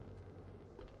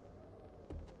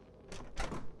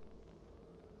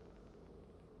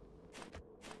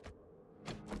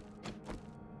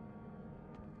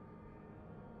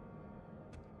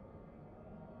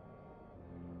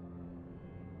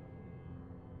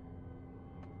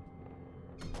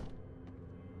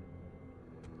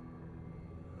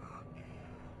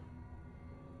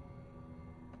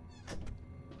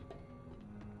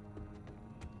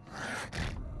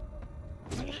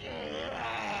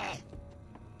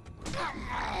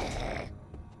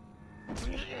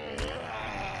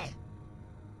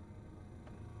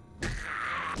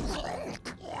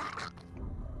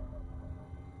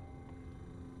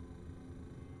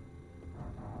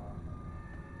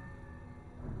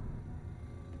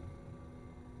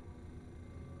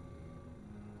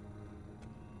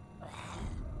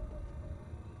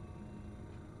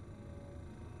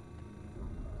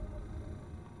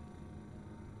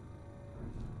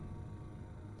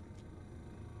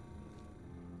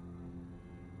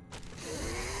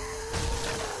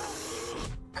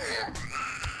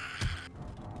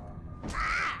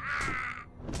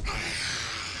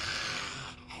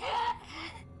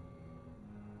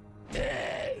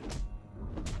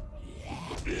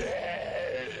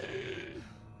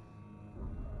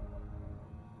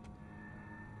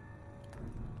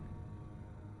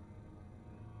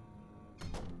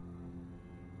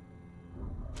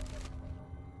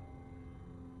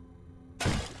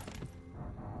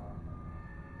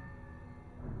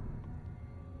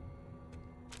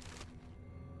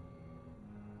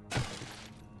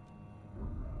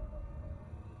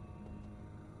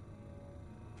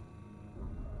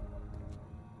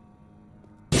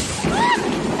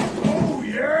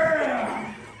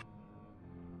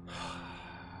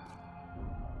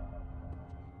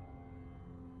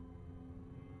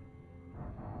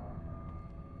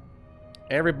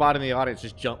 Everybody in the audience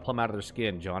just jumped plumb out of their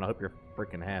skin, John. I hope you're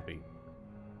freaking happy.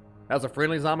 That was a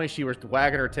friendly zombie. She was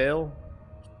wagging her tail.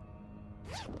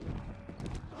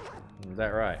 Is that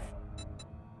right?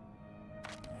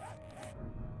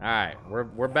 Alright,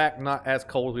 we're back not as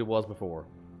cold as we was before.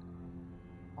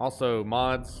 Also,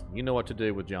 mods, you know what to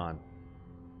do with John.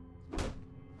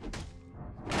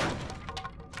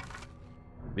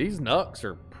 These Nucks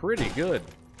are pretty good.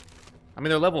 I mean,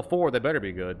 they're level 4, they better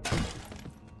be good.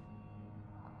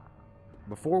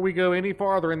 Before we go any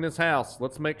farther in this house,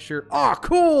 let's make sure... Ah,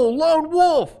 cool! Lone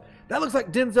Wolf! That looks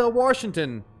like Denzel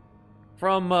Washington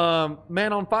from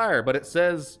Man on Fire, but it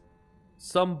says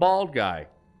some bald guy.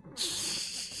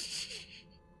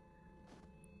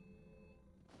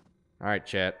 Alright,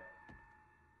 chat.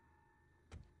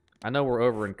 I know we're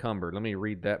over encumbered. Let me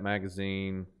read that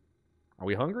magazine. Are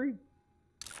we hungry?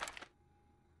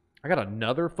 I got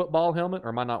another football helmet, or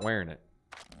am I not wearing it?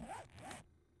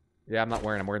 Yeah, I'm not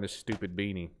wearing it. I'm wearing this stupid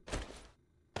beanie.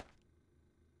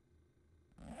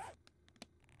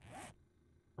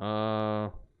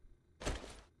 What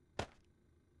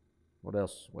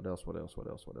else? What else? What else? What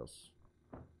else? What else?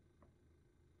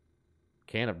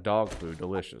 Can of dog food.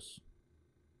 Delicious.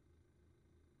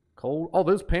 Cold. Oh,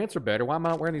 those pants are better. Why am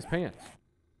I not wearing these pants?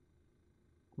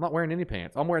 I'm not wearing any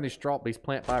pants. I'm wearing these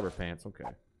plant fiber pants. Okay.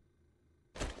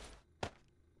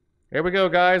 Here we go,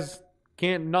 guys.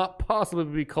 Can't not possibly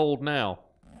be cold now.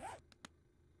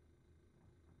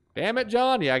 Damn it,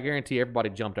 John. Yeah, I guarantee everybody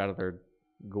jumped out of their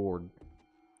gourd.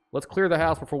 Let's clear the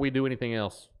house before we do anything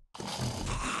else.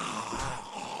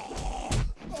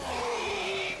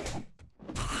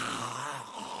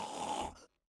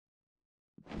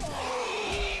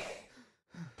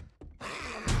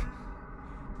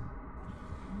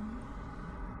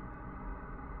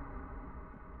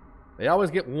 They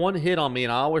always get one hit on me,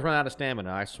 and I always run out of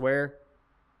stamina, I swear.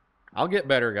 I'll get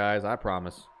better, guys, I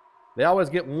promise. They always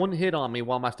get one hit on me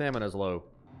while my stamina's low.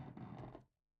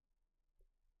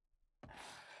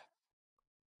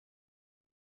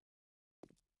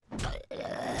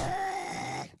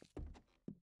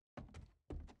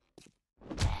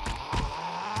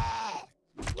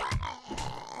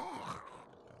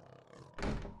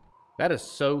 That is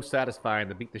so satisfying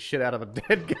to beat the shit out of a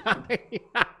dead guy.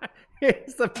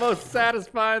 It's the most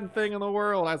satisfying thing in the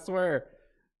world, I swear.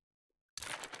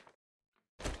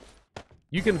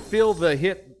 You can feel the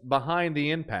hit behind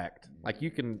the impact. Like you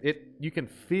can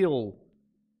feel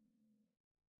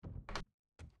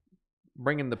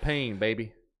bringing the pain,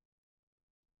 baby.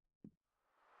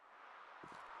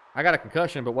 I got a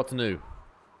concussion, but what's new?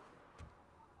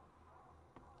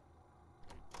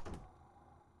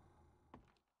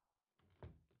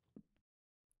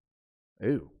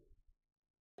 Ooh.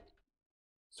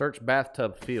 Search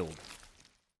bathtub field.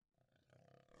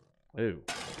 Ooh.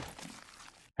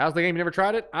 How's the game? You never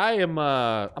tried it? I'm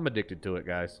addicted to it,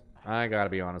 guys. I gotta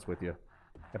be honest with you.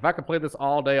 If I could play this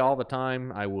all day, all the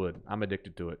time, I would. I'm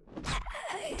addicted to it.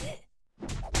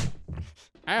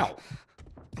 Ow.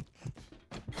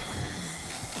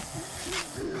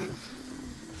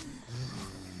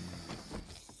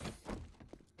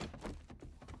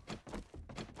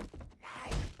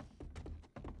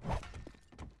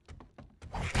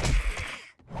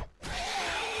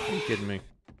 Are you kidding me?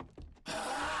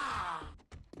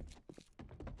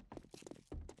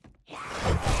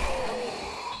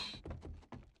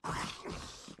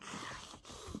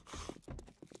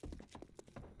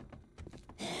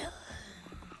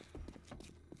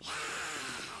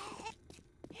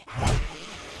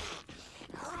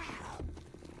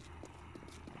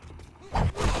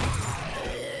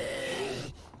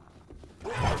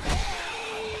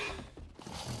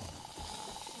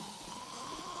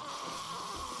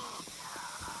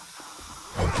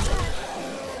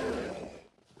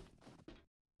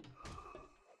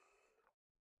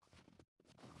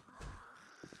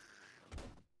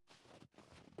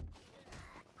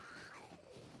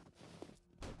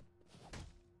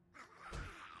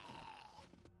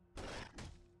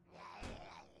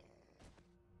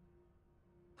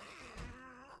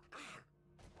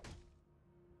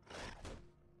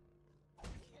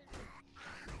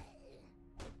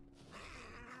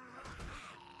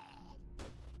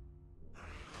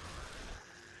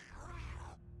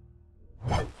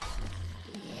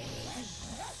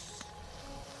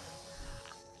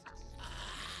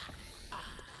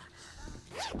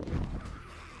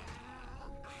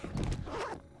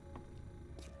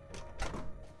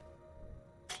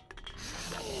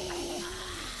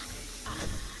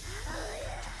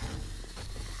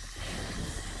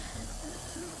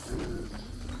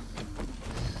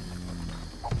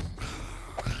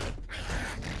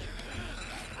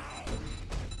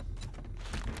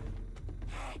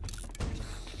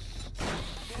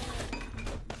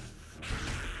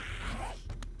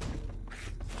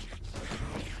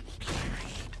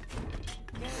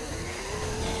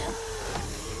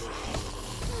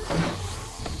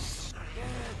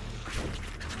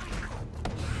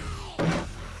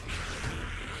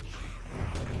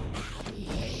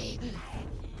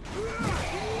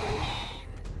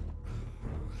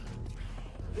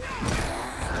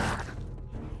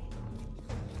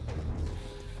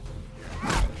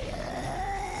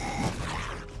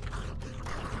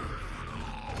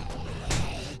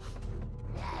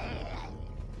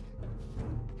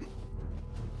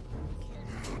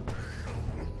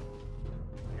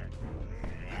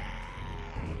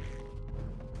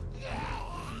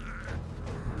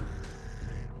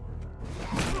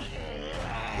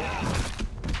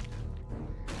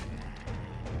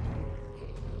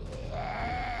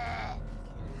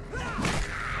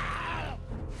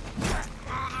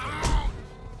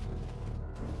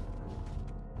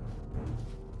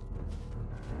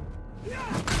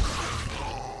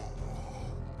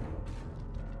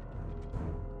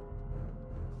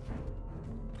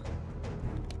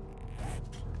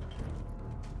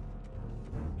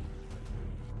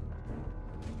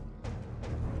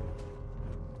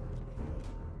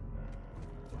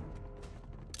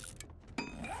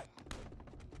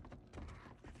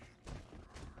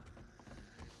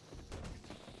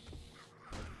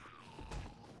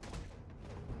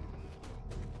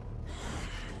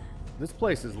 This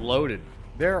place is loaded.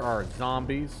 There are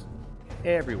zombies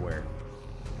everywhere.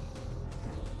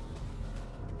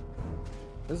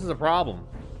 This is a problem.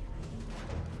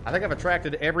 I think I've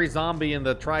attracted every zombie in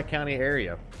the Tri-County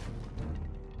area.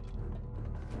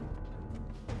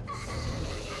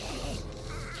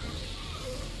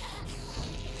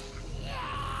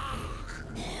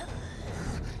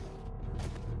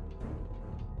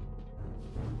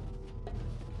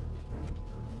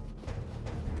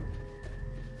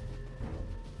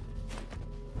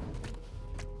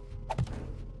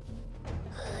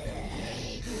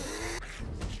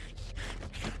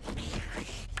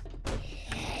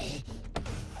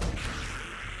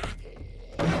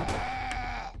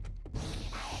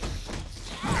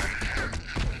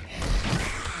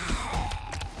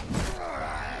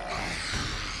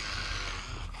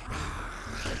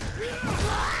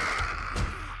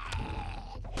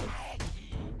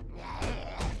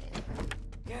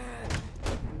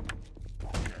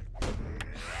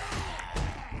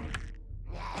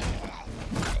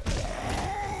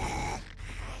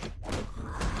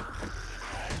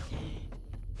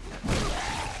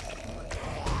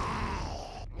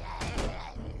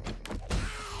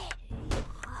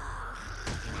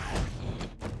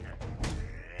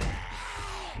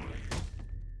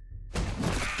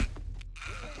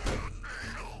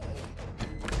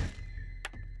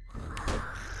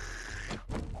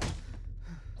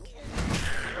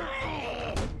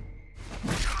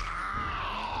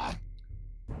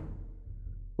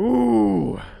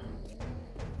 Ooh.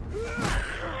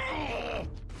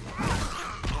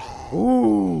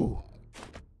 Ooh.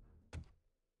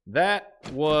 That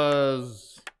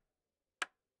was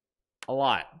a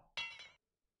lot.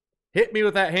 Hit me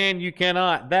with that hand, you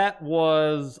cannot. That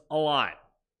was a lot.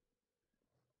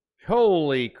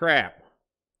 Holy crap.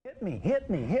 Hit me, hit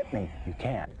me, hit me. You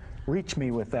can't. Reach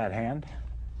me with that hand.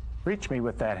 Reach me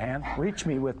with that hand. Reach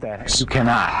me with that hand. You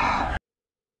cannot.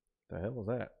 The hell was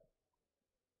that?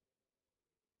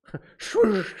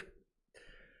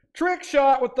 Trick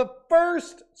shot with the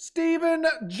first Steven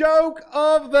joke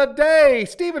of the day.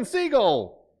 Steven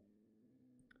Seagull.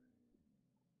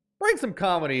 Bring some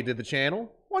comedy to the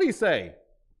channel. What do you say?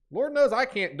 Lord knows I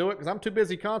can't do it because I'm too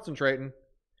busy concentrating.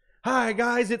 Hi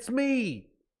guys, it's me,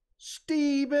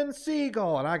 Steven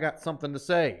Seagull, and I got something to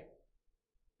say.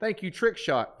 Thank you, Trick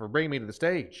Shot, for bringing me to the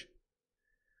stage.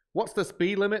 What's the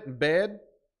speed limit in bed?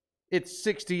 It's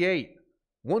 68.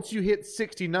 Once you hit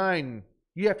 69,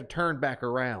 you have to turn back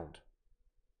around.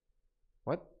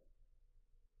 What?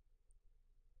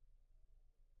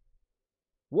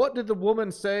 What did the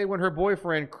woman say when her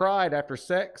boyfriend cried after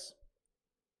sex?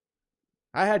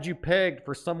 I had you pegged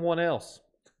for someone else.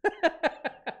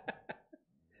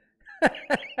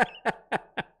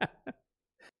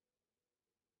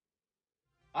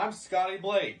 I'm Scotty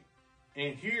Blade,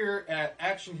 and here at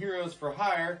Action Heroes for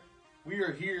Hire, we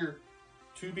are here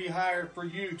to be hired for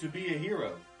you to be a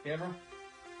hero. Camera?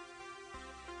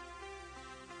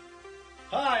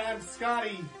 Hi, I'm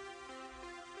Scotty.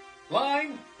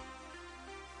 Line.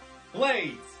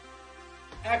 Blades.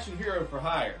 Action Hero for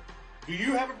Hire. Do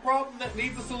you have a problem that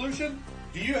needs a solution?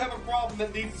 Do you have a problem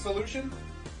that needs a solution?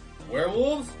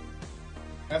 Werewolves?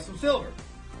 Have some silver.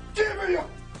 Give me up!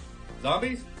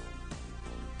 Zombies?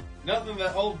 Nothing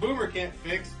that old Boomer can't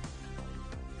fix.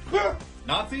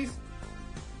 Nazis?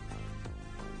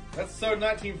 That's so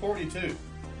 1942.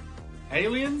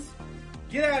 Aliens?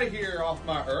 Get out of here off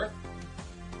my Earth.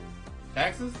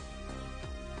 Taxes?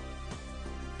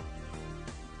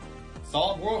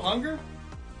 Solve world hunger?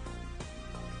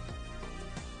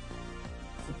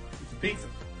 It's a pizza.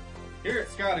 Here at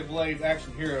Scotty Blade's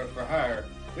Action Heroes for Hire,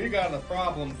 we got a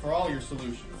problem for all your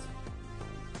solutions.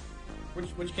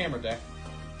 Which camera deck?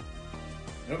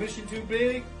 No mission too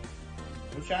big,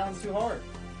 no challenge too hard.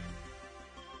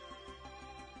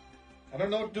 I don't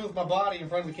know what to do with my body in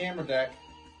front of the camera deck.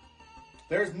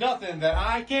 There's nothing that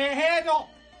I can't handle.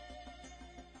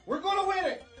 We're gonna win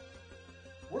it.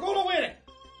 We're gonna win it.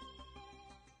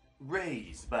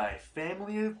 Raised by a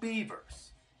family of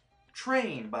beavers,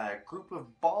 trained by a group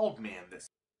of bald men that...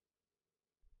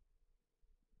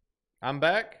 I'm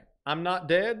back. I'm not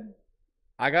dead.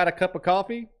 I got a cup of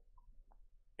coffee.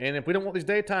 And if we don't want these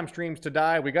daytime streams to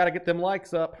die, we got to get them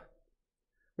likes up.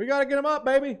 We got to get them up,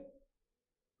 baby.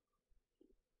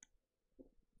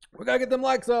 We got to get them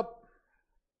likes up.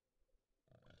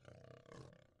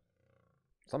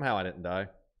 Somehow I didn't die.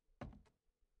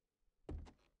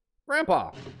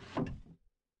 Grandpa.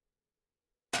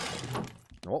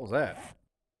 What was that?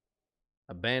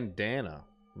 A bandana.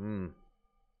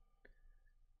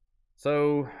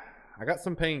 So, I got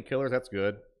some painkillers. That's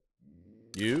good.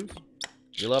 Use.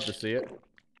 You love to see it.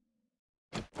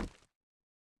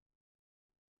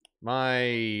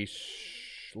 My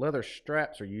leather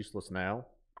straps are useless now.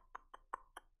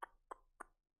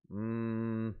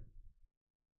 I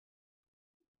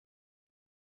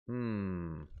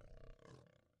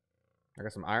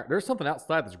got some iron. There's something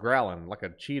outside that's growling, like a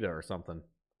cheetah or something.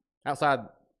 Outside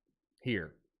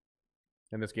here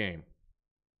in this game.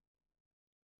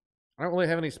 I don't really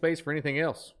have any space for anything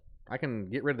else. I can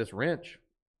get rid of this wrench.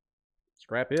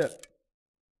 Scrap it.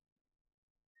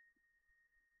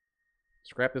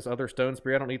 Scrap this other stone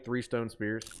spear. I don't need 3 stone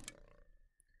spears.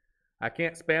 I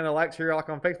can't spam the likes here like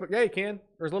on Facebook. Yeah, you can.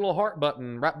 There's a little heart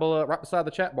button right beside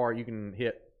the chat bar you can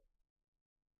hit.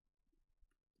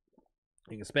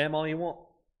 You can spam all you want.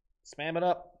 Spam it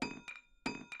up.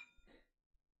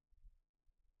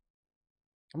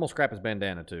 I'm going to scrap his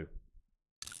bandana too.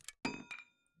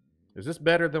 Is this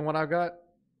better than what I got?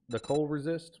 The cold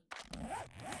resist?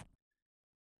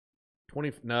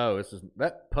 20. No, this is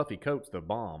that puffy coat's the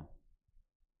bomb.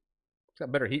 It's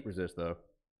got better heat resist though.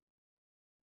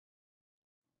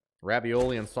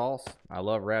 Ravioli and sauce. I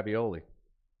love ravioli.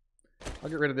 I'll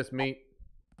get rid of this meat.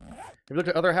 If you look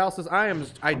at other houses,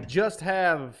 I just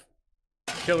have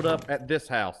showed up at this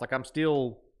house. Like I'm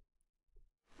still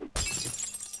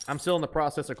in the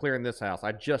process of clearing this house.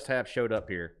 I just have showed up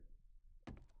here.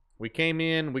 We came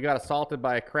in, we got assaulted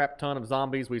by a crap ton of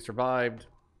zombies. We survived.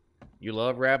 You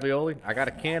love ravioli? I got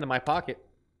a can in my pocket.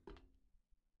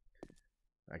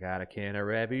 I got a can of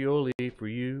ravioli for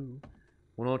you.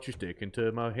 Why don't you stick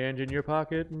into my hand in your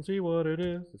pocket and see what it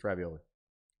is? It's ravioli.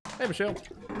 Hey, Michelle.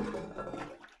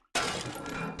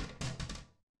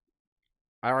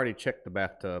 I already checked the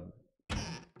bathtub.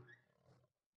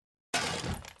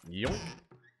 Yoink.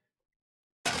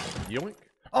 Yoink.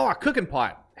 Oh, a cooking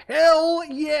pot. Hell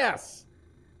yes!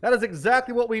 That is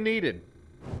exactly what we needed.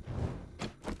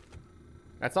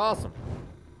 That's awesome.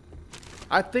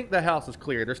 I think the house is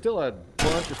clear. There's still a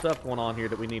bunch of stuff going on here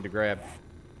that we need to grab.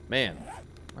 Man,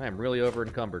 I am really over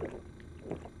encumbered.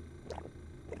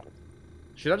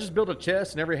 Should I just build a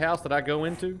chest in every house that I go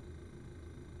into?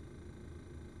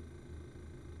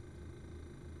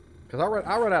 Because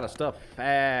I run out of stuff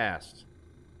fast.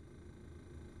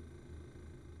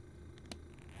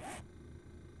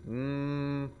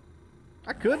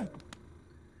 I could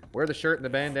wear the shirt and the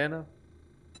bandana.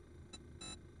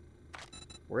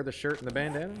 Wear the shirt and the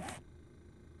bandana.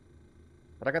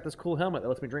 But I got this cool helmet that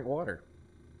lets me drink water.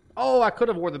 Oh, I could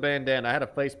have wore the bandana. I had a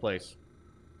face place.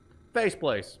 Face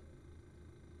place.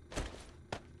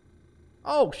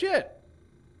 Oh, shit.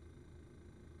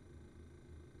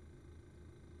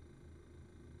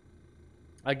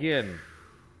 Again.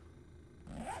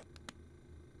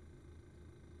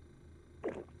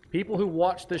 People who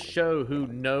watch this show who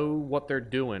know what they're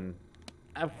doing.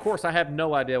 Of course, I have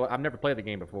no idea. I've never played the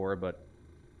game before, but...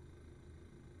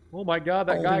 Oh my god,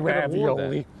 that guy could have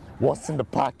worn that. What's in the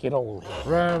pocket only?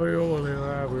 Ravioli,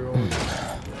 ravioli.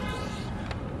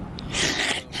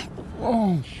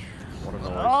 What a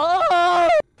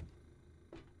noise.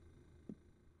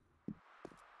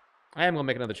 I am going to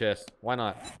make another chest. Why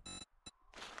not?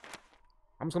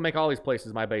 I'm just going to make all these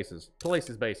places my bases.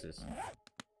 Places bases.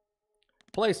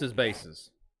 Places bases.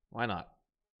 Why not?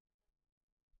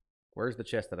 Where's the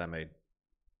chest that I made?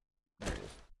 There it is.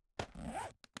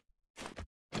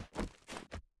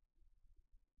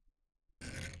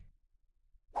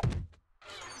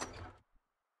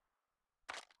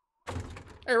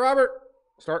 Hey, Robert.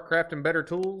 Start crafting better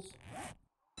tools.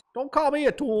 Don't call me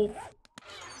a tool.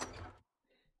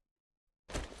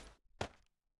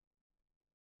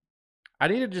 I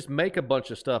need to just make a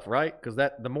bunch of stuff, right? Because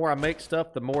the more I make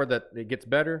stuff, the more that it gets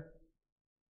better.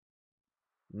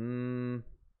 Make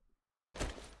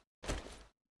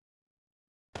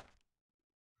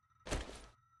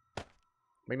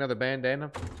another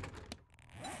bandana.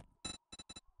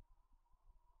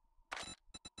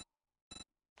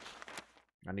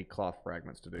 I need cloth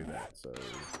fragments to do that, so...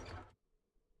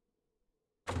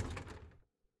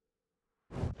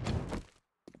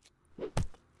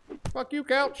 Fuck you,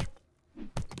 couch!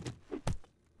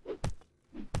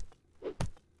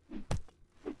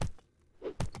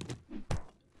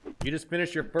 You just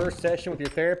finished your first session with your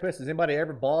therapist? Has anybody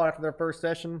ever bawled after their first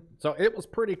session? So it was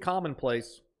pretty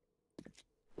commonplace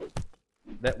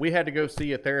that we had to go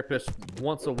see a therapist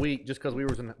once a week just because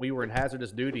we were in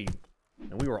hazardous duty,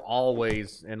 and we were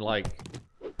always in like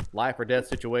life or death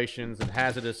situations and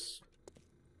hazardous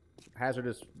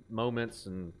moments,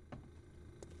 and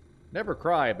never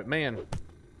cry, but man,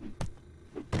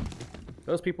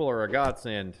 those people are a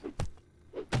godsend.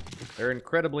 They're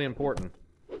incredibly important.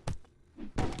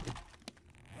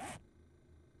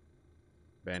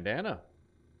 Bandana.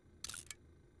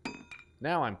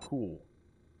 Now I'm cool.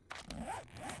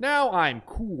 Now I'm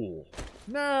cool.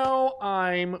 Now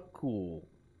I'm cool.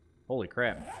 Holy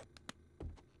crap.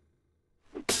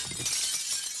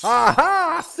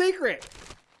 Aha! Secret!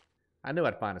 I knew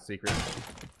I'd find a secret.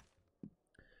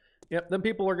 Yep, them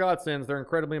people are godsends. They're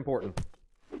incredibly important.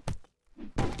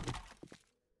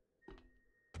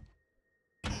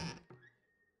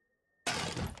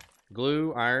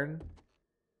 Glue, iron,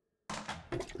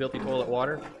 filthy toilet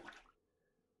water.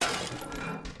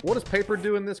 What does paper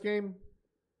do in this game?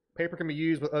 Paper can be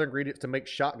used with other ingredients to make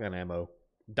shotgun ammo,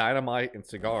 dynamite, and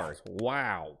cigars.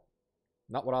 Wow.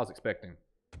 Not what I was expecting.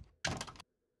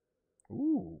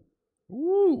 Ooh.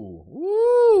 Ooh.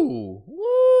 Ooh.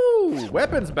 Ooh.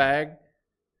 Weapons bag.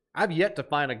 I've yet to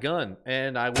find a gun,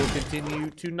 and I will continue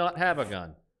to not have a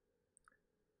gun.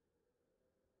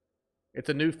 It's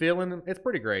a new feeling. It's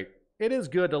pretty great. It is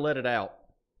good to let it out.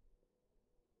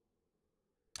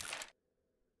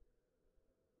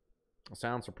 A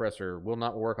sound suppressor will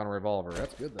not work on a revolver.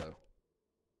 That's good, though.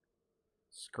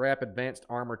 Scrap advanced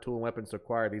armor, tool, and weapons to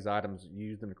acquire these items.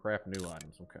 Use them to craft new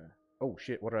items. Okay. Oh,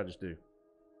 shit. What did I just do?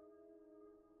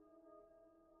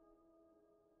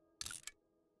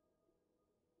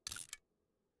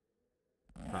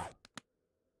 Huh.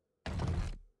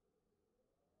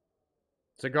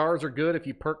 Cigars are good if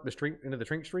you perk the string into the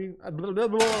shrink tree. I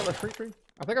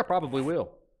think I probably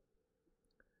will.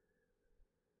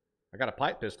 I got a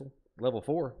pipe pistol, level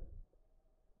 4.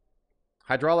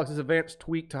 Hydraulics is advanced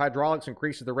tweak to hydraulics,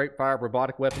 increases the rate fire of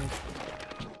robotic weapons.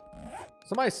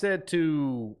 Somebody said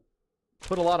to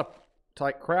put a lot of, to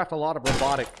like craft a lot of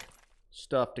robotic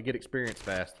stuff to get experience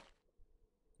fast.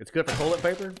 It's good for toilet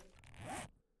paper.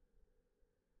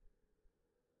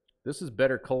 This is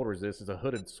better cold resist. It's a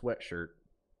hooded sweatshirt.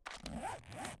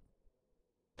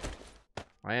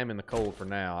 I am in the cold for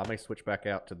now. I may switch back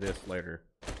out to this later.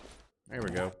 There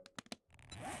we go.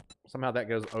 Somehow that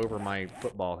goes over my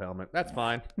football helmet. That's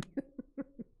fine.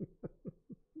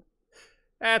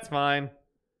 That's fine.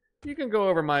 You can go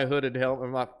over my hooded helmet,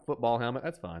 my football helmet.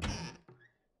 That's fine.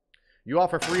 You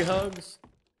offer free hugs.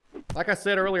 Like I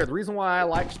said earlier, the reason why I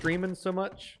like streaming so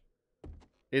much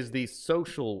is the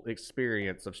social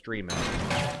experience of streaming.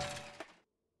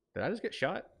 Did I just get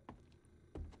shot?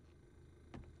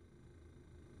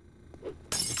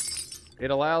 It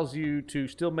allows you to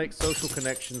still make social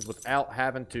connections without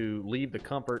having to leave the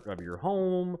comfort of your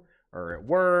home or at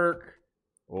work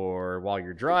or while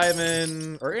you're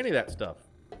driving or any of that stuff.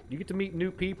 You get to meet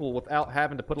new people without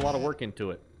having to put a lot of work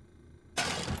into it.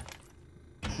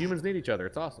 Humans need each other.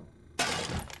 It's awesome.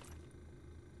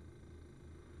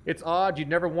 It's odd you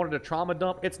never wanted a trauma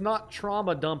dump. It's not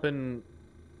trauma dumping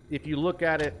if you look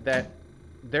at it that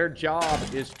their job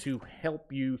is to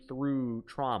help you through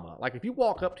trauma. Like if you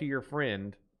walk up to your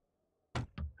friend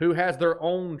who has their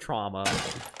own trauma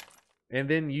and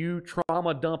then you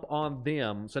trauma dump on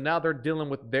them, so now they're dealing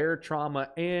with their trauma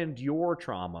and your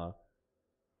trauma,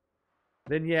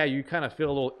 then yeah, you kind of feel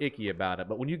a little icky about it.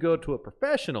 But when you go to a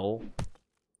professional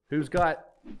who's got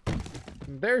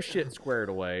their shit squared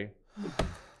away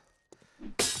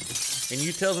and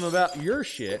you tell them about your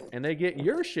shit and they get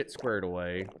your shit squared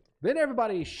away, then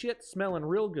everybody's shit smelling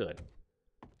real good.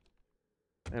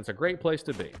 And it's a great place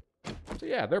to be. So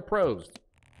yeah, they're pros.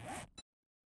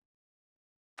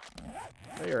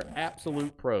 They are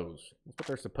absolute pros. That's what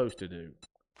they're supposed to do.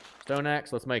 Stone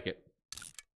axe, let's make it.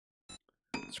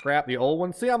 Scrap the old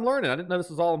one. See, I'm learning. I didn't know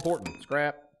this was all important.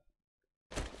 Scrap.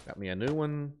 Got me a new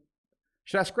one.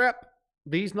 Should I scrap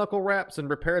these knuckle wraps and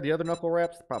repair the other knuckle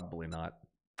wraps? Probably not.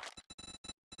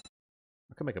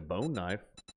 I could make a bone knife.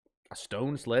 A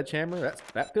stone sledgehammer?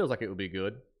 That feels like it would be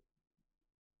good.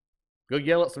 Go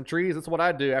yell at some trees. That's what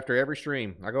I do after every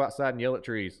stream. I go outside and yell at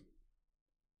trees.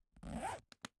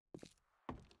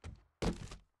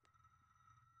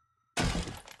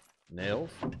 Nails.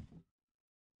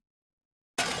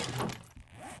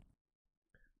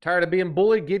 Tired of being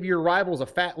bullied? Give your rivals a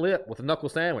fat lip with a knuckle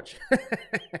sandwich.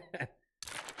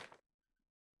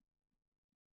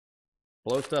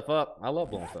 Blow stuff up. I love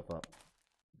blowing stuff up.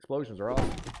 Explosions are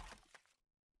awesome.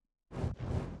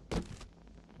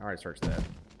 I already searched that.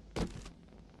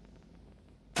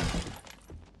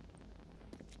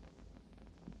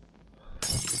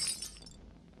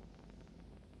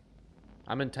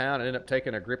 I'm in town and end up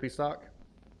taking a grippy sock.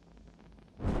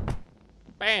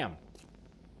 Bam!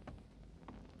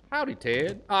 Howdy,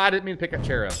 Ted. Oh, I didn't mean to pick that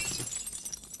chair up.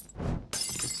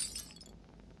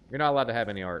 You're not allowed to have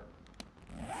any art.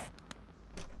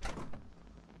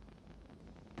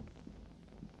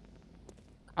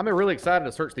 I'm really excited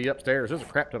to search the upstairs. There's a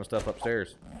crap ton of stuff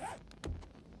upstairs.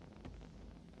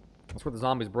 That's where the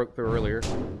zombies broke through earlier.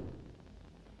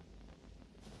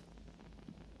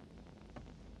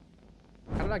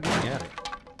 did I get at it?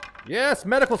 Yes,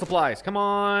 medical supplies. Come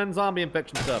on, zombie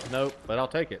infection stuff. Nope, but I'll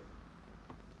take it.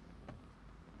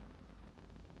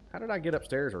 How did I get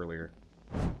upstairs earlier?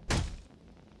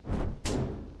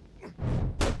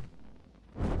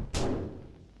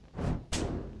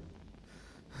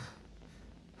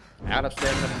 Out of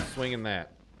stamina from swinging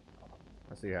that.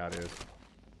 I see how it is.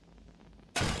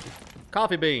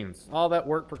 Coffee beans. All that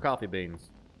work for coffee beans.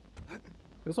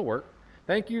 This'll work.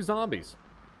 Thank you, zombies.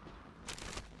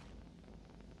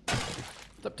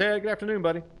 What's up, Ted? Good afternoon,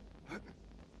 buddy.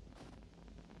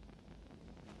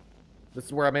 This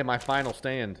is where I made my final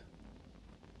stand.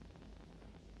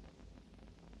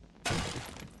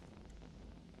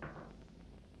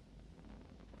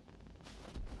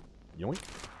 Yoink.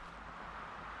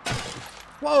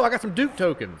 Whoa, I got some Duke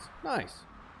tokens. Nice.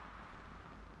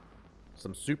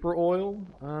 Some super oil.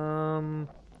 I'm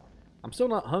still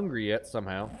not hungry yet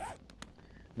somehow.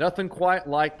 Nothing quite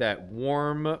like that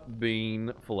warm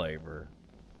bean flavor.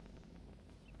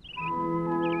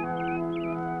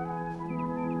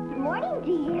 Good morning,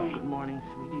 dear. Good morning,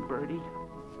 sweetie birdie.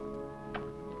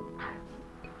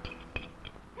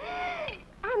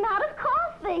 I'm out of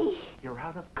coffee. You're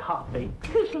out of coffee.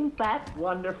 Isn't that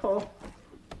wonderful?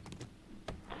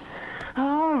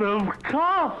 Out of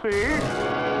coffee?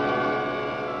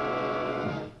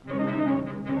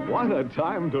 What a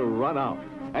time to run out.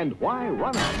 And why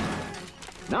run out?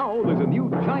 Now there's a new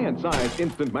giant-size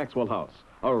Instant Maxwell House.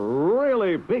 A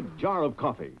really big jar of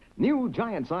coffee. New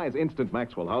giant-size Instant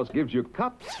Maxwell House gives you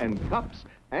cups and cups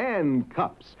and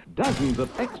cups. Dozens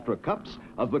of extra cups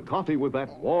of the coffee with that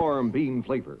warm bean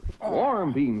flavor.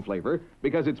 Warm bean flavor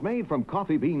because it's made from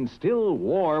coffee beans still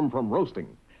warm from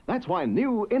roasting. That's why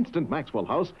new Instant Maxwell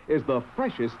House is the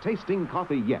freshest tasting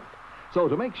coffee yet. So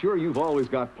to make sure you've always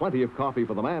got plenty of coffee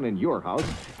for the man in your house,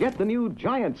 get the new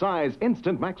giant-size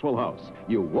Instant Maxwell House.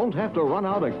 You won't have to run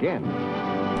out again.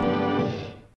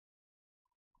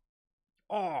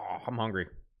 Oh, I'm hungry.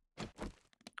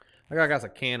 I got a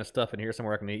can of stuff in here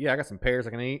somewhere I can eat. Yeah, I got some pears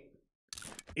I can eat.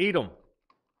 Eat them.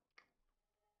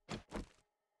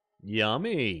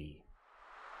 Yummy.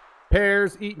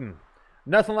 Pears eaten.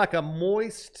 Nothing like a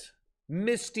moist,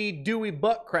 misty, dewy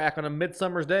butt crack on a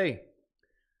midsummer's day.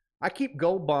 I keep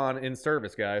Gold Bond in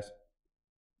service, guys.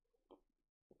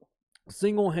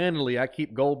 Single-handedly, I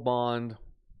keep Gold Bond.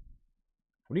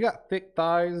 When you got thick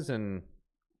thighs and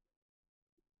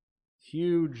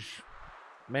huge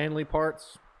manly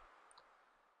parts,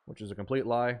 which is a complete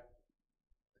lie,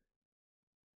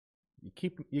 you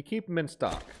keep them in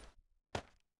stock.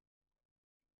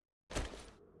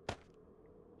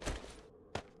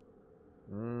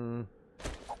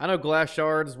 I know glass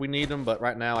shards, we need them, but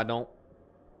right now I don't.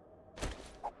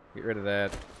 Get rid of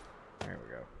that. There we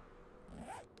go.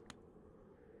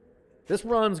 This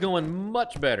run's going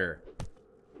much better.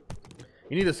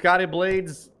 You need the Scotty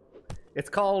blades. It's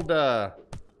called,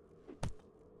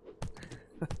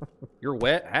 You're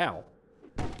wet? How?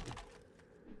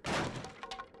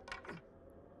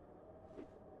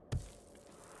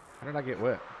 How did I get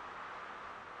wet?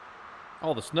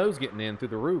 Oh, the snow's getting in through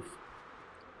the roof.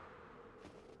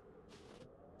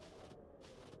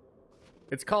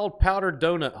 It's called Powdered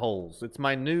Donut Holes. It's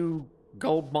my new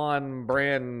Gold Bond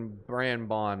brand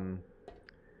bond.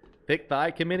 Thick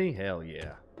thigh committee? Hell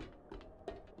yeah.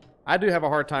 I do have a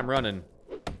hard time running.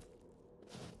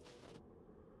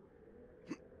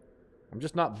 I'm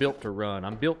just not built to run.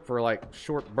 I'm built for like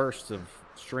short bursts of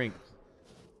strength.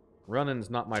 Running's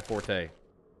not my forte.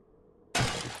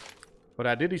 But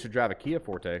I did used to drive a Kia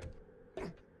Forte. How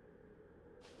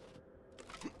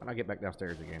do I get back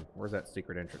downstairs again? Where's that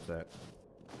secret entrance at?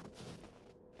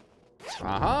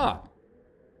 Aha!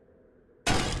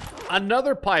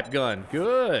 Another pipe gun.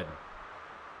 Good.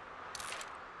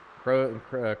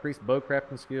 Increase bow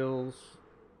crafting skills.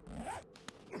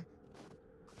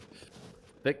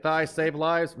 Thick thighs save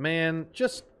lives. Man,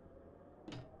 just...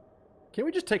 Can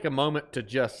we just take a moment to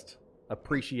just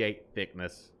appreciate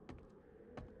thickness?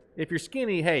 If you're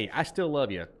skinny, hey, I still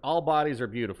love you. All bodies are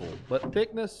beautiful. But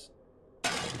thickness?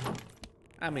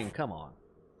 I mean, come on.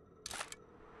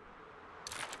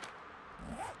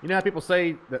 You know how people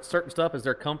say that certain stuff is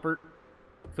their comfort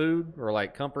food or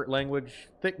like comfort language?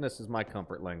 Thickness is my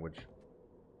comfort language.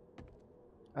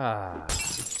 Ah.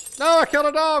 No, I killed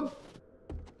a dog!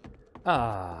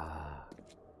 Ah.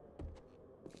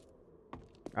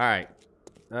 Alright.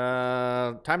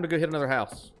 Time to go hit another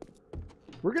house.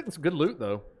 We're getting some good loot,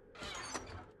 though.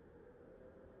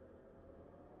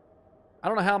 I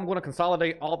don't know how I'm going to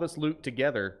consolidate all this loot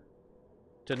together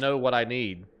to know what I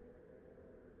need.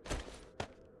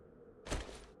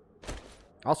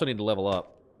 I also need to level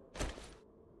up.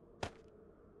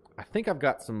 I think I've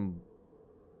got some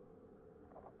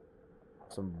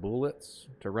bullets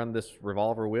to run this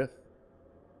revolver with.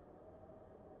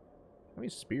 Let me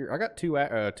spear. I got two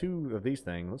of these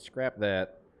things. Let's scrap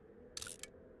that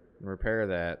and repair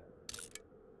that.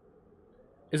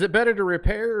 Is it better to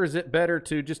repair, or is it better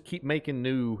to just keep making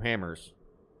new hammers?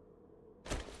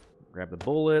 Grab the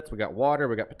bullets. We got water.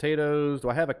 We got potatoes. Do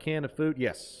I have a can of food?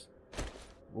 Yes.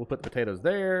 We'll put the potatoes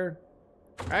there.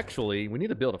 Actually, we need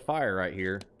to build a fire right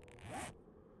here.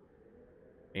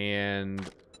 And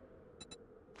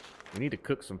we need to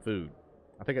cook some food.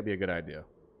 I think that'd be a good idea.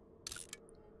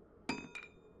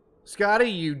 Scotty,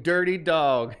 you dirty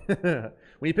dog. When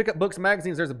you pick up books and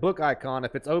magazines, there's a book icon.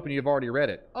 If it's open, you've already read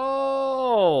it.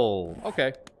 Oh,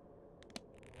 okay.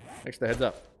 Thanks for the heads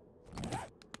up.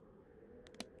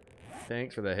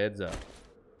 Thanks for the heads up.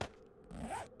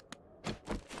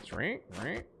 Shrink,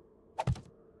 shrink.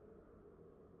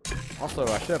 Also,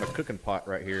 I should have a cooking pot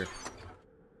right here.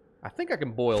 I think I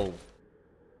can boil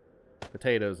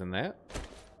potatoes in that.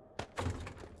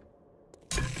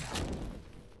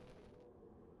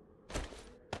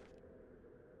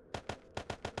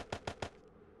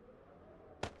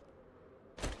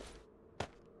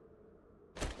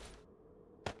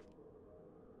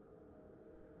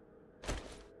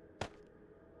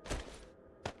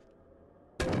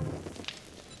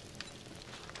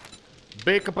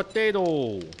 Bake a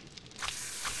potato.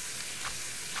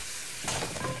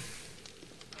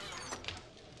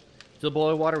 Still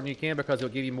boil water when you can because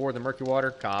it'll give you more than murky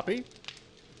water. Copy.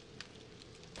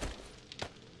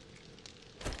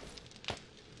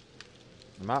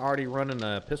 Am I already running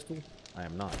a pistol? I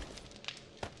am not.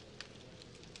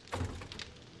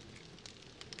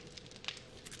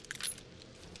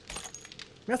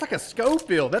 That's like a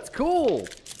Schofield. That's cool.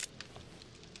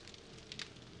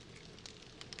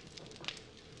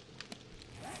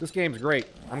 This game's great.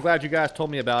 I'm glad you guys told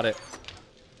me about it.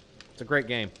 It's a great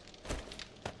game.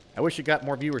 I wish it got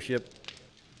more viewership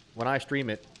when I stream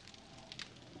it.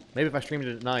 Maybe if I streamed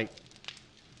it at night,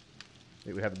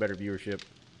 it would have a better viewership.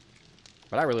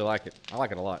 But I really like it. I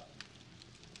like it a lot.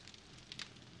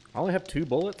 I only have 2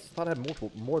 bullets? I thought I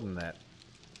had more than that.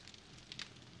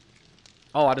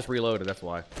 Oh, I just reloaded. That's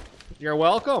why. You're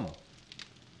welcome.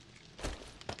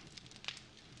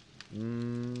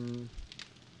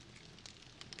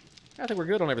 I think we're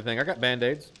good on everything. I got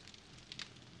band-aids.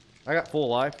 I got full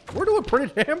life. We're doing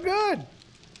pretty damn good.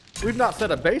 We've not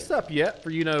set a base up yet for,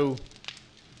 you know,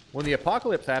 when the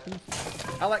apocalypse happens.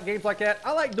 I like games like that.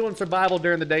 I like doing survival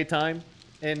during the daytime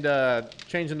and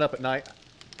changing it up at night.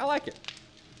 I like it.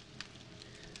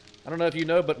 I don't know if you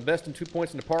know, but investing 2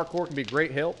 points into parkour can be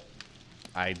great help.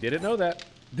 I didn't know that.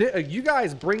 You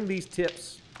guys bring these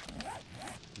tips.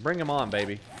 Bring them on,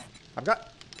 baby. I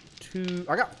got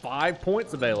 5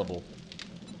 points available.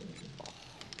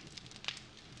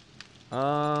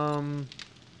 I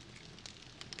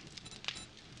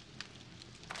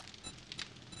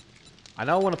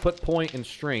now want to put point in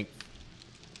strength.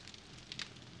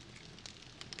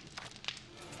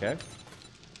 Okay.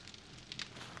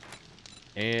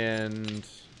 And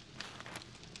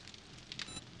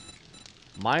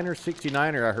Miner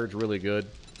 69er I heard's really good.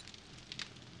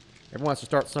 Everyone wants to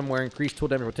start somewhere. Increase tool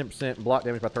damage by 10% and block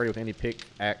damage by 30 with any pick,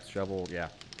 axe, shovel. Yeah.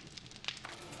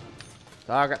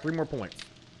 So I got 3 more points.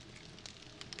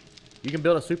 You can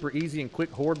build a super easy and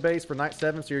quick horde base for night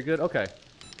 7, so you're good? Okay.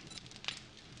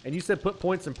 And you said put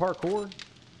points in parkour?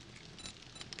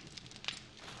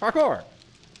 Parkour!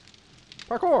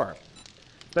 Parkour!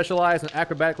 Specialize in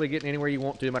acrobatically getting anywhere you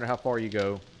want to, no matter how far you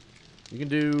go. You can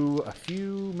do a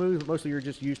few moves, but mostly you're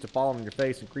just used to falling on your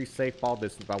face. Increase safe fall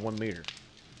distance by 1 meter.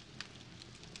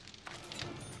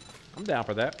 I'm down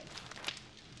for that.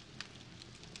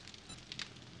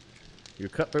 Your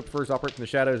cutthroat prefers operate in the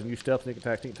shadows and use stealth, sneak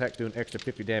attack, do an extra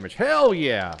 50 damage. Hell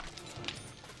yeah!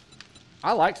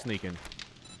 I like sneaking.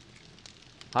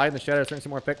 Hide in the shadows, strength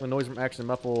some more effective noise from action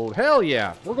muffled. Hell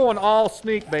yeah! We're going all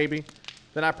sneak, baby.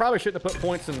 Then I probably shouldn't have put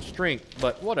points in strength,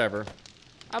 but whatever.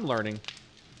 I'm learning.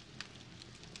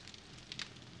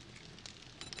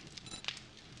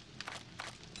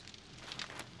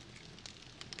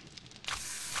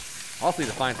 I'll also need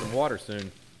to find some water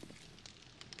soon.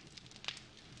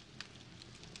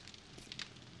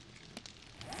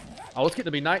 Oh, it's getting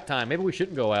to be nighttime. Maybe we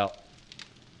shouldn't go out.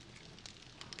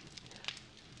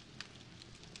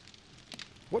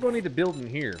 What do I need to build in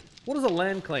here? What does a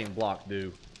land claim block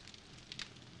do?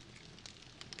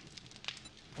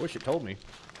 I wish it told me.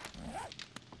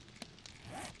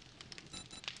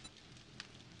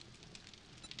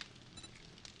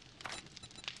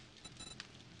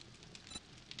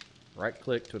 Right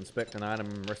click to inspect an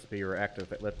item, recipe, or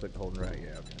active. Left click to hold and right.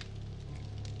 Yeah, okay.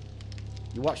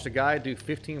 You watched a guy do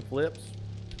 15 flips?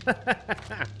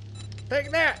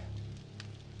 Take that!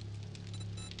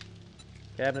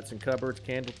 Cabinets and cupboards,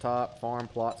 candle top, farm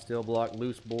plot, steel block,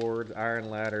 loose boards, iron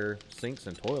ladder, sinks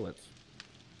and toilets.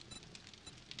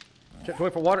 Check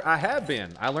toilet for water. I have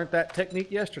been. I learned that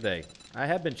technique yesterday. I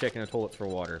have been checking the toilets for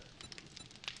water.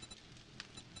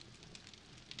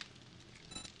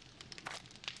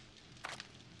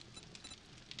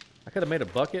 I could have made a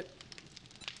bucket.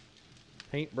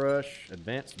 Paintbrush,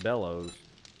 advanced bellows.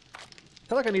 I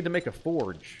feel like I need to make a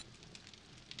forge.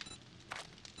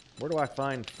 Where do I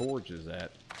find forges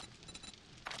at?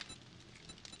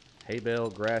 Hay bale,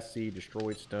 grass seed,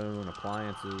 destroyed stone,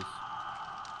 appliances.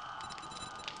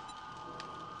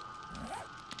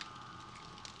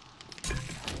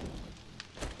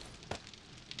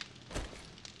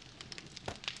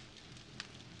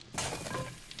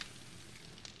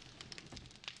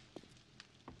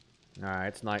 Alright,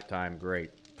 it's nighttime.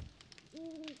 Great.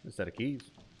 A set of keys.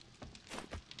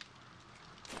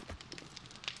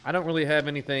 I don't really have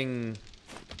anything.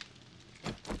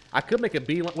 I could make a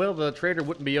beeline. Well, the trader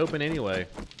wouldn't be open anyway.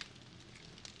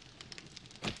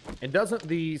 And doesn't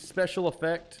the special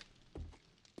effect,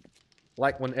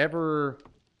 like whenever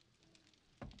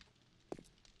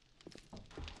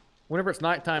it's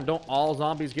nighttime, don't all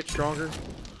zombies get stronger?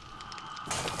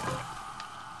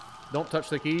 Don't touch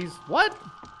the keys? What?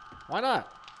 Why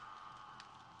not?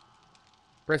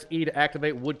 Press E to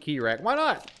activate wood key rack. Why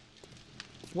not?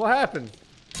 What happened?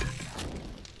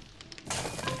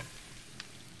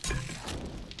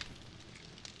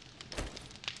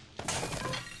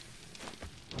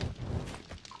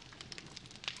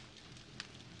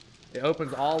 It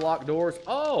opens all locked doors.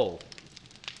 Oh!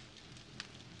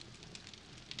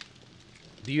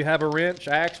 Do you have a wrench?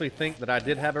 I actually think that I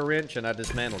did have a wrench and I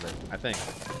dismantled it. I think.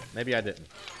 Maybe I didn't.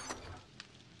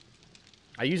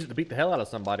 I used it to beat the hell out of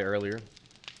somebody earlier.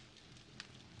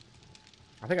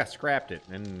 I think I scrapped it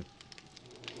and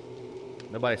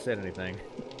nobody said anything.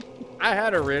 I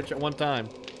had a wrench at one time.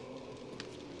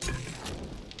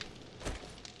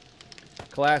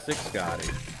 Classic Scotty.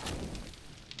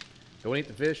 Go and eat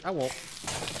the fish? I won't.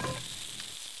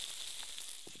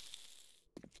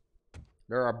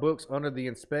 There are books under the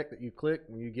inspect that you click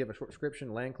when you give a short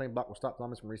description. Land claim block will stop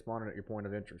zombies from respawning at your point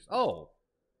of interest. Oh!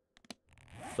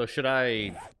 So should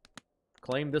I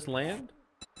claim this land?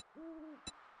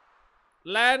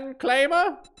 Land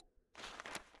claimer?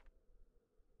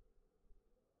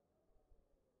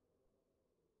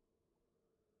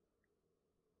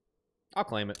 I'll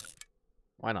claim it.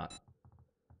 Why not?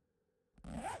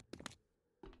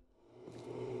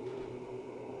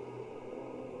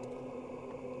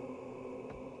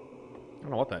 I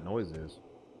don't know what that noise is.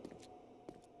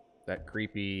 That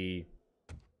creepy...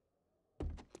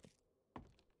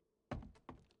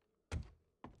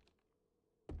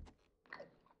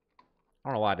 I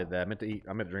don't know why I did that. I meant to eat.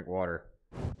 I meant to drink water.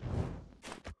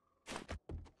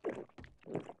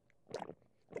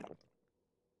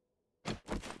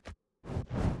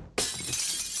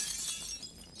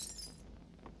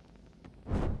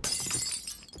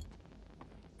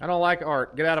 I don't like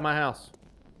art. Get out of my house.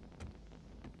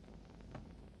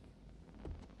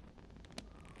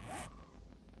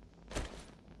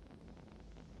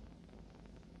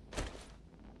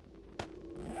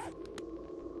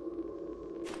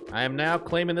 I am now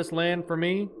claiming this land for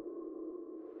me.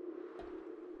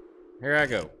 Here I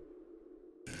go.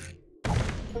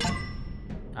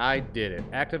 I did it.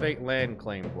 Activate land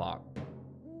claim block.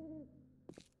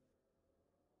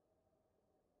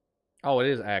 Oh, it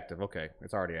is active. Okay,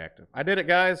 it's already active. I did it,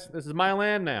 guys. This is my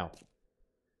land now.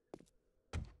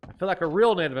 I feel like a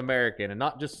real Native American and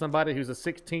not just somebody who's a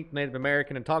 16th Native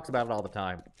American and talks about it all the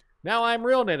time. Now I'm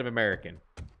real Native American.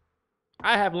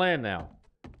 I have land now.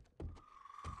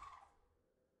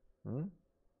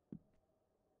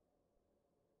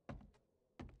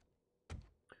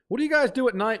 What do you guys do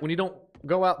at night when you don't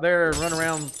go out there and run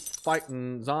around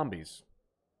fighting zombies?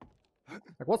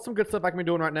 Like, what's some good stuff I can be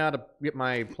doing right now to get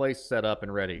my place set up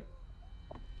and ready?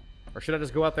 Or should I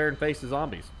just go out there and face the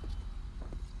zombies?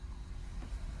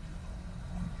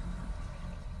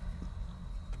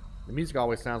 The music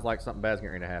always sounds like something bad's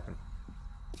getting ready to happen.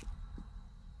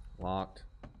 Locked.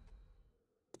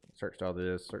 Searched all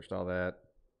this, searched all that.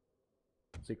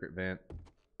 Secret vent.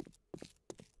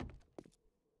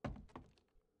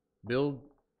 Build,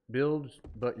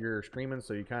 but you're streaming,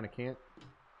 so you kind of can't.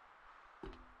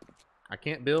 I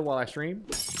can't build while I stream.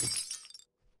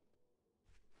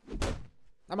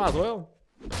 I might as well.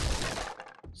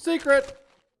 Secret!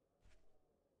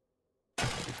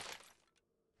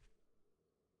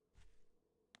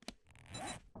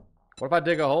 What if I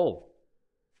dig a hole?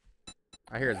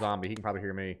 I hear a zombie. He can probably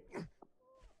hear me.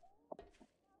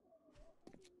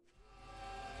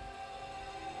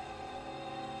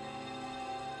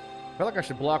 I feel like I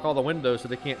should block all the windows so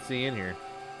they can't see in here.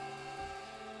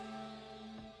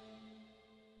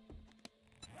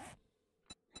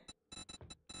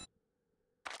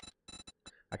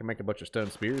 I can make a bunch of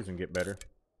stone spears and get better.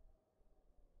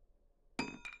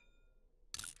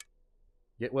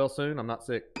 Get well soon. I'm not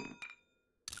sick.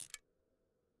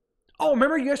 Oh,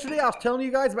 remember yesterday I was telling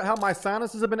you guys about how my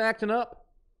sinuses have been acting up?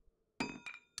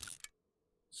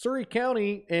 Surrey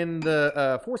County and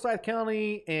the Forsyth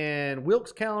County and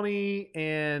Wilkes County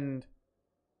and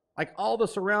like all the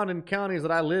surrounding counties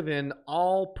that I live in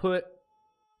all put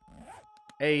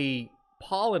a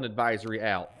pollen advisory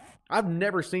out. I've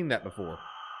never seen that before.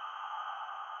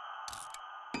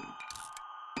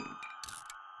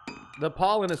 The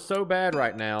pollen is so bad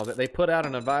right now that they put out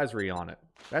an advisory on it.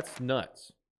 That's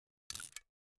nuts.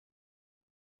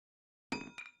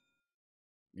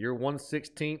 You're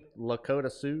 1/16th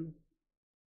Lakota Sioux.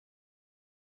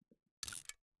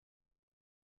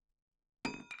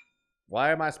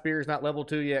 Why are my spears not level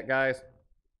 2 yet, guys?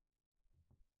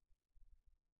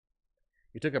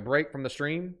 You took a break from the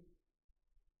stream?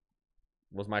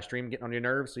 Was my stream getting on your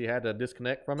nerves so you had to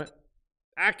disconnect from it?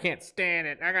 I can't stand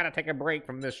it. I gotta take a break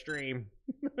from this stream.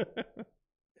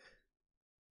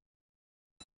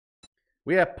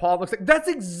 We have Paul. Looks like that's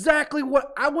exactly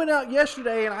what I went out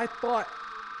yesterday and I thought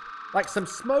like some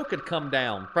smoke had come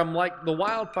down from like the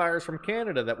wildfires from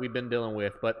Canada that we've been dealing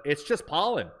with, but it's just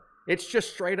pollen. It's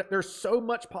just straight up. There's so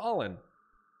much pollen.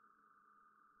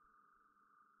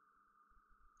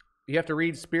 You have to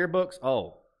read spear books?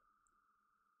 Oh.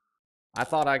 I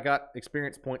thought I got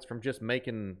experience points from just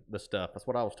making the stuff. That's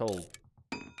what I was told.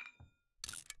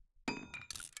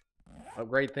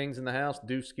 Upgrade things in the house.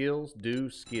 Do skills. Do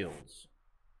skills.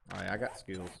 Alright, I got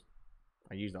skills.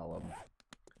 I used all of them.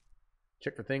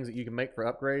 Check for things that you can make for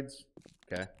upgrades.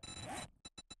 Okay.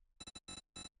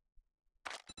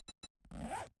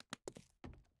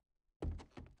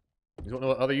 You don't know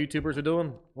what other YouTubers are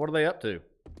doing? What are they up to?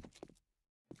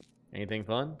 Anything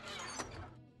fun?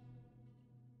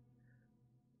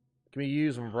 Can be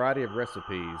used in a variety of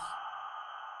recipes.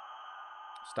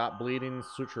 Stop bleeding,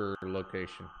 suture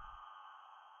location.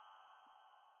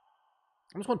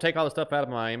 I'm just going to take all the stuff out of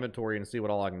my inventory and see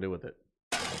what all I can do with it.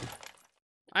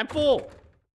 I'm full!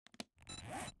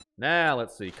 Now,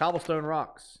 let's see. Cobblestone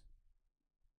rocks.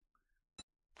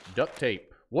 Duct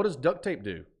tape. What does duct tape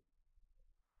do?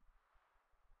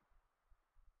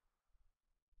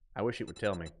 I wish it would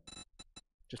tell me.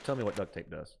 Just tell me what duct tape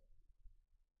does.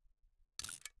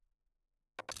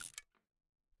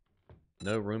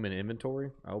 No room in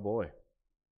inventory? Oh boy.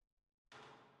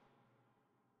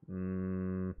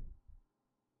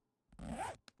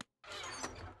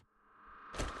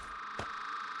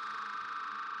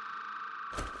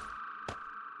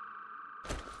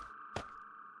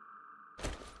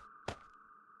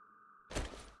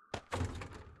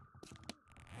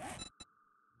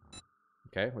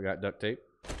 Okay, we got duct tape.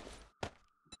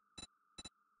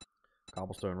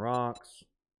 Cobblestone rocks.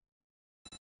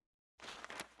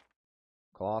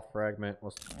 Cloth fragment.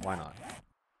 Why not?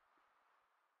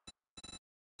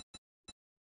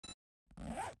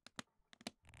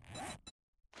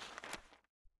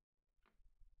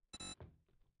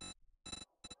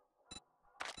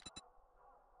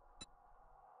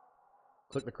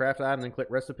 Click the craft item and then click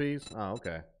recipes. Oh,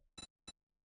 okay.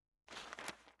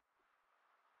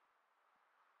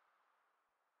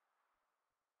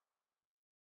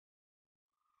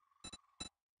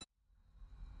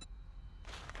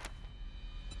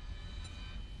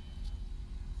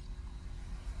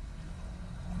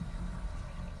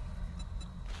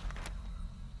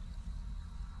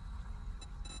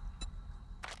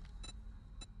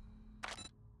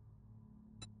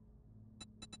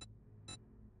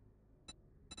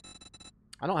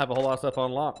 I don't have a whole lot of stuff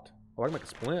unlocked. Oh, I can make a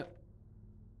splint.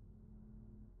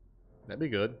 That'd be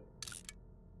good.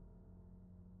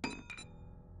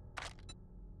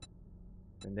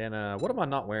 And then, what am I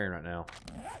not wearing right now?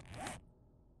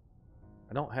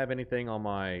 I don't have anything on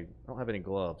my... I don't have any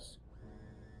gloves.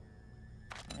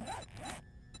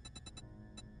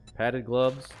 Padded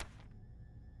gloves.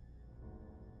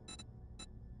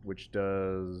 Which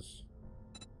does...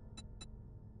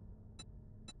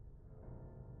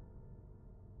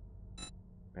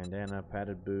 Bandana,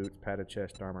 padded boots, padded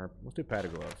chest armor. Let's do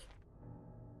padded gloves.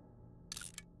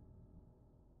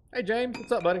 Hey James,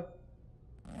 what's up, buddy?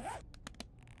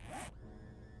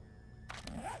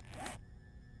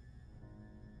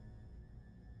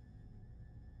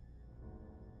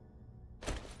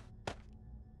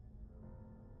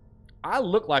 I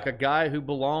look like a guy who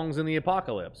belongs in the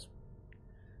apocalypse.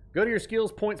 Go to your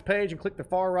skills points page and click the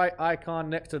far right icon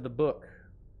next to the book.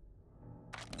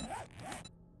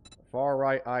 Far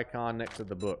right icon next to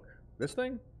the book. This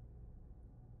thing?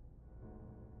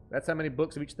 That's how many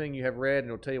books of each thing you have read, and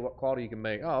it'll tell you what quality you can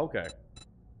make. Oh, okay.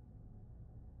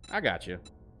 I got you.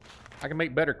 I can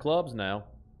make better clubs now.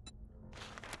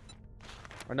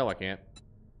 Or no, I can't.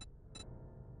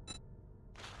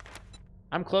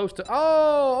 I'm close to...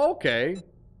 Oh, okay.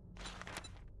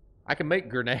 I can make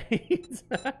grenades.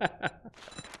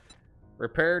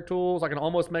 Repair tools. I can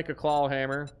almost make a claw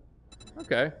hammer.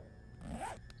 Okay.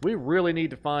 We really need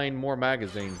to find more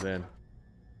magazines then.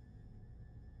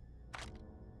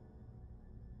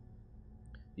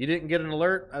 You didn't get an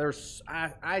alert?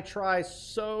 I try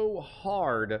so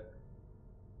hard.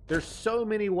 There's so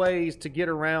many ways to get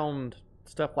around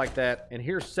stuff like that, and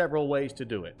here's several ways to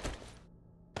do it.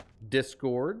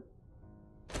 Discord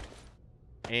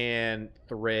and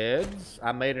Threads.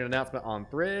 I made an announcement on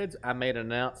Threads. I made an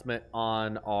announcement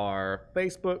on our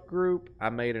Facebook group. I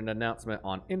made an announcement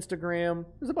on Instagram.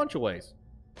 There's a bunch of ways.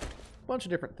 A bunch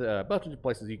of different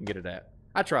places you can get it at.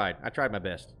 I tried my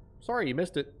best. Sorry you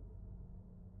missed it.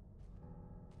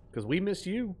 Because we missed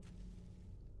you.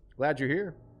 Glad you're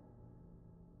here.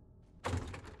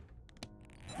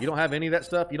 You don't have any of that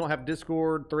stuff? You don't have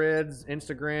Discord, Threads,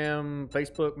 Instagram,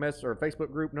 Facebook or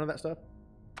Facebook group, none of that stuff?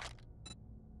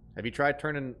 Have you tried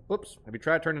turning, have you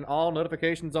tried turning all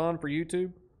notifications on for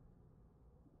YouTube?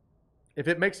 If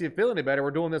it makes you feel any better, we're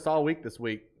doing this all week this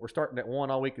week. We're starting at 1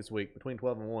 all week this week, between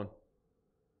 12 and 1.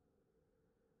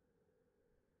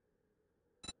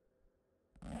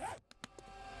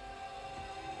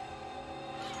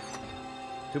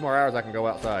 Two more hours I can go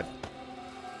outside.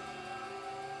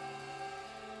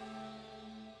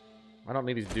 I don't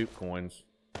need these dupe coins.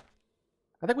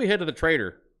 I think we head to the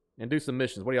trader and do some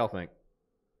missions. What do y'all think?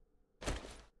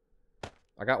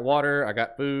 I got water, I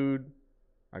got food,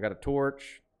 I got a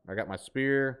torch, I got my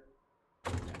spear.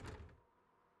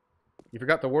 You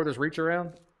forgot the Werther's reach around?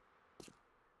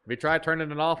 Have you tried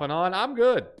turning it off and on? I'm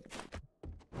good.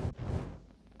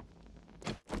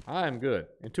 I am good.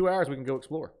 In 2 hours we can go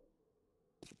explore.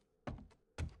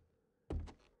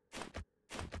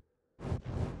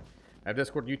 I have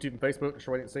Discord, YouTube, and Facebook.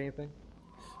 Sure I didn't say anything.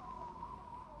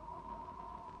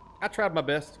 I tried my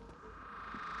best.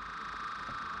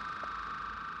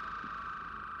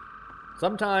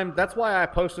 Sometimes, that's why I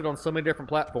posted on so many different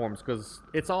platforms, because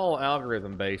it's all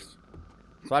algorithm based.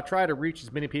 So I try to reach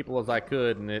as many people as I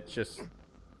could, and it's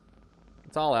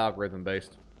all algorithm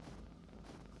based.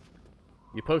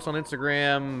 You post on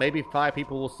Instagram, maybe 5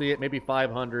 people will see it, maybe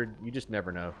 500. You just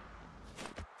never know.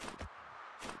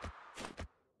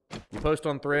 You post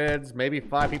on Threads, maybe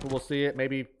 5 people will see it,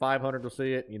 maybe 500 will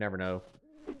see it. You never know.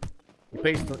 You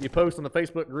post on the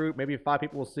Facebook group, maybe 5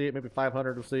 people will see it, maybe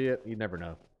 500 will see it. You never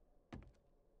know.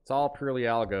 It's all purely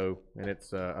algo, and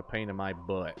it's a pain in my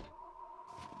butt.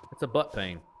 It's a butt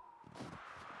pain.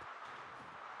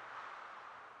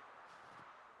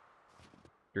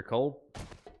 You're cold?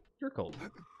 You're cold.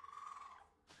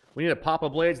 We need a Papa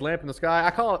Blades lamp in the sky.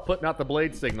 I call it putting out the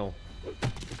blade signal.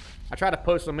 I try to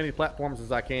post on many platforms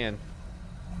as I can.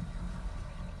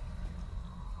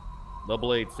 The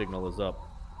blade signal is up.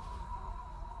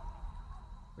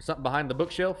 There's something behind the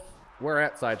bookshelf. Where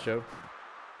at, Sideshow?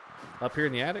 Up here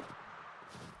in the attic?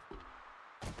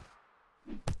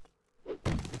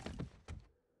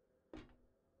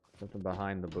 Something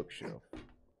behind the bookshelf.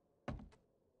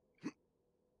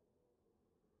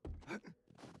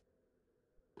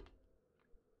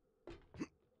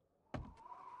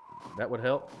 That would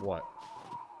help? What?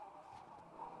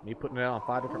 Me putting it out on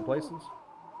 5 different places?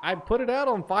 I put it out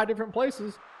on 5 different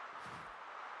places.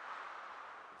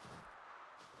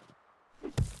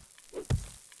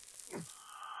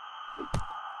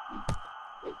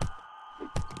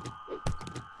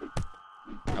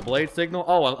 A blade signal?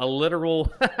 Oh, a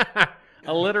literal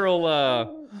a literal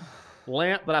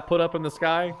lamp that I put up in the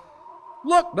sky.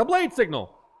 Look, the blade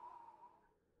signal.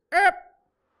 Yep.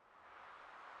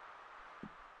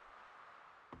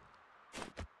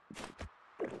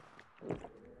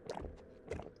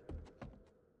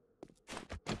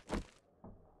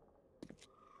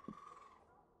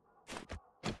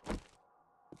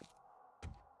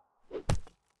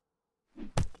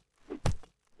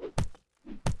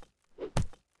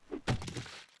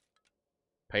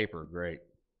 Paper, great.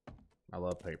 I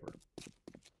love paper.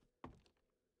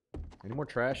 Any more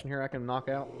trash in here I can knock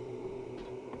out?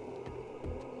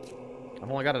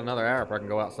 I've only got another hour before I can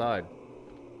go outside.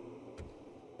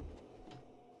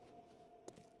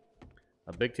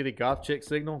 A big titty goth chick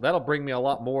signal? That'll bring me a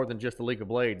lot more than just the League of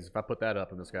Blades if I put that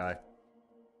up in the sky.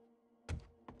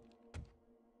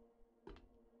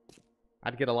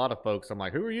 I'd get a lot of folks. I'm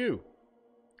like, who are you?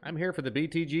 I'm here for the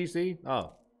BTGC.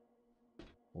 Oh.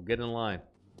 We'll get in line.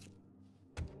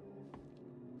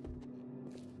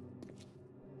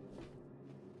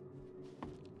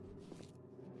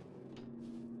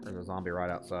 There's a zombie right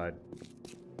outside.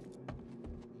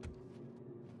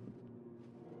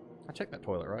 I checked that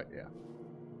toilet, right? Yeah.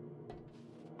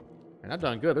 And I've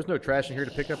done good. There's no trash in here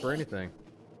to pick up or anything.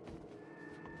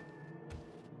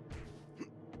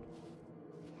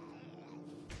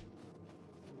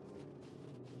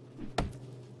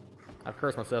 I've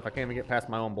cursed myself. I can't even get past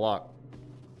my own block.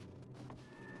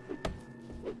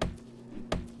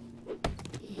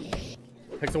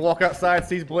 Takes a walk outside,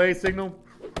 sees blaze signal.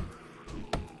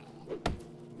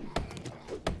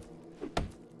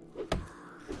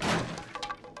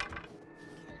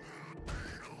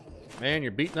 Man,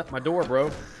 you're beating up my door, bro.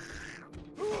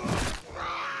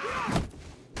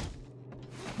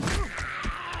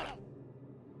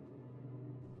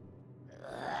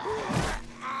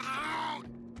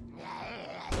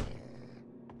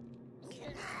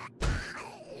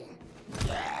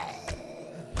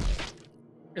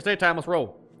 It's daytime, let's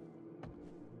roll.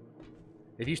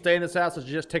 If you stay in this house, it's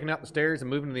just taking out the stairs and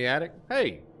moving to the attic.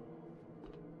 Hey,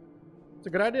 it's a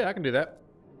good idea. I can do that.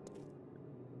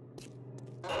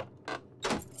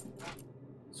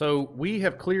 So we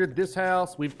have cleared this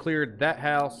house. We've cleared that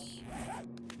house.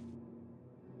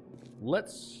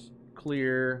 Let's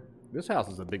clear this house.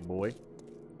 Is a big boy.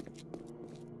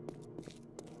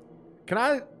 Can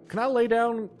I lay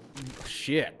down?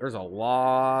 Shit, there's a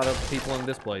lot of people in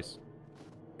this place.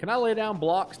 Can I lay down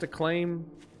blocks to claim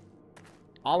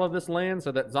all of this land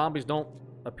so that zombies don't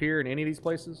appear in any of these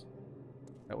places?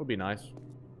 That would be nice.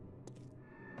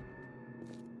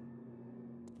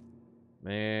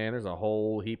 Man, there's a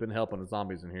whole heaping helping of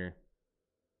zombies in here.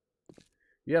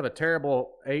 You have a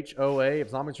terrible HOA if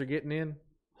zombies are getting in?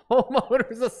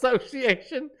 Homeowners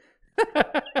Association?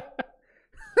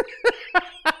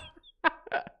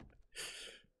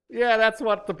 Yeah, that's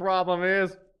what the problem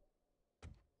is.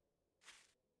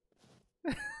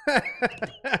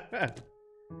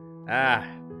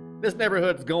 This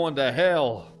neighborhood's going to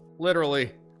hell.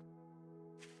 Literally.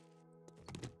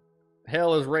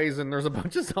 Hell is raising. There's a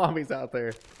bunch of zombies out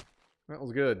there. That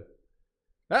was good.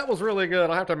 That was really good.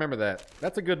 I'll have to remember that.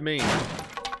 That's a good meme.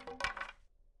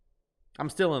 I'm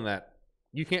still in that.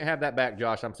 You can't have that back,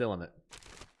 Josh. I'm still in it.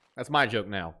 That's my joke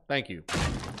now. Thank you.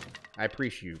 I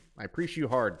appreciate you. I appreciate you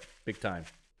hard. Big time.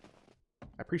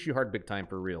 I appreciate you hard big time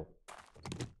for real.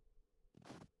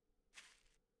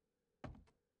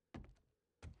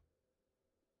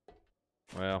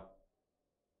 Well.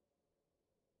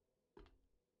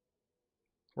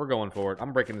 We're going for it.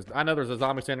 I'm breaking this. I know there's a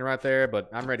zombie standing right there, but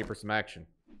I'm ready for some action.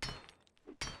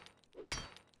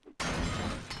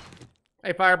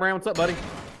 Hey, Firebrand, what's up, buddy?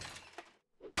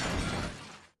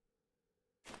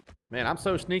 Man, I'm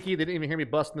so sneaky, they didn't even hear me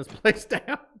busting this place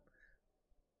down.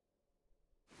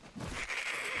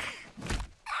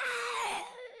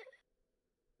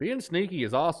 Being sneaky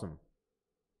is awesome.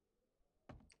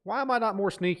 Why am I not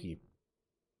more sneaky?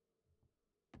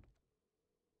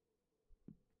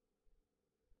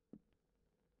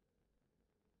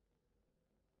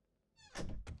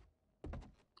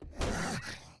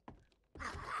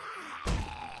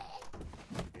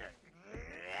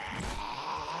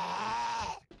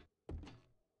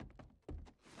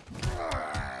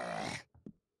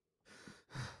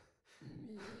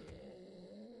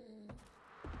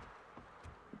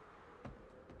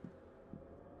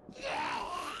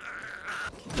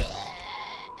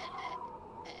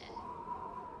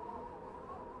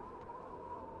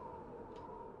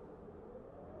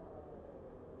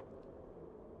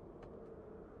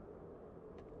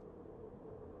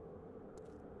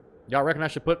 Y'all reckon I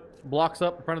should put blocks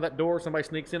up in front of that door if somebody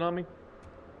sneaks in on me?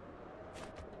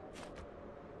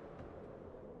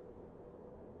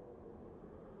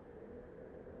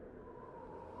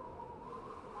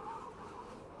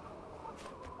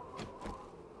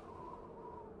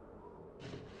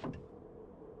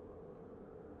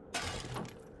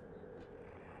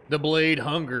 The blade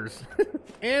hungers.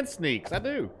 And sneaks, I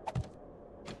do.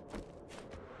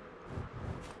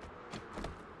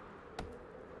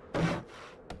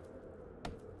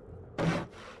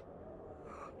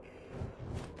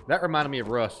 That reminded me of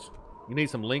Rust. You need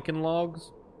some Lincoln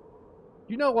Logs?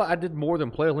 You know what? I did more than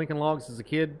play Lincoln Logs as a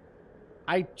kid.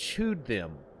 I chewed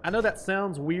them. I know that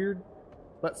sounds weird,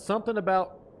 but something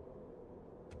about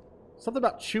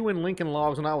chewing Lincoln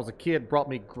Logs when I was a kid brought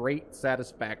me great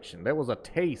satisfaction. There was a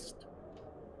taste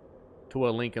to a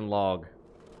Lincoln Log.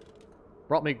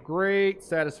 Brought me great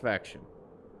satisfaction.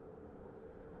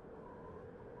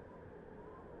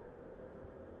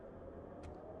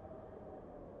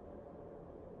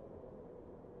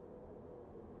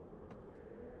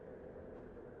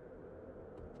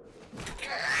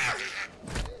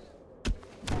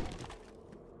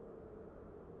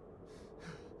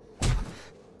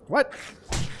 What?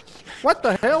 What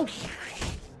the hell?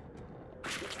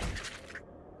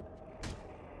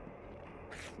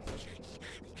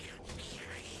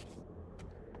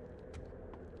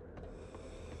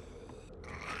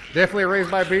 Definitely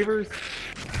raised by beavers.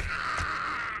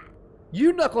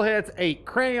 You knuckleheads ate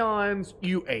crayons.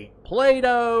 You ate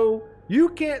Play-Doh. You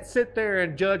can't sit there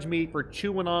and judge me for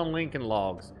chewing on Lincoln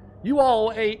Logs. You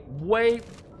all ate way...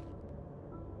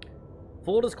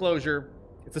 Full disclosure,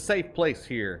 it's a safe place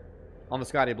here on the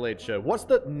Scotty Blade Show. What's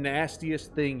the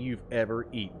nastiest thing you've ever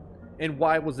eaten? And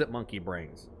why was it monkey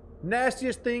brains?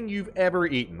 Nastiest thing you've ever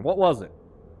eaten. What was it?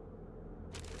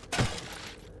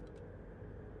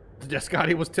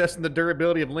 Scotty was testing the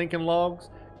durability of Lincoln Logs.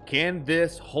 Can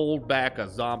this hold back a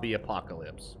zombie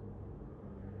apocalypse?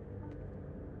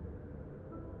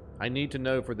 I need to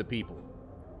know for the people.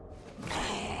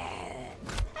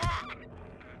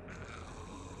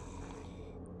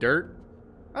 Dirt?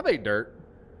 I've ate dirt.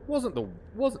 Wasn't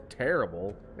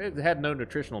terrible. It had no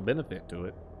nutritional benefit to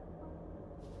it.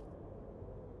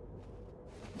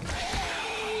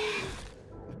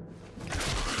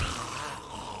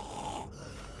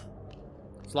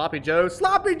 Sloppy Joes.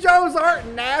 Sloppy Joes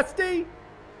aren't nasty.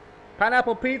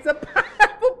 Pineapple pizza.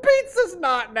 Pineapple pizza's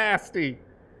not nasty.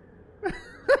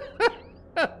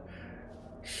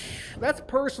 That's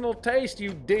personal taste,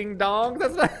 you ding dong.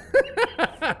 That's not.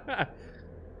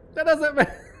 That doesn't.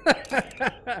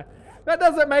 That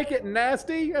doesn't make it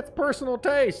nasty. That's personal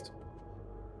taste.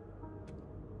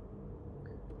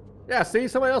 Yeah. See,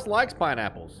 somebody else likes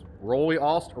pineapples.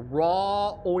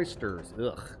 Raw oysters.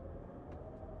 Ugh.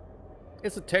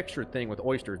 It's a texture thing with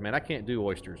oysters, man. I can't do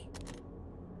oysters.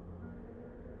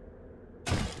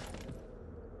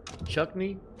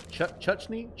 Chutney?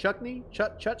 Chutney? Chutney?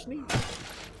 Chutney?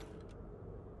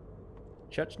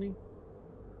 Chutney?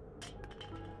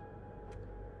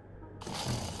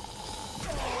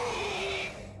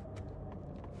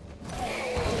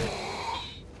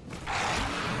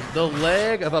 The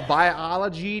leg of a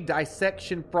biology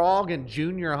dissection frog in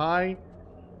junior high?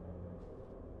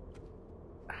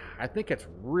 I think it's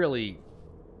really,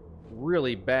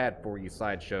 really bad for you,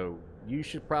 Sideshow. You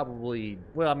should probably...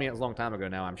 Well, I mean, it was a long time ago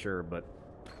now, I'm sure, but...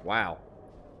 Wow.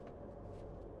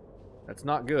 That's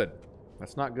not good.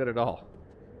 That's not good at all.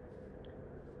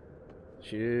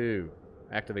 Shoo.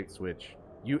 Activate switch.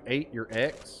 You ate your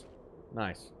ex?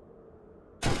 Nice.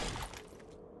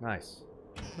 Nice.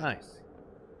 Nice.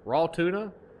 Raw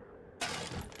tuna?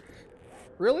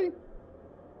 Really?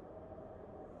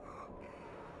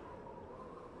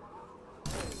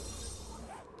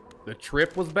 The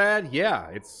trip was bad? Yeah,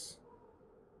 it's...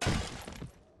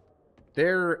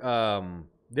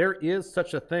 There is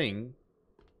such a thing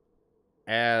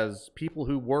as people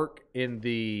who work in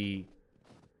the...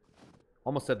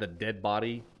 Almost said the dead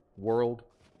body world.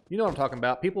 You know what I'm talking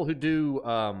about. People who do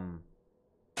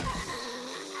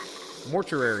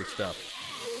mortuary stuff.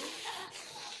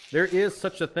 There is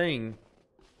such a thing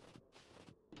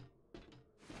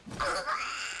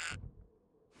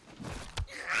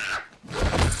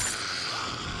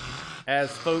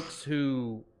as folks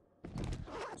who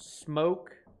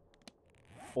smoke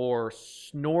or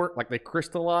snort, like they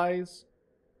crystallize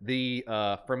the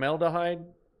formaldehyde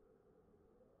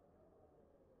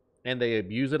and they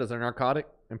abuse it as a narcotic.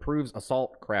 Improves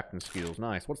assault crafting skills.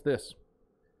 Nice. What's this?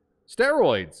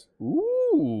 Steroids.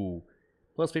 Ooh.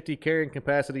 Plus 50 carrying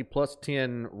capacity, plus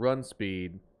 10 run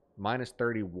speed, minus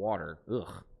 30 water.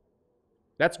 Ugh.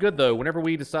 That's good, though. Whenever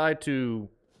we decide to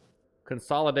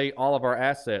consolidate all of our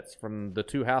assets from the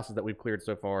 2 houses that we've cleared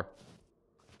so far.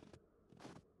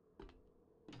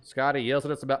 Scotty yells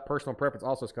at us about personal preference.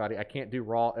 Also, Scotty, I can't do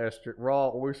raw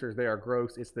oysters. They are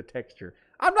gross. It's the texture.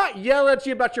 I'm not yelling at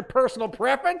you about your personal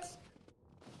preference.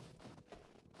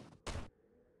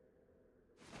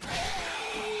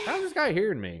 How's this guy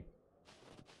hearing me?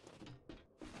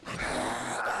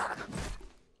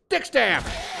 Dick stab!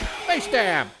 Face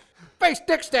stab! Face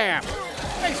dick stab!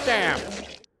 Face stab!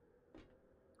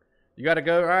 You gotta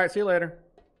go. Alright, see you later.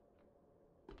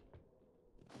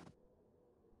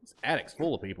 This attic's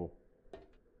full of people.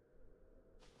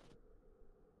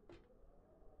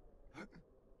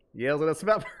 Yells at us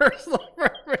about personal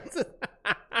preferences.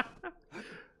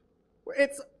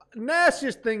 It's the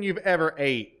nastiest thing you've ever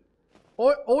ate.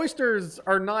 Oysters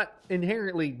are not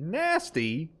inherently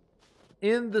nasty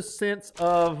in the sense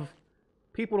of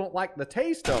people don't like the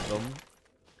taste of them.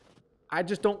 I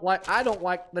don't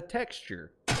like the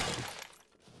texture.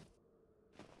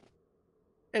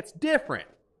 It's different.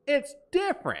 It's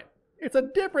different. It's a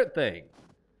different thing.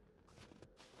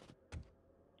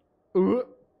 Ooh.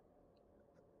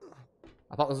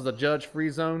 I thought this was a judge-free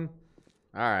zone.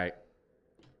 All right.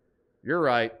 You're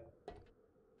right.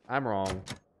 I'm wrong.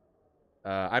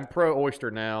 I'm pro oyster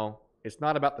now. It's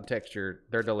not about the texture.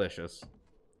 They're delicious.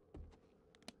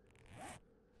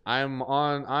 I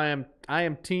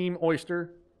am team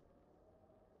oyster.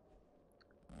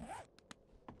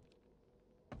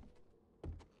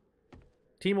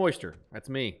 Team oyster. That's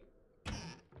me.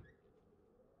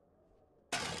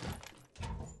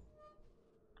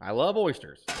 I love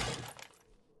oysters.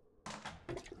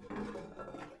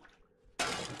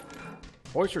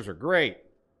 Oysters are great.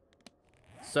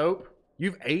 Soap.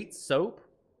 You've ate soap?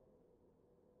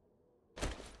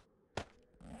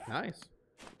 Nice.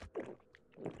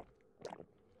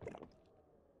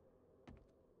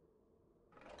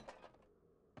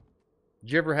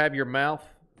 Did you ever have your mouth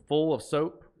full of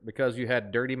soap because you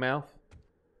had dirty mouth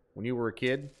when you were a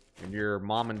kid and your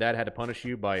mom and dad had to punish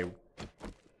you by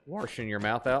washing your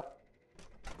mouth out?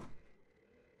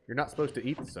 You're not supposed to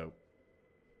eat the soap.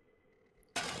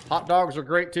 Hot dogs are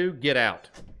great too. Get out.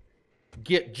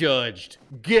 Get judged.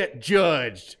 Get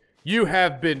judged. You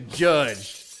have been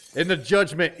judged. And the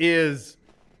judgment is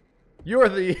you're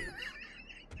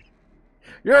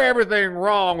everything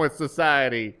wrong with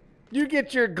society. You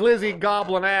get your glizzy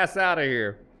goblin ass out of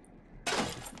here.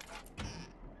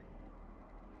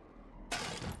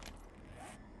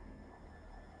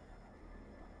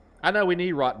 I know we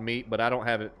need rotten meat, but I don't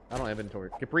have it. I don't have inventory.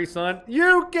 Capri Sun.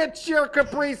 You get your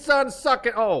Capri Sun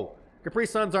sucking. Oh, Capri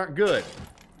Suns aren't good.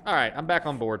 All right, I'm back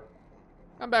on board.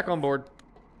 I'm back on board.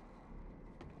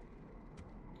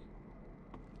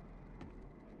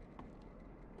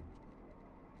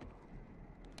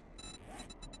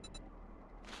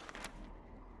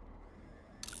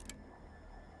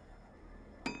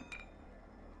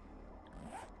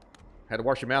 Had to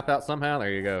wash your mouth out somehow?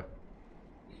 There you go.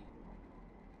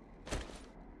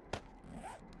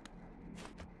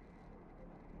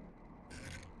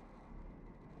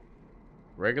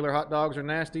 Regular hot dogs are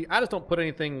nasty. I just don't put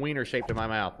anything wiener shaped in my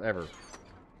mouth, ever.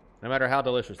 No matter how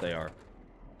delicious they are.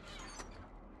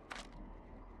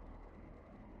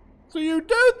 So you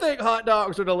do think hot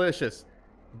dogs are delicious?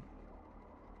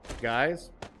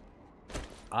 Guys,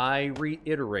 I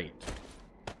reiterate.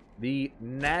 The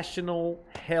National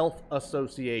Health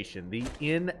Association, the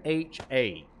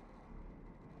NHA,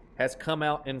 has come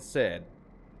out and said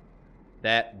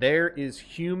that there is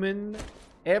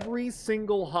every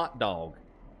single hot dog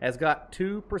has got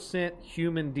 2%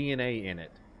 human DNA in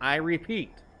it. I repeat,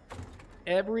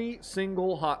 every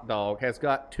single hot dog has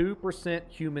got 2%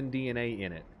 human DNA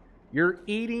in it. You're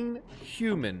eating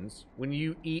humans when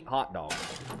you eat hot dogs.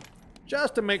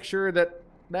 Just to make sure that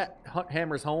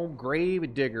hammers home.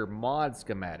 Grave Digger mod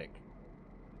schematic.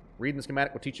 Reading the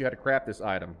schematic will teach you how to craft this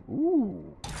item.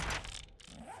 Ooh.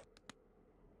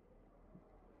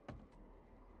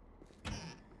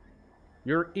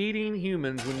 You're eating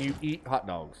humans when you eat hot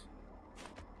dogs.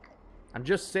 I'm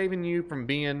just saving you from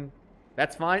being...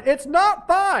 That's fine. It's not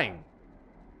fine.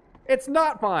 It's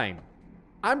not fine.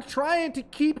 I'm trying to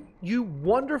keep you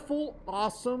wonderful,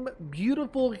 awesome,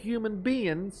 beautiful human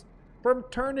beings from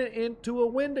turning into a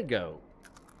Wendigo.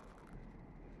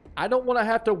 I don't want to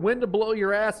have to blow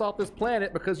your ass off this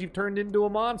planet because you've turned into a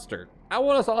monster. I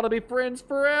want us all to be friends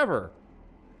forever.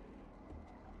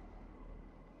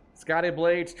 Scotty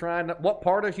Blade's trying to... What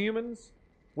part of humans?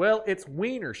 Well, it's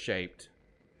wiener shaped.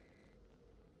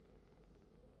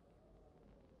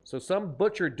 So some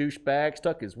butcher douchebag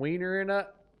stuck his wiener in a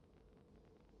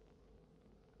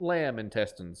lamb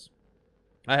intestines.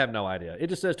 I have no idea. It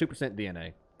just says 2%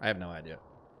 DNA. I have no idea.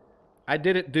 I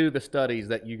didn't do the studies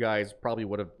that you guys probably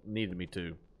would have needed me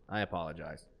to. I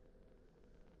apologize.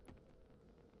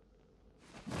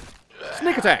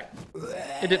 Sneak attack!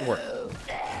 It didn't work.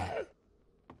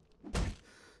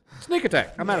 Sneak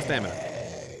attack! I'm out of stamina.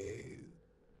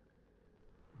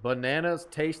 Bananas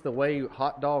taste the way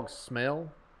hot dogs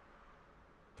smell?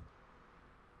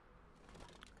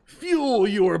 Fuel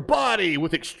your body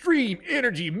with extreme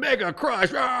energy mega crush!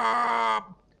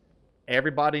 Ah!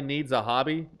 Everybody needs a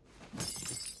hobby.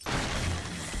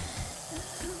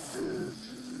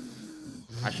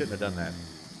 I shouldn't have done that.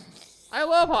 I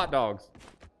love hot dogs.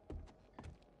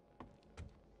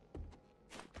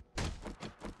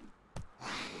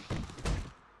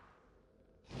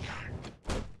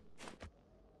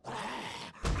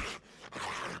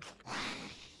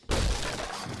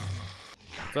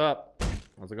 What's up?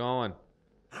 How's it going?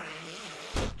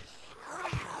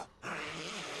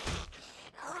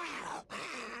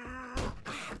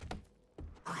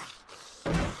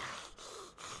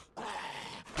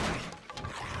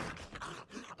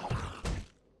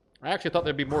 I actually thought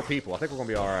there'd be more people. I think we're gonna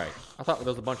be alright. I thought there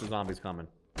was a bunch of zombies coming.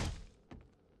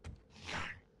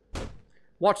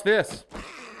 Watch this.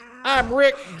 I'm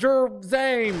Rick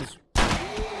James.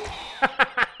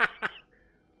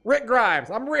 Rick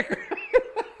Grimes. I'm Rick.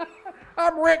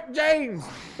 I'm Rick James.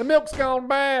 The milk's gone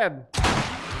bad.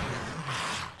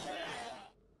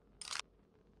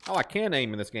 Oh, I can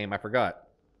aim in this game. I forgot.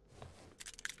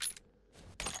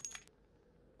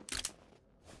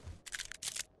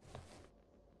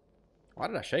 Why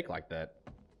did I shake like that?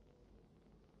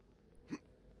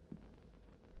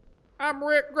 I'm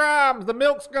Rick Grimes. The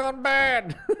milk's gone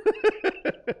bad.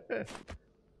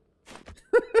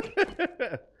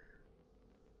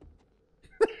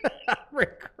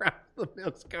 Rick Grimes. The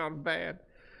milk's gone bad.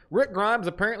 Rick Grimes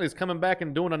apparently is coming back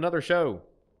and doing another show.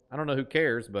 I don't know who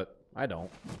cares, but I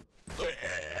don't.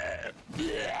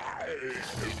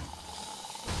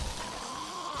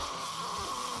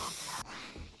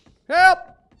 Help!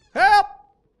 Help!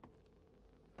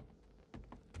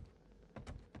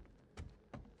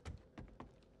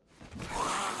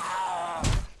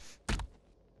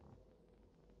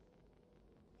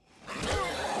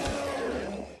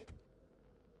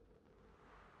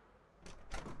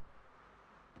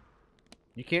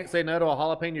 You can't say no to a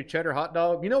jalapeno cheddar hot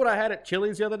dog. You know what I had at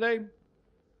Chili's the other day?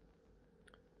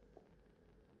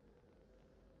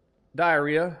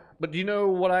 Diarrhea. But do you know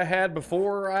what I had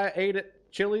before I ate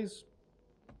at Chili's?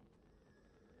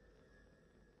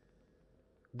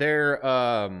 Their,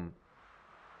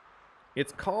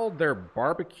 it's called their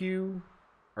barbecue,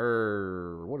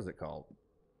 or what is it called?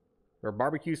 Their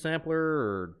barbecue sampler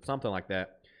or something like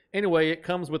that. Anyway, it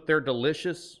comes with their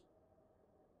delicious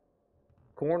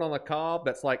corn on the cob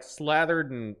that's like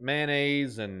slathered in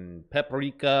mayonnaise and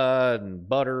paprika and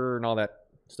butter and all that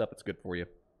stuff that's good for you.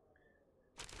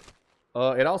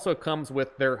 It also comes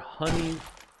with their honey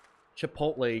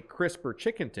chipotle crisper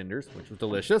chicken tenders, which was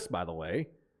delicious, by the way.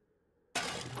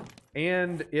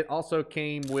 And it also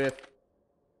came with,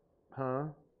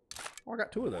 oh, I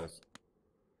got 2 of those.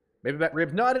 Maybe back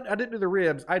ribs. No, I didn't do the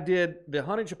ribs. I did the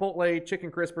honey chipotle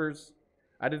chicken crispers.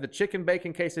 I did the chicken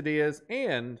bacon quesadillas,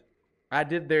 and I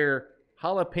did their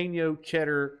jalapeno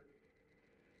cheddar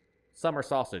summer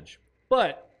sausage.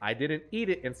 But I didn't eat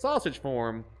it in sausage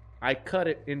form. I cut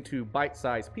it into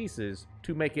bite-sized pieces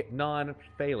to make it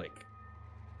non-phallic.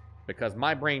 Because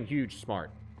my brain huge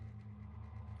smart.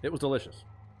 It was delicious.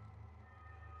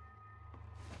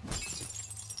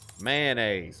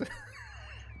 Mayonnaise.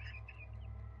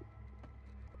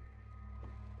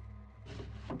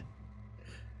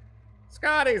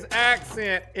 Scotty's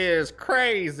accent is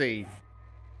crazy.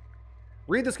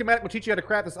 Read the schematic will teach you how to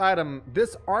craft this item.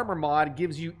 This armor mod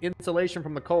gives you insulation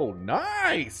from the cold.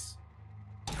 Nice!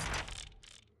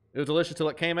 It was delicious till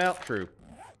it came out. True.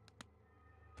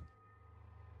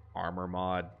 Armor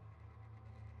mod.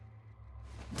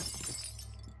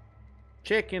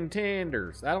 Chicken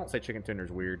tenders. I don't say chicken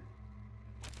tenders weird.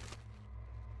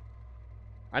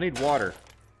 I need water.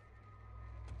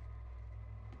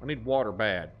 I need water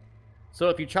bad. So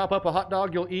if you chop up a hot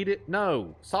dog, you'll eat it?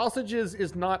 No. Sausages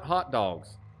is not hot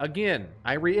dogs. Again,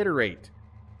 I reiterate.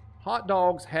 Hot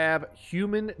dogs have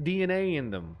human DNA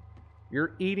in them.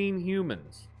 You're eating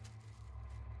humans.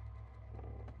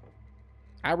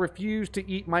 I refuse to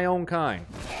eat my own kind.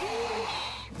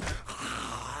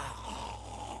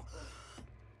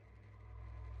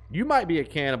 You might be a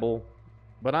cannibal,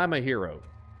 but I'm a hero.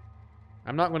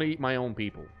 I'm not going to eat my own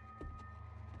people.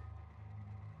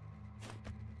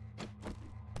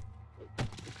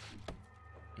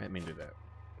 I didn't mean to do that.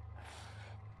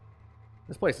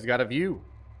 This place has got a view.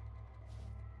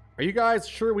 Are you guys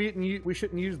sure we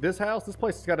shouldn't use this house? This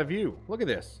place has got a view. Look at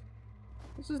this.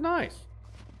 This is nice.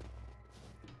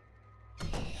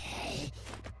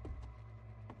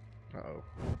 Uh-oh.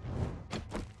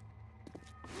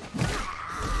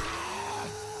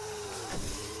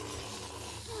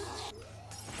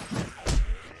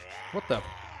 What the?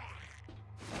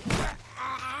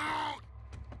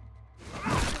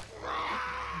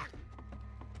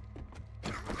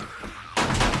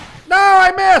 No,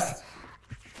 I missed!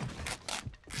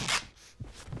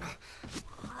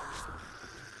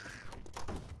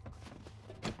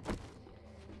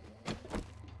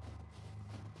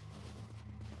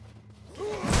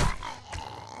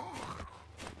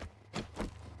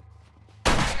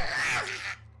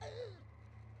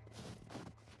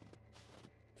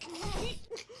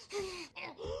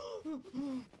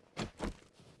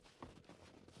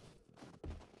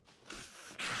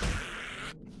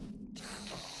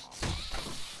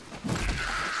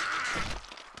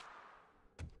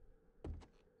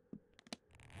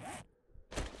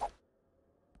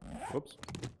 Whoops.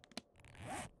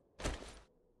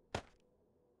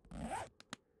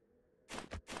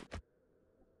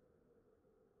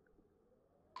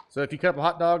 So if you cut up a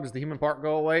hot dog, does the human part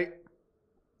go away?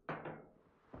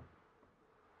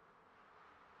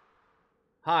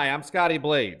 Hi, I'm Scotty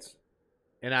Blades.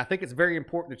 And I think it's very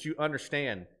important that you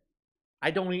understand,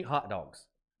 I don't eat hot dogs.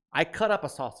 I cut up a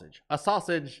sausage. A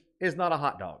sausage is not a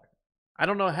hot dog. I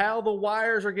don't know how the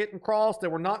wires are getting crossed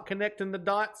and we're not connecting the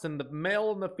dots and the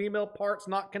male and the female parts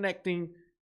not connecting,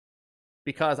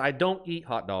 because I don't eat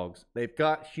hot dogs. They've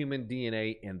got human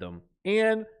DNA in them.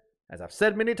 And as I've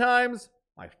said many times,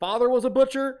 my father was a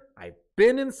butcher. I've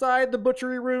been inside the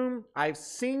butchery room. I've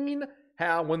seen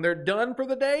how when they're done for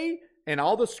the day and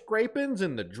all the scrapings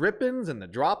and the drippings and the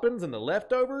droppings and the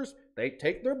leftovers, they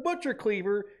take their butcher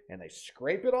cleaver and they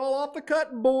scrape it all off the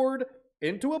cutting board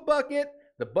into a bucket.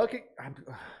 The bucket,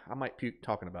 I might puke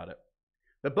talking about it.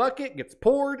 The bucket gets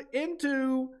poured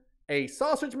into a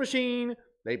sausage machine.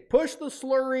 They push the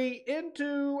slurry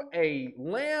into a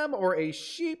lamb or a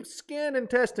sheep skin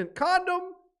intestine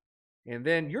condom. And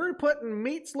then you're putting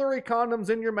meat slurry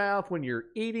condoms in your mouth when you're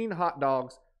eating hot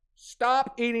dogs.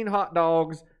 Stop eating hot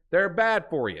dogs. They're bad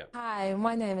for you. Hi,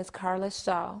 my name is Carla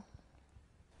Shaw.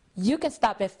 You can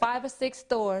stop at 5 or 6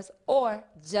 stores or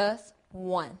just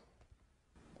one.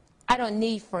 I don't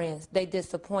need friends. They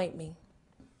disappoint me.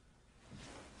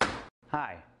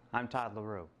 Hi, I'm Todd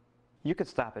LaRue. You could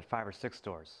stop at 5 or 6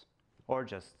 stores or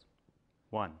just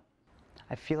one.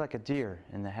 I feel like a deer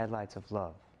in the headlights of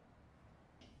love.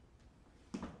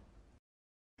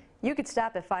 You could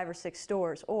stop at 5 or 6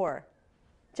 stores or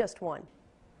just one.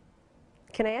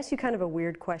 Can I ask you kind of a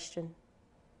weird question?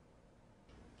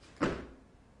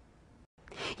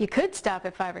 You could stop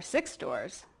at 5 or 6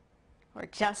 stores, or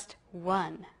just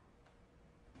one.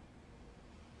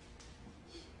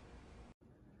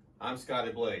 I'm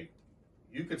Scotty Blade.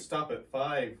 You could stop at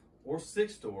 5 or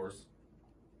 6 stores,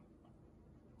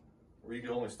 or you could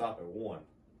only stop at one.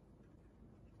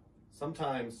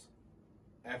 Sometimes,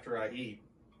 after I eat,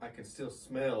 I can still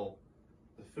smell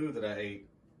the food that I ate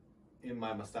in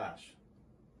my mustache.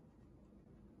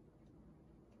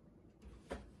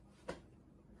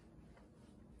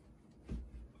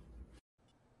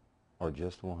 Or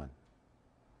just one.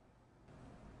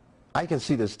 I can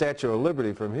see the Statue of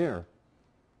Liberty from here.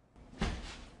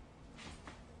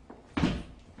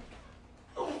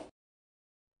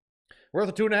 We're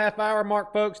at the 2.5 hour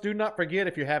mark, folks. Do not forget,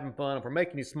 if you're having fun, if we're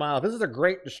making you smile, this is a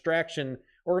great distraction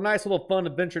or a nice little fun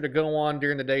adventure to go on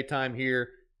during the daytime here.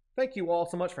 Thank you all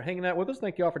so much for hanging out with us.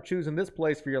 Thank you all for choosing this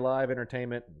place for your live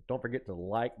entertainment. Don't forget to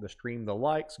like the stream. The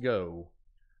likes go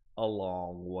a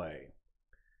long way.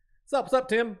 What's up,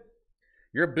 Tim?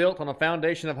 You're built on a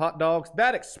foundation of hot dogs.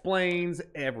 That explains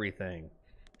everything.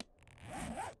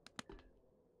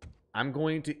 I'm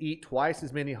going to eat twice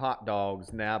as many hot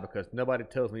dogs now because nobody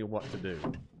tells me what to do.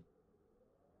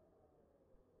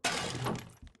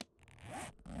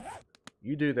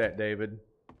 You do that, David.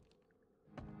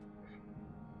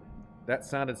 That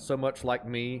sounded so much like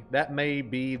me. That may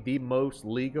be the most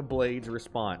League of Blades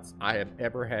response I have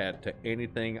ever had to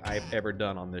anything I've ever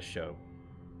done on this show.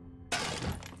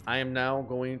 I am now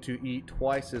going to eat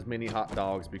twice as many hot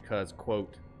dogs because,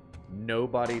 quote,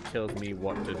 nobody tells me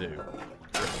what to do.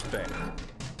 Respect.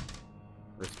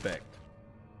 Respect.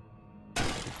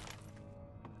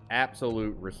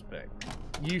 Absolute respect.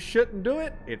 You shouldn't do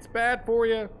it. It's bad for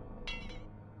you.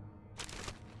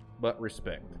 But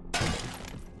respect.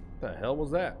 What the hell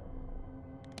was that?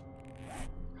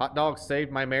 Hot dogs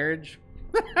saved my marriage?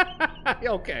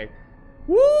 Okay.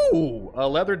 Woo! A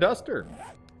leather duster.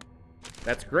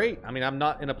 That's great. I mean, I'm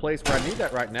not in a place where I need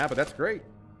that right now, but that's great.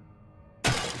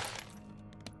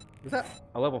 Is that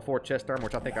a level 4 chest armor,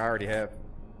 which I think I already have?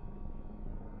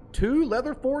 2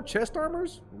 leather 4 chest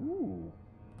armors? Ooh.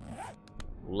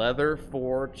 Leather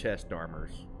 4 chest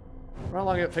armors. How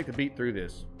long will it take to beat through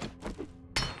this?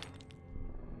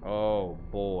 Oh,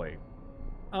 boy.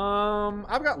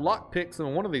 I've got lockpicks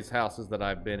in one of these houses that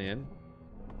I've been in.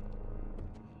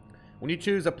 When you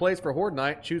choose a place for Horde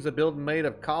Night, choose a building made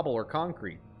of cobble or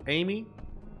concrete. Amy,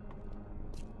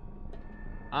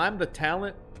 I'm the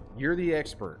talent, you're the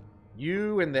expert.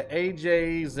 You and the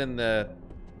AJs and the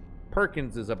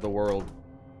Perkinses of the world,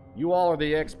 you all are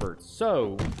the experts.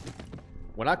 So,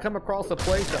 when I come across a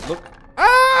place that looks...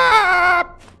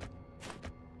 Ah!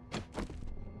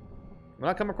 When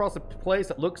I come across a place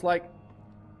that looks like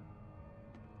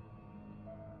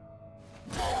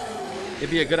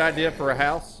it'd be a good idea for a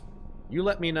house, you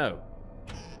let me know.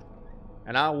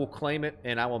 And I will claim it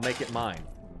and I will make it mine.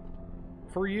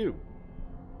 For you.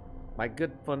 My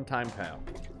good fun time pal.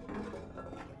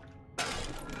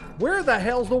 Where the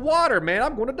hell's the water, man?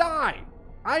 I'm gonna die.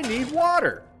 I need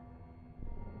water.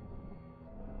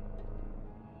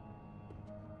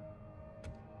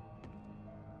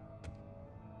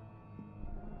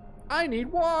 I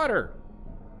need water.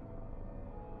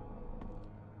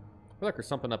 I feel like there's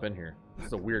something up in here. This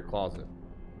is a weird closet.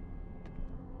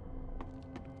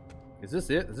 Is this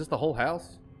it? Is this the whole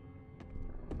house?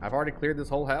 I've already cleared this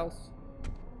whole house.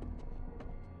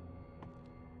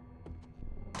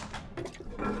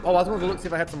 Oh, I was going to look see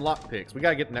if I had some lockpicks. We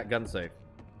gotta get in that gun safe.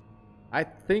 I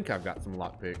think I've got some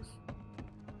lockpicks.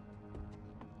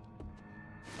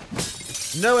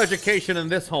 No education in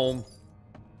this home.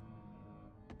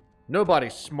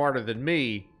 Nobody's smarter than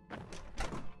me.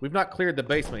 We've not cleared the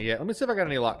basement yet. Let me see if I got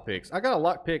any lockpicks. I got a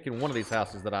lockpick in one of these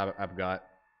houses that I've got.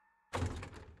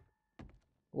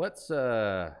 Let's,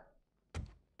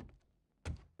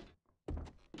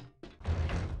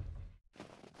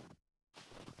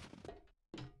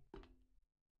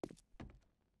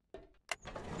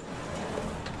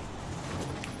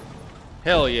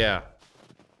 hell yeah.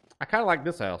 I kind of like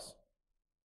this house.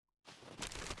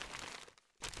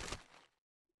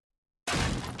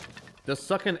 Does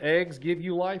sucking eggs give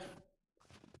you life?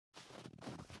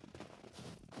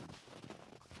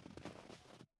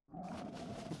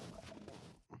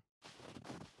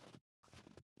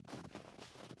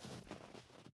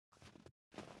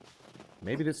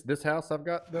 Maybe this house I've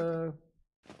got the...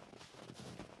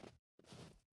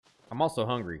 I'm also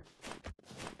hungry.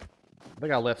 I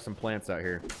think I left some plants out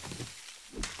here.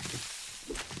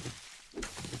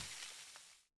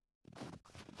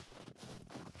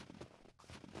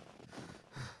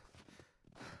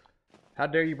 How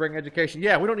dare you bring education?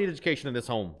 Yeah, we don't need education in this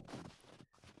home.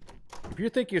 If you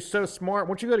think you're so smart, why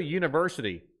don't you go to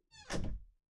university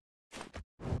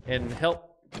and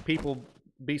help people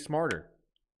be smarter?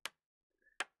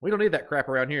 We don't need that crap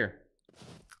around here.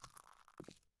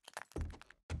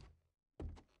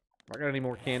 I got any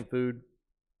more canned food?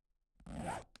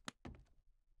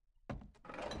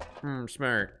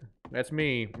 Smart. That's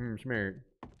me. Smart.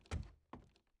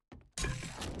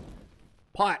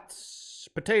 Pots.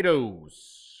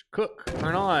 Potatoes. Cook.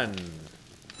 Turn on.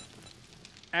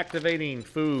 Activating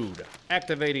food.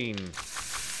 Activating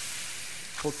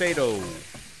potato.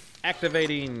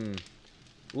 Activating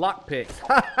lockpicks.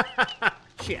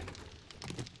 Shit.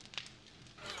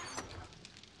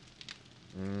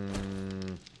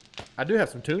 I do have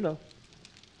some tuna.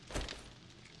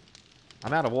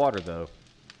 I'm out of water though.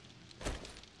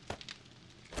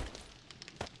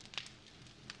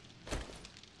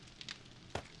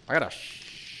 I got a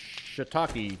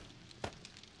shiitake.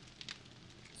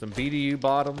 Some BDU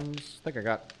bottoms. I think I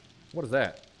got, what is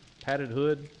that? Padded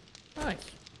hood. Nice.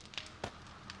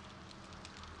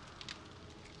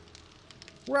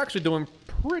 We're actually doing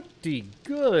pretty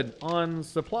good on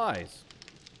supplies.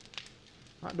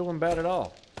 Not doing bad at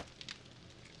all.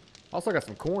 Also got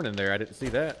some corn in there. I didn't see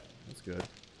that. That's good.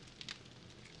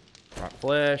 Rotten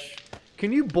flesh.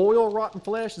 Can you boil rotten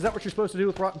flesh? Is that what you're supposed to do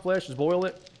with rotten flesh? Is boil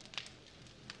it?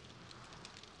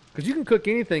 Because you can cook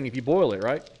anything if you boil it,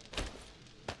 right?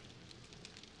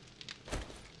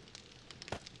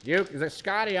 As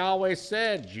Scotty always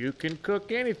said, you can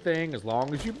cook anything as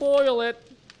long as you boil it.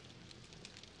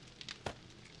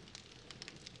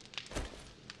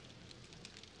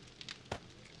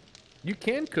 You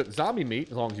can cook zombie meat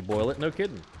as long as you boil it. No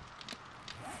kidding.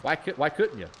 Why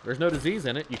couldn't you? There's no disease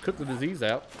in it. You cook the disease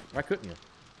out. Why couldn't you?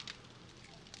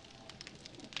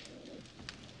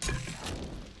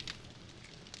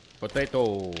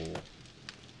 Potato.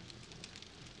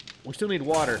 We still need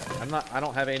water. I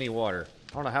don't have any water.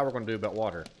 I don't know how we're going to do about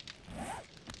water.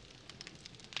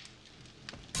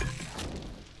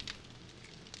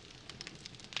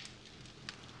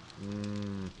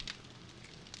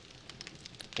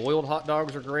 Boiled hot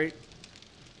dogs are great.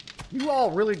 You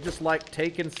all really just like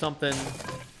taking something...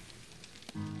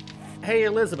 Hey,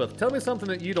 Elizabeth, tell me something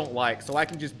that you don't like so I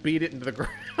can just beat it into the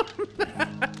ground.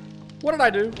 What did I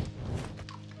do?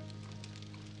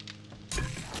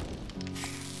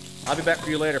 I'll be back for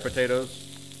you later, potatoes.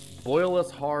 Boil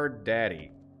us hard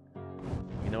daddy.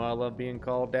 You know I love being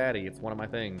called daddy. It's one of my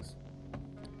things.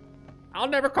 I'll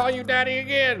never call you daddy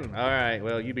again. All right,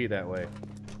 well, you be that way.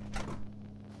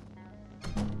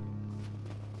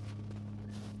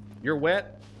 You're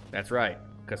wet? That's right,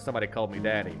 because somebody called me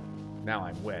daddy. Now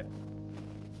I'm wet.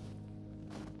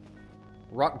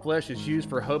 Rotten flesh is used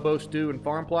for hobo stew and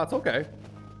farm plots? Okay.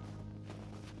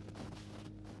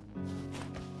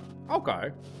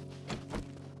 Okay.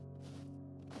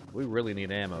 We really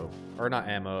need ammo. Or not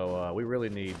ammo, we really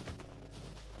need...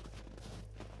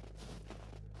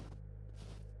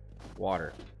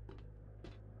 water.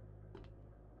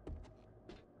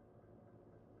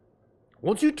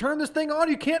 Once you turn this thing on,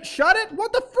 you can't shut it?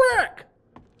 What the frick?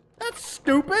 That's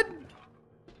stupid.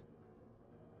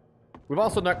 We've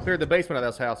also not cleared the basement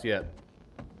of this house yet.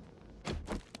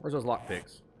 Where's those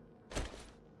lockpicks?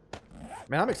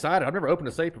 Man, I'm excited. I've never opened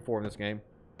a safe before in this game.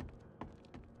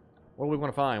 What do we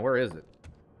want to find? Where is it?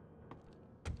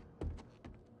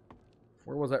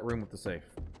 Where was that room with the safe?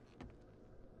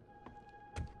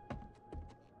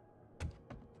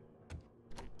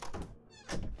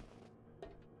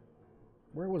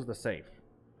 Where was the safe?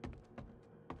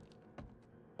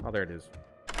 Oh, there it is.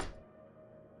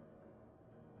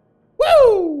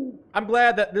 Woo! I'm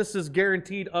glad that this is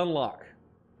guaranteed unlock.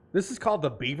 This is called the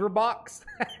Beaver Box.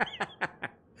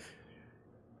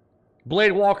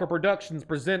 Blade Walker Productions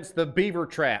presents the Beaver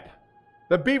Trap.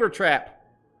 The Beaver Trap.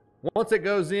 Once it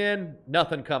goes in,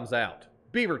 nothing comes out.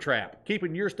 Beaver Trap.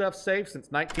 Keeping your stuff safe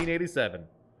since 1987.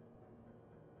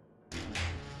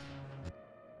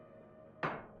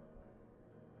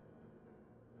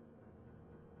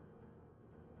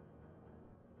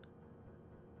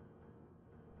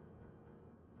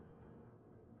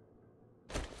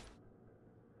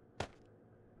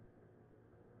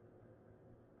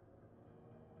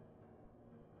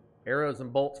 Arrows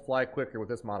and bolts fly quicker with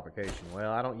this modification.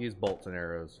 Well, I don't use bolts and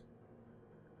arrows.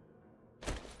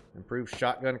 Improved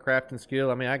shotgun crafting skill.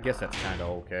 I mean, I guess that's kind of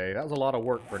okay. That was a lot of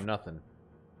work for nothing.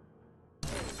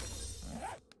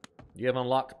 You have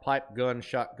unlocked pipe gun,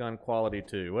 shotgun quality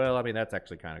too. Well, I mean, that's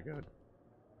actually kind of good.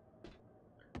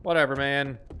 Whatever,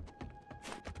 man.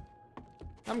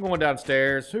 I'm going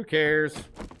downstairs. Who cares?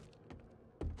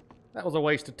 That was a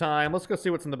waste of time. Let's go see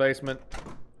what's in the basement.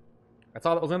 That's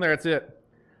all that was in there. That's it.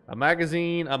 A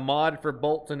magazine, a mod for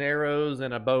bolts and arrows,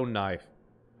 and a bone knife.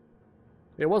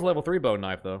 It was level 3 bone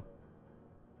knife, though.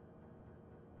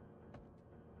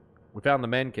 We found the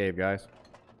men cave, guys.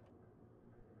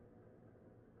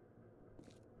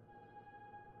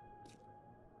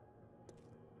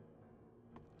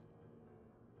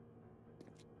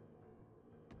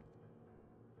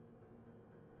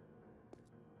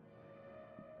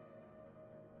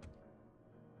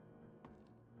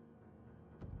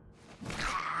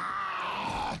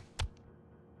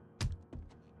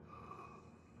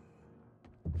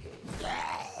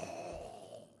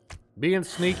 Being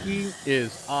sneaky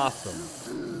is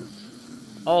awesome.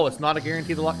 Oh, it's not a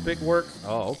guarantee the lockpick works?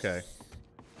 Oh, okay.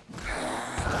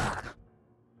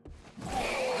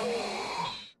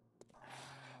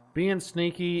 Being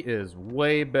sneaky is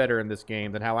way better in this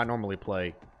game than how I normally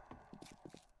play.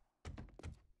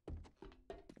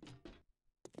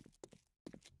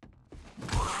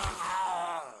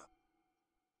 I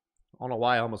don't know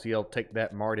why I almost yelled, "Take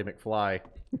that, Marty McFly."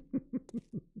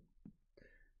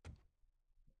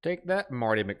 Take that,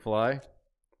 Marty McFly.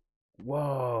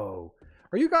 Whoa.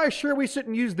 Are you guys sure we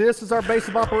shouldn't use this as our base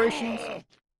of operations?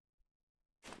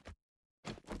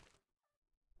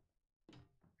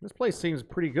 This place seems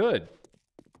pretty good.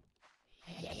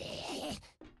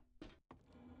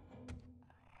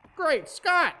 Great,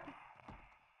 Scott!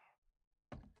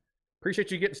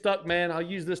 Appreciate you getting stuck, man. I'll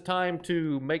use this time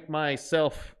to make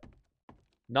myself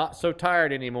not so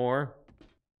tired anymore.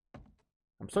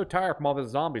 I'm so tired from all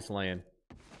this zombie slaying.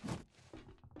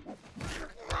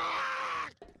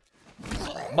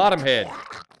 Bottom head.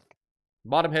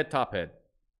 Bottom head, top head.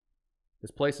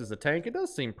 This place is a tank. It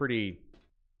does seem pretty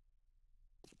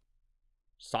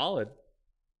solid.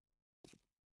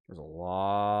 There's a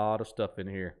lot of stuff in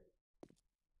here.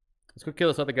 Let's go kill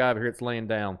this other guy over here that's laying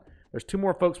down. There's 2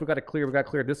 more folks we got to clear. We got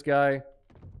to clear this guy.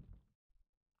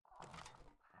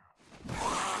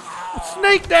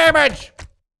 Snake damage!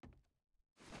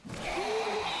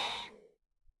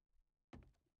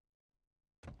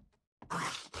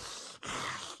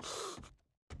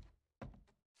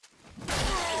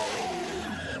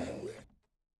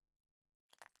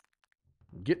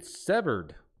 Get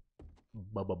severed.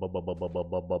 Ooh.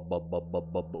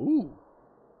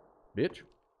 Bitch.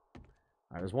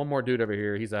 Alright, there's one more dude over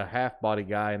here. He's a half-body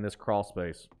guy in this crawl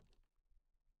space.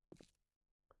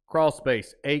 Crawl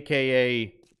space,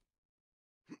 a.k.a.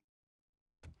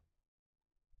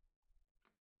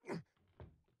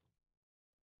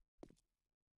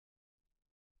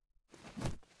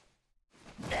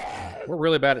 We're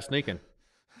really bad at sneaking.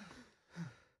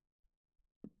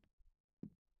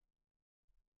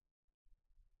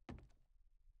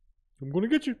 I'm gonna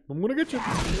get you. I'm gonna get you.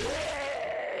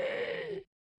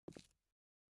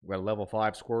 We got a level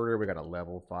 5 squirter. We got a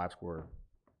level 5 squirter.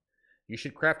 You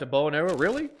should craft a bow and arrow?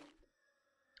 Really?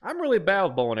 I'm really bad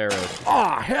with bow and arrows.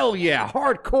 Aw, oh, hell yeah.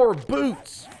 Hardcore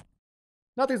boots.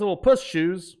 Not these little puss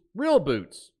shoes. Real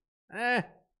boots. Eh.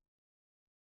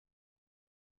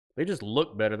 They just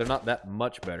look better. They're not that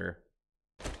much better.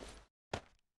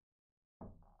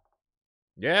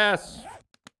 Yes.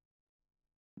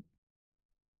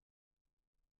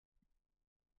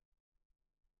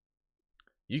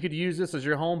 You could use this as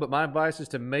your home, but my advice is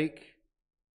to make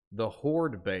the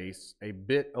horde base a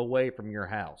bit away from your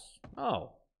house.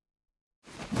 Oh.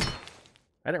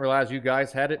 I didn't realize you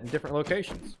guys had it in different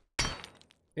locations.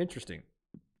 Interesting.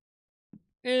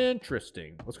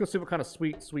 Interesting. Let's go see what kind of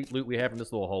sweet, sweet loot we have in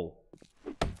this little hole.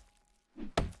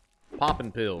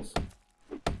 Popping pills.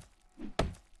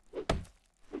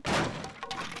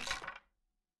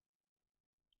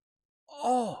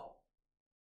 Oh.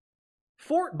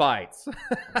 Fort bites.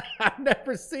 I've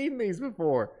never seen these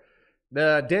before.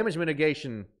 The damage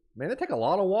mitigation. Man, they take a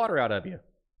lot of water out of you.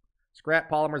 Scrap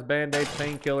polymers, band-aids,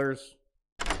 painkillers.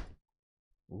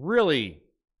 Really,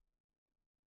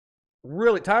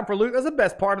 really, time for loot. That's the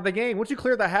best part of the game. Once you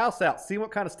clear the house out, see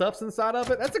what kind of stuff's inside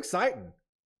of it. That's exciting.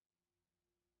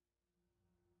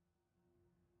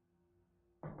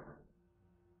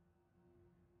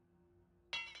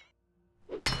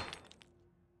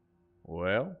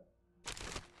 Well.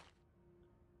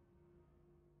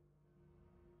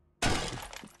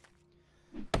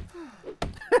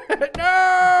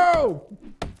 No!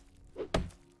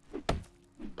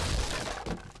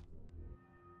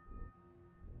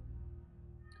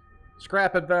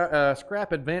 Scrap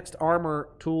advanced armor,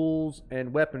 tools,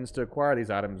 and weapons to acquire these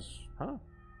items. Huh?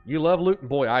 You love loot?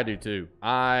 Boy, I do too.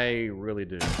 I really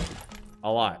do.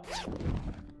 A lot.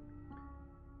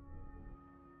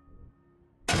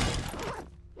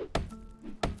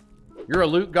 You're a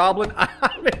loot goblin?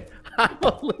 I'm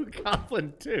a loot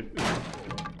goblin too.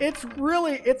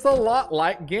 It's a lot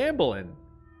like gambling.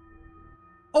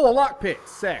 Oh, a lockpick.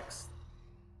 Sex.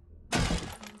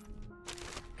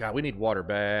 God, we need water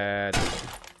bad.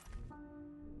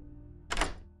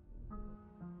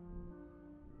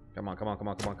 Come on, come on, come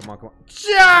on, come on, come on, come on.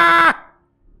 Yeah!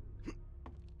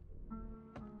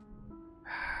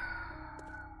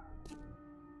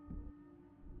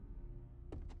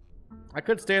 I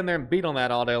could stand there and beat on that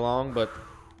all day long, but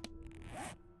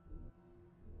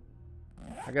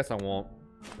I guess I won't.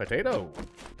 Potato.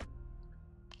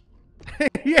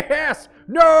 Yes!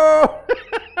 No!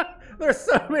 There's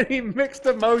so many mixed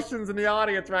emotions in the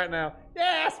audience right now.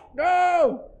 Yes!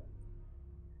 No!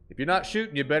 If you're not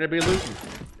shooting, you better be looting.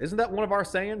 Isn't that one of our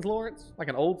sayings, Lawrence? Like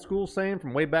an old school saying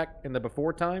from way back in the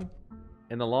before time?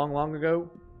 In the long, long ago?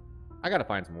 I gotta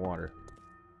find some water.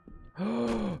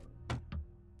 Oh,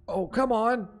 come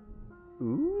on.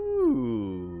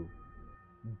 Ooh.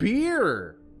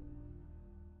 Beer.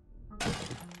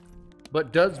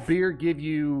 But does beer give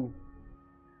you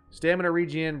stamina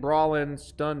regen, brawling,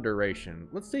 stun duration?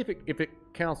 Let's see if it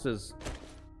counts as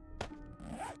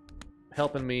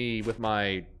helping me with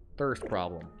my thirst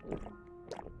problem.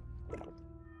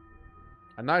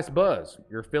 A nice buzz.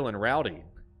 You're feeling rowdy.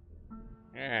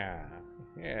 Yeah.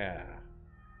 Yeah.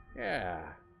 Yeah.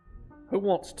 Who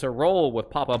wants to roll with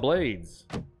Papa Blades?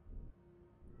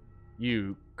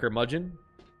 You curmudgeon?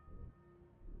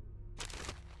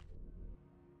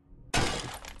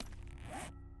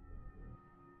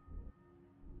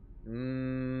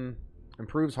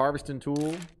 Improves harvesting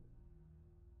tool. If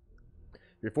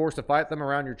you're forced to fight them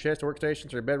around your chest,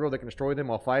 workstations, or your bedroll, they can destroy them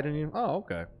while fighting you. Oh,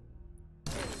 okay.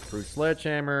 Improves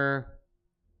sledgehammer.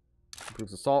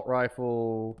 Improves assault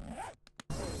rifle.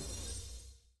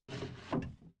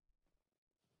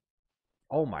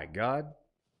 Oh my god.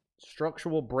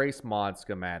 Structural brace mod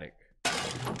schematic.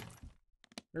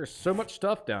 There's so much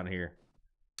stuff down here.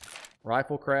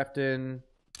 Rifle crafting.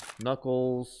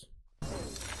 Knuckles.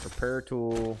 Repair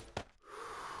tool.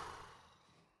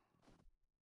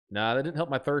 Nah, that didn't help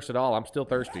my thirst at all. I'm still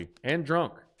thirsty. And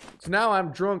drunk. So now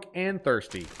I'm drunk and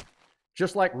thirsty.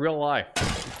 Just like real life.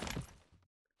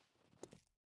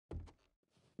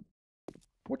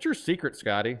 What's your secret,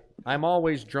 Scotty? I'm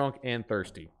always drunk and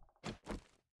thirsty.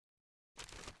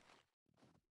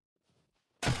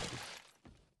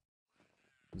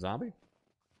 Zombie?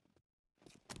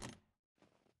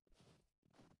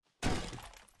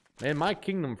 Man, my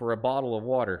kingdom for a bottle of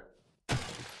water.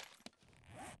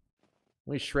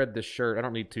 Let me shred this shirt. I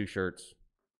don't need 2 shirts.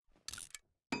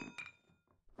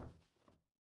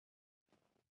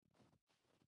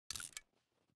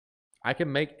 I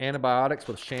can make antibiotics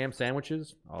with sham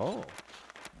sandwiches. Oh.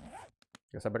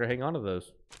 Guess I better hang on to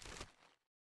those.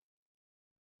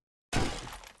 I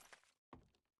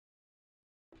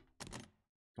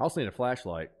also need a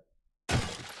flashlight.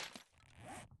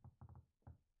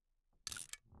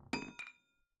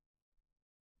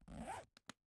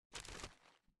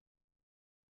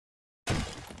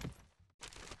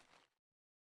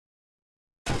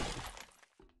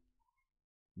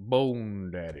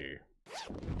 Bone Daddy.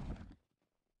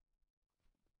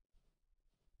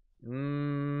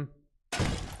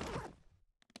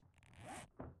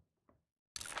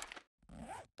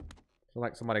 Feel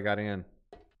like somebody got in.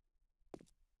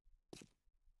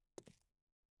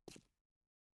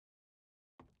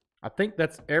 I think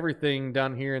that's everything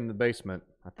down here in the basement.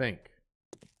 I think.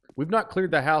 We've not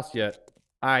cleared the house yet.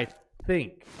 I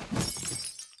think.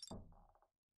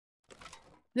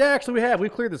 Yeah, actually we have.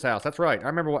 We've cleared this house. That's right. I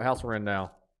remember what house we're in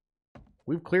now.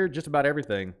 We've cleared just about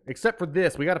everything. Except for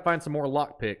this. We got to find some more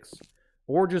lockpicks.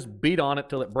 Or just beat on it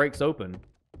till it breaks open.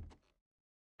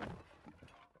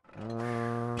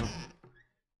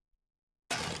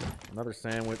 Another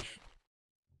sandwich.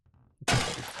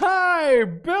 Hi!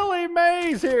 Billy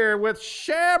Mays here with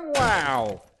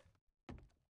ShamWow!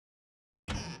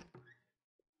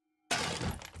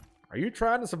 Are you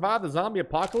trying to survive the zombie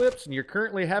apocalypse and you're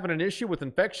currently having an issue with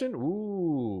infection?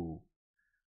 Ooh.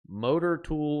 Motor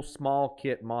tool small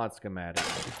kit mod schematic.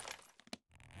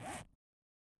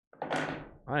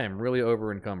 I am really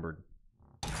over encumbered.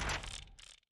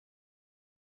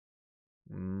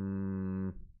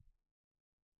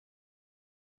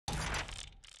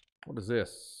 What is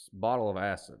this? Bottle of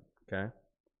acid. Okay. I'm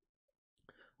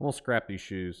gonna scrap these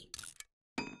shoes.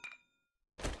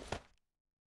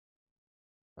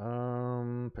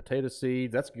 Potato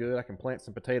seeds. That's good. I can plant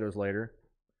some potatoes later.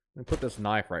 Let me put this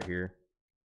knife right here.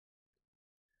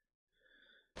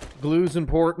 Glue's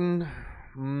important.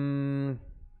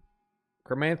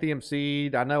 Chromanthemum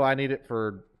seed. I know I need it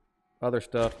for other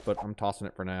stuff, but I'm tossing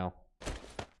it for now.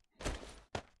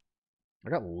 I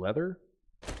got leather.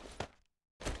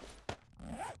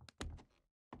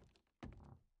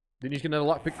 Didn't you just get another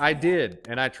lockpick? I did,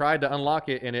 and I tried to unlock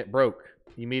it, and it broke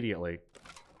immediately.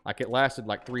 Like, it lasted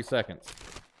like 3 seconds.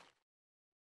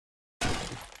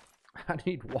 I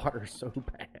need water so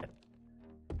bad.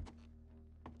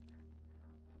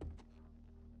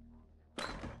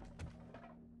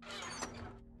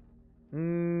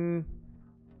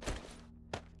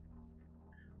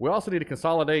 We also need to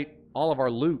consolidate all of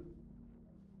our loot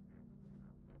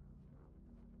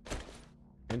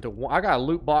into one. I got a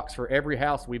loot box for every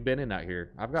house we've been in out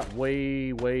here. I've got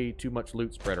way, way too much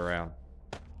loot spread around.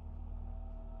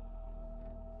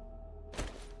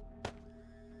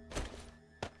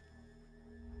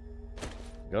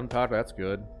 Gunpowder, that's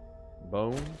good.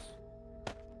 Bones.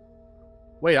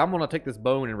 Wait, I'm gonna take this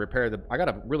bone and repair the... I got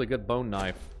a really good bone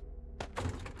knife.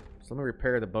 So let me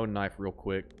repair the bone knife real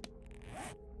quick.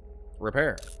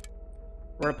 Repair.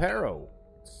 Reparo.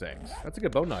 6. That's a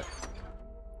good bone knife.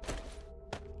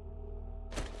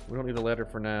 We don't need a letter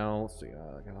for now. Let's see.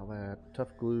 I got all that. Tough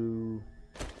glue.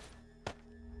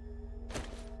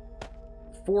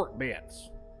 Fork bits.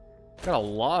 Got a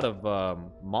lot of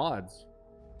mods.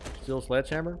 Steel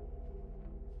sledgehammer.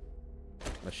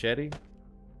 Machete.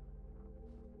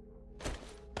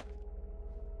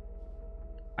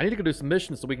 I need to go do some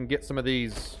missions so we can get some of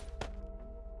these.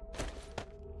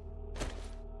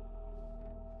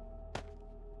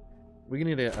 We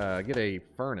need to get a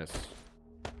furnace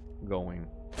going.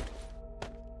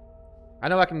 I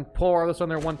know I can pour all this on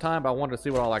there one time, but I wanted to see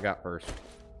what all I got first.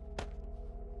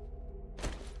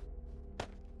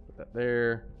 Put that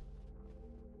there.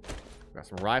 Got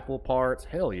some rifle parts.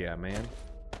 Hell yeah, man.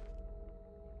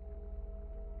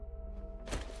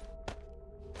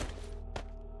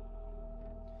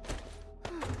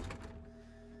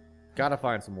 Gotta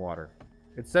find some water.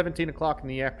 It's 17 o'clock in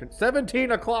the afternoon.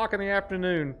 17 o'clock in the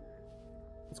afternoon.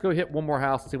 Let's go hit one more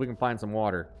house and see if we can find some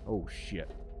water. Oh,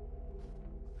 shit.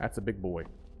 That's a big boy.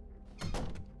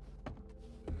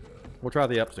 We'll try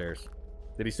the upstairs.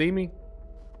 Did he see me?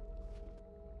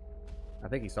 I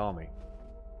think he saw me.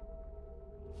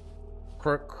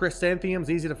 Chrysanthemum's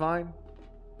easy to find.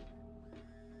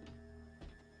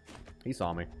 He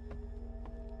saw me.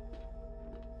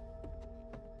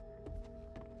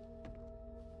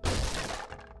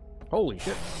 Holy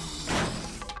shit.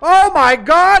 Oh my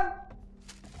god!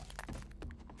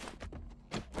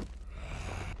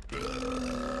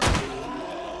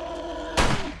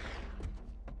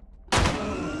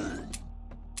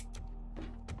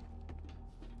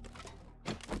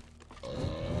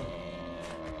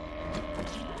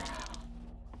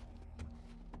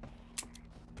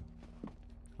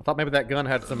 I thought maybe that gun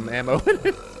had some ammo in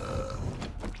it.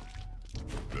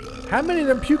 How many of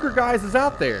them puker guys is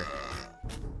out there?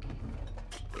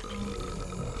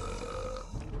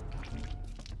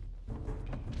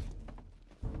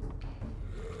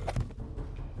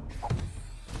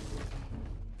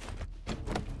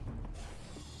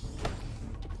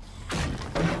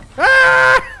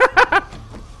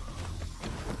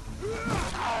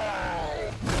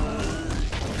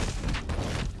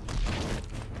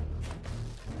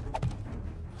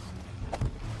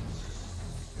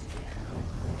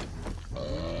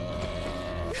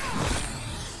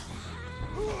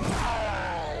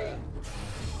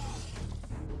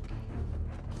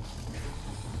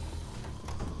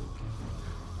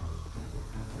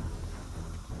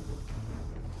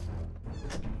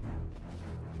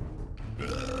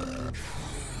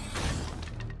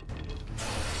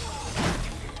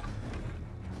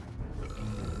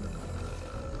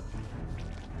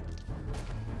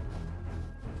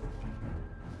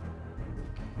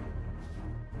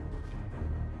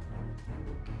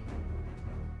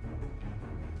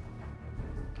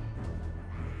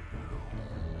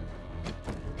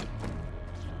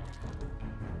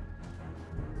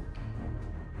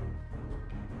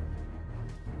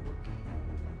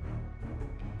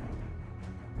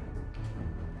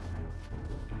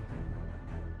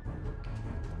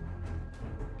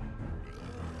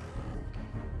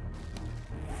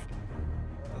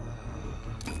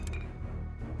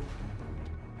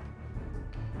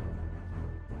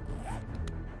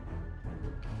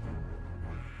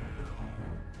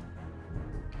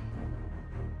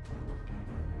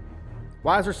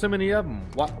 Why is there so many of them?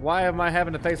 Why am I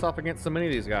having to face off against so many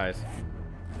of these guys?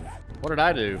 What did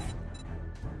I do?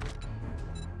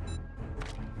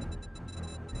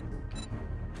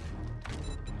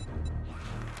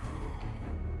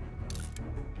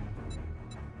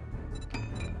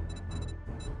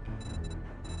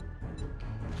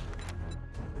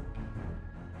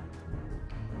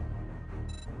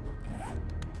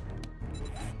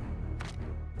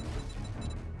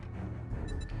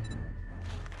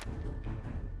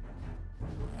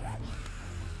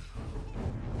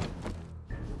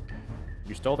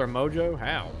 You stole their mojo?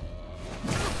 How?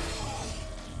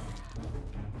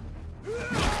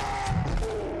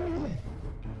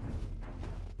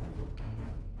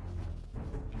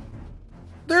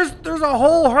 There's a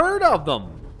whole herd of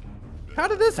them. How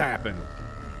did this happen?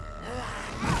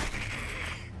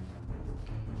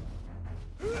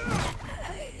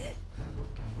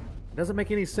 Doesn't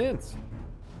make any sense.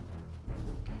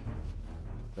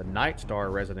 The Night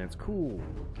Star residence, cool.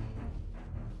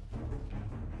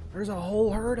 There's a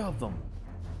whole herd of them.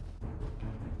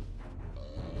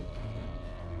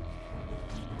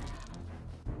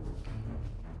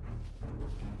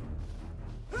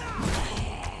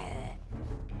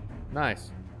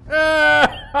 Nice. A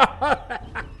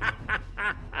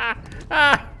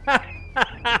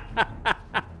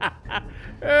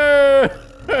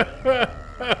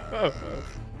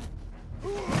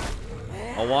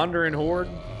wandering horde.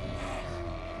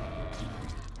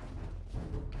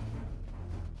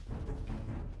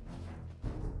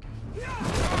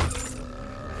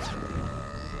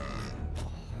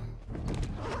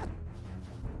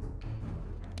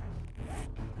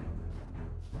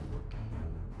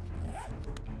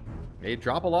 They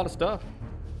drop a lot of stuff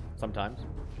sometimes.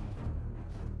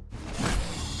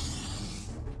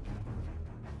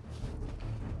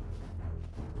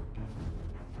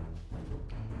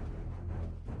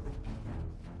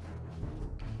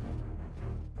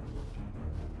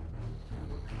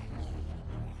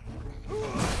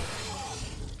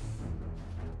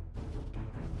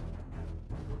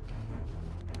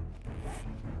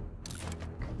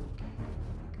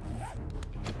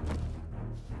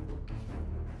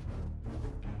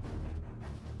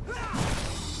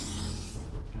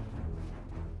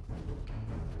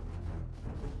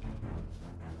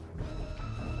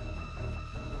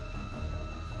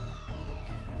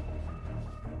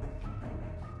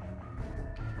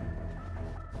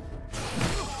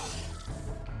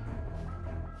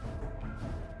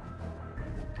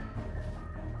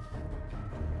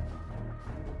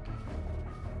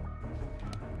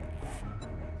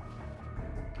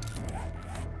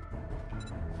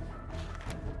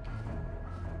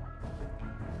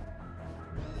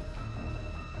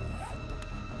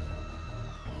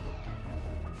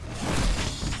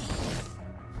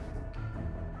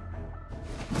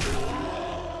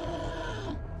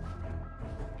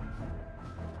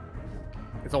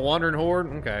 It's a wandering horde?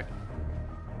 Okay.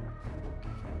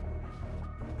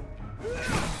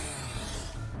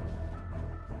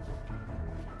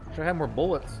 Should I have more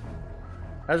bullets?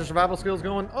 How's your survival skills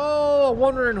going? Oh, a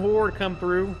wandering horde come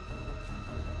through.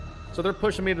 So they're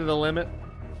pushing me to the limit.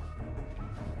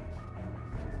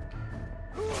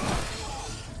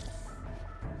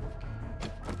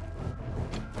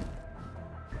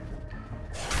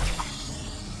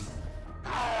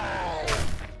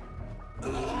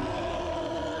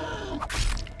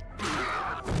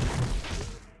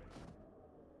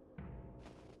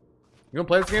 You gonna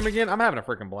play this game again? I'm having a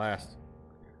freaking blast.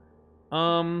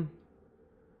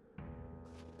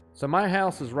 So my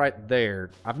house is right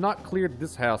there. I've not cleared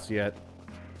this house yet.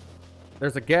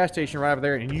 There's a gas station right over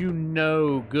there, and you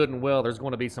know good and well there's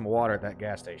going to be some water at that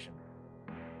gas station.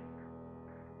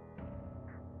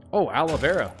 Oh, aloe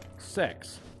vera.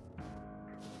 Sex.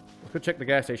 Let's go check the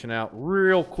gas station out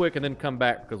real quick and then come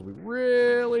back because we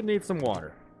really need some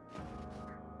water.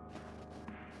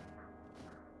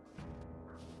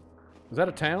 Is that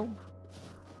a town?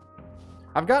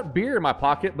 I've got beer in my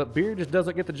pocket, but beer just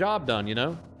doesn't get the job done, you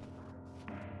know?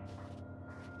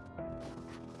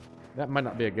 That might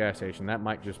not be a gas station. That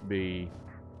might just be...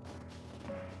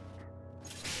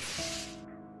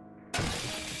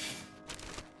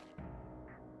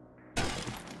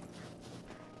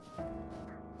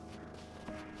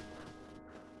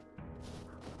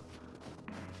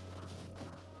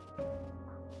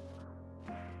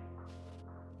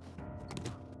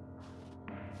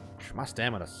 My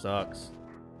stamina sucks.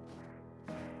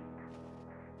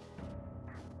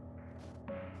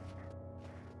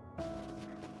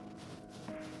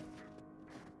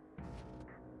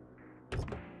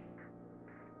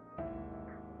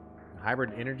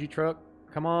 Hybrid energy truck?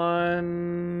 Come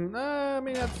on. I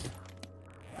mean,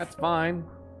 That's fine.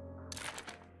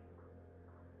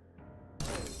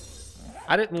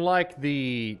 I didn't like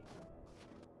the...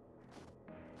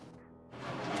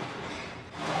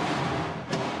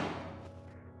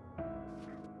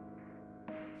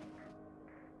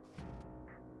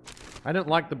 I didn't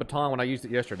like the baton when I used it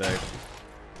yesterday.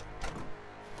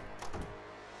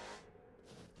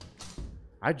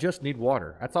 I just need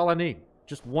water. That's all I need.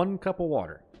 Just 1 cup of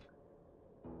water.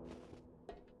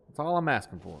 That's all I'm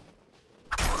asking for.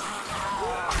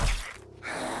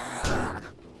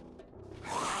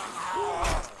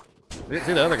 I didn't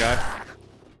see the other guy.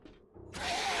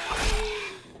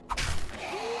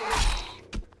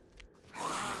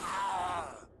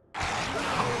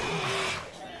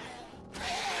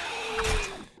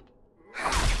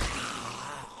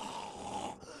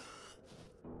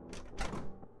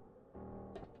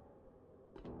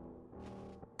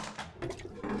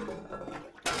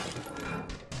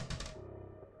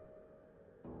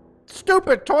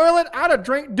 Stupid toilet! I'd have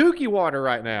drank Dookie water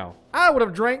right now. I would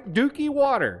have drank Dookie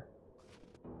water.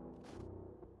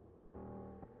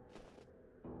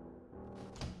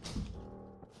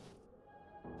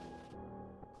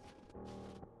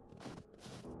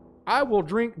 I will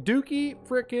drink Dookie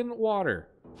frickin' water.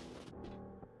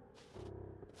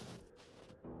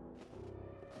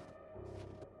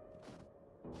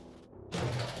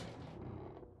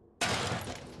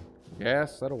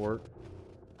 Gas, that'll work.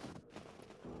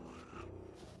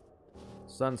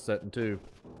 Sun's setting too.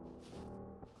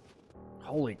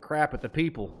 Holy crap at the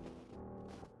people.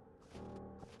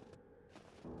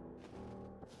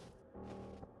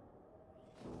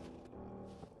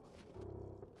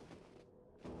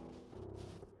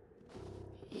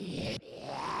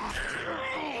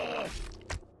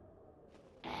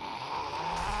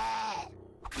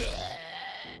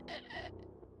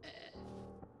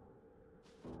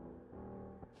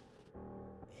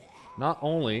 Not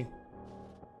only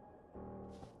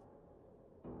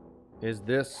is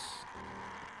this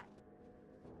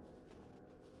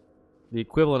the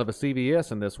equivalent of a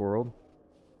CVS in this world,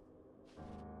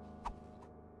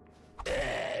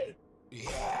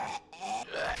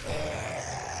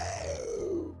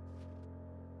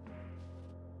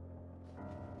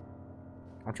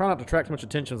 I'm trying not to attract too much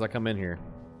attention as I come in here.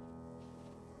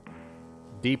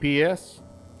 DPS?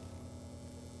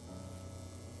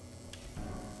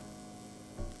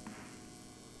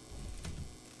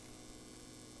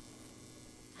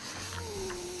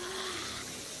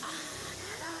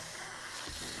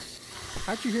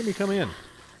 How'd you hear me come in?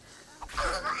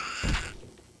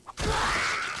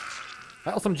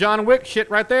 That was some John Wick shit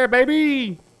right there,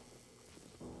 baby!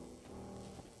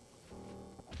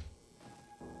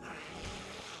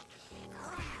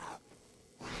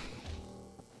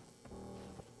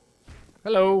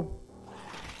 Hello.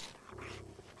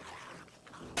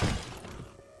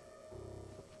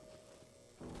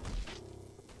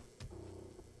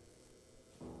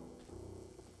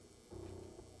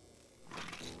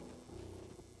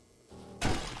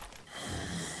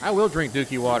 I will drink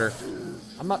Dookie water.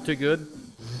 I'm not too good.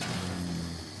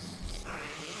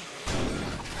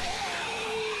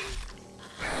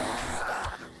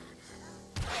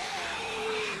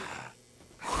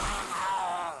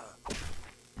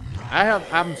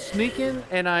 I'm sneaking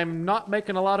and I'm not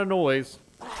making a lot of noise.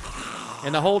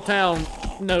 And the whole town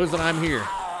knows that I'm here.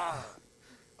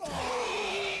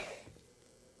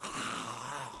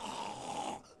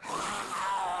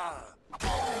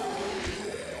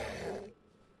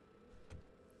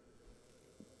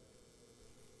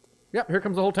 Yep, here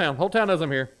comes the whole town. Whole town knows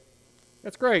I'm here.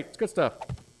 That's great. It's good stuff.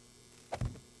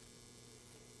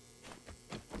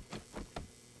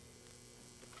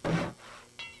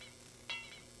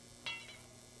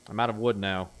 I'm out of wood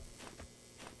now.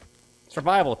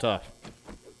 Survival tough.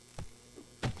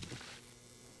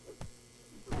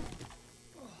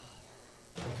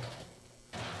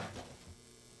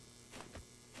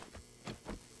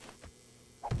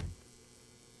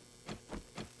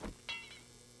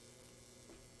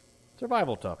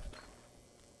 Survival tough.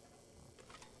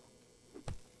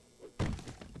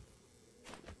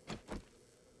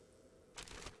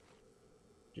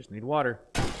 Just need water.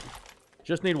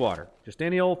 Just need water. Just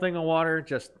any old thing of water.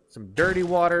 Just some dirty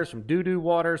water, some doo-doo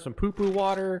water, some poo-poo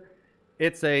water.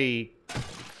 It's like,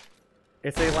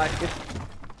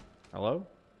 hello?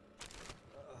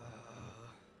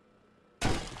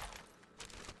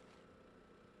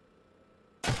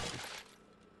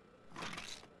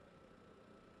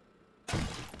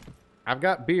 I've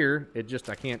got beer,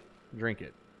 I can't drink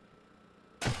it.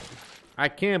 I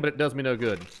can, but it does me no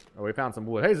good. Oh, we found some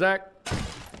wood. Hey, Zach.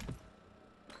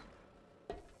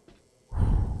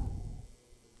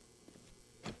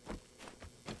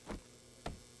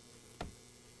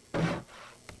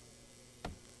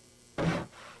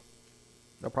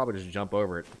 I'll probably just jump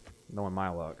over it, knowing my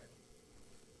luck.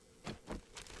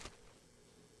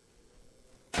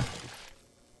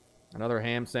 Another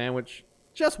ham sandwich.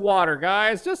 Just water,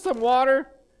 guys. Just some water.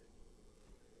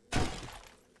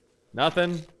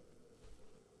 Nothing.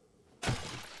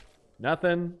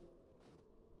 Nothing.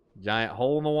 Giant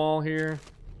hole in the wall here.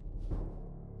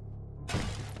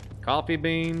 Coffee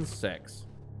beans. Sex.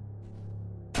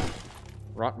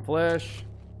 Rotten flesh.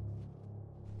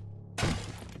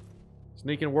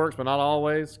 Sneaking works, but not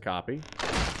always. Copy.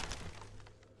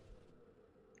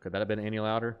 Could that have been any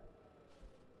louder?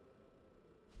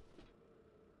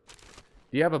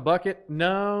 Do you have a bucket?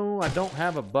 No, I don't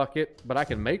have a bucket, but I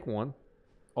can make one.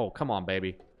 Oh, come on,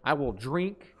 baby. I will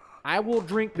drink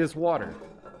this water.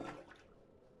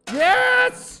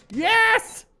 Yes!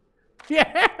 Yes!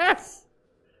 Yes!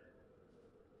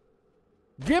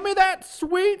 Give me that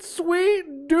sweet,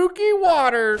 sweet dookie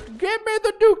water. Give me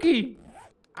the dookie.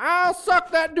 I'll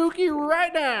suck that dookie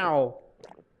right now.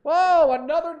 Whoa,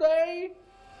 another day.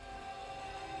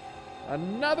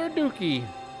 Another dookie.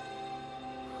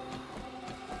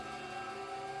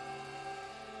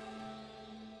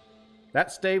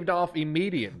 That staved off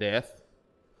immediate death.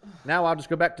 Now I'll just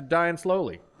go back to dying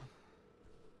slowly.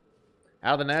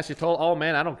 Out of the nasty toll. Oh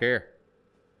man, I don't care.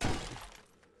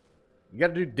 You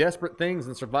gotta do desperate things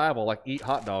in survival, like eat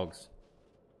hot dogs.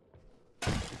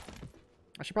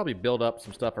 I should probably build up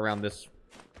some stuff around this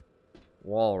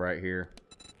wall right here.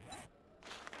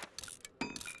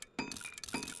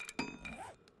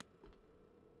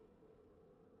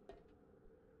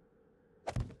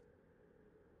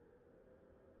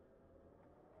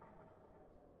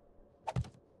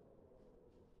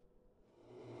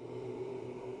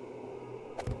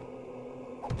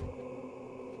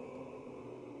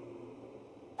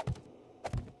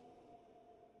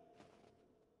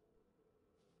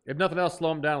 If nothing else,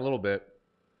 slow them down a little bit.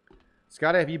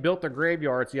 Scotty, have you built a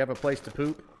graveyard so you have a place to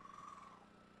poop?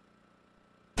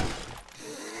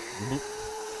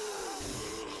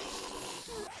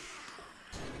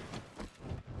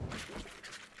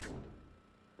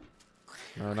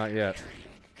 No, not yet.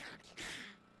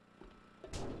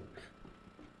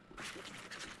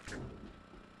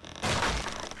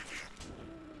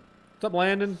 What's up,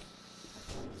 Landon?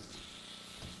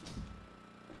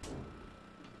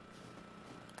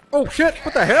 Oh shit,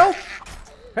 what the hell?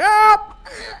 Help!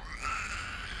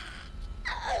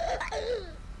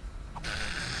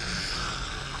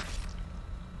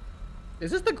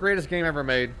 Is this the greatest game ever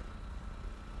made?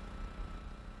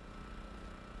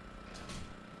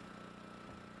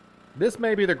 This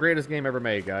may be the greatest game ever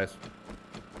made, guys.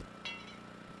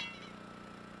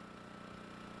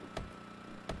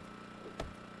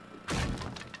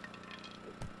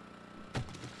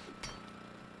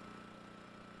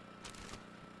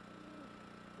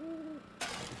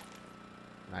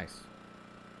 Nice.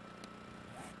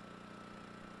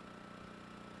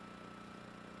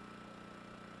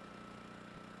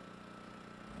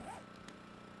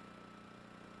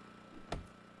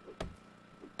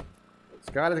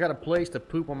 Scott has got a place to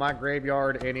poop on my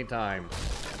graveyard anytime.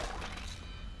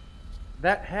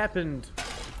 That happened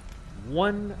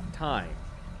one time.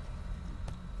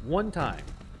 One time.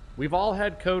 We've all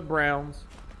had code browns.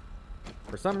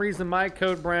 For some reason, my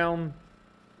code brown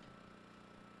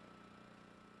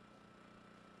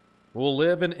will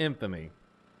live in infamy.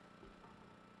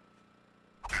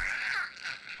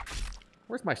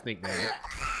 Where's my sneak damage?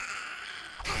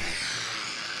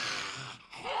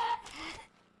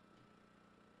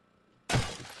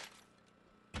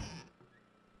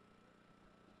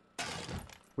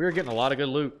 We are getting a lot of good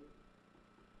loot.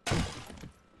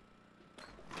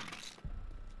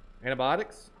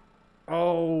 Antibiotics?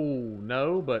 Oh,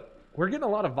 no, but we're getting a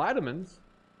lot of vitamins.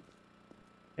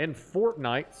 And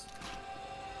fortnights.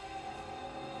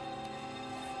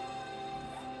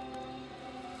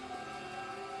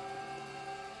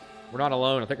 We're not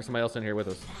alone. I think there's somebody else in here with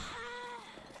us.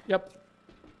 Yep.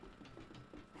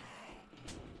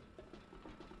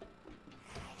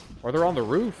 Or they're on the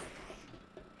roof.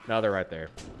 No, they're right there.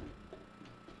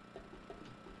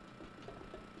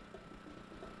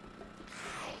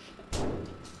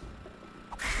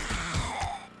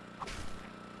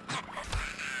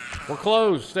 We're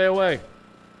closed. Stay away.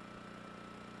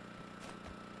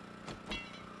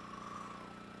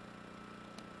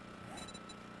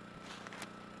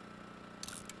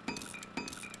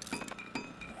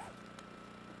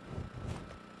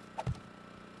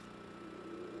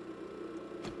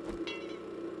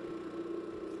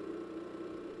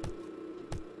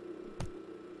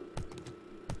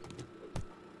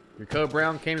 Your code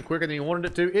brown came quicker than you wanted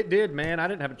it to. It did, man. I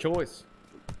didn't have a choice.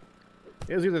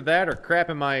 It was either that or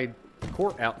crap in my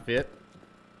court outfit.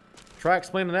 Try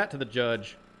explaining that to the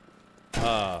judge.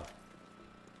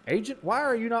 Agent, why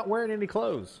are you not wearing any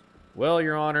clothes? Well,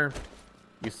 Your Honor,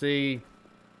 you see,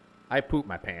 I pooped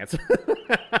my pants.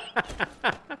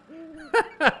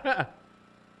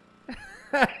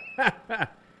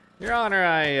 Your Honor,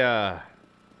 I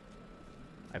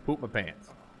pooped my pants.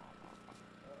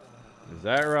 Is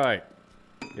that right?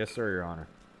 Yes, sir, Your Honor.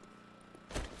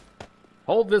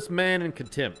 Hold this man in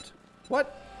contempt.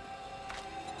 What?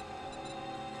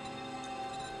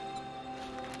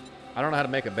 I don't know how to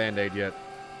make a Band-Aid yet.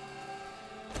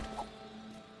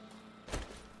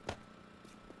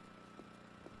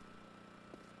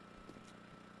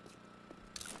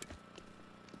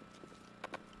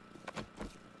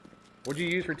 What'd you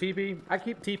use for TP? I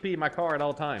keep TP in my car at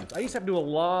all times. I used to have to do a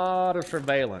lot of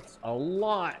surveillance. A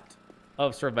lot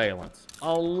of surveillance.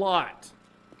 A lot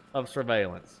of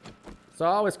surveillance. So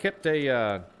I always kept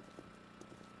a,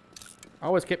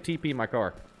 TP in my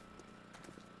car.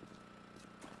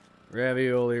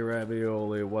 Ravioli,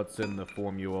 ravioli, what's in the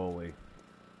formuoli?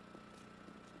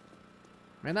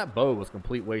 Man, that bow was a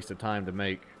complete waste of time to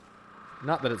make.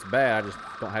 Not that it's bad, I just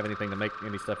don't have anything to make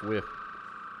any stuff with.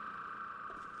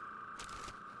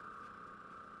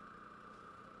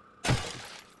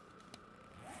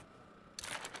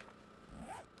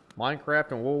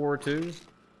 Minecraft and World War II?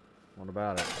 What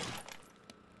about it?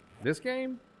 This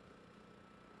game?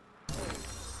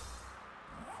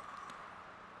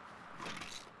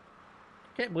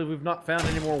 Can't believe we've not found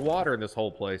any more water in this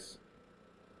whole place.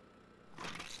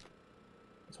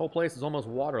 This whole place is almost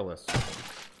waterless.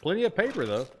 Plenty of paper,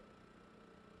 though.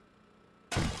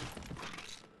 I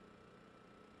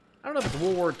don't know if it's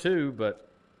World War II, but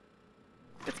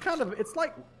it's kind of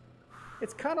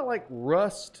like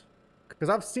Rust, because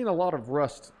I've seen a lot of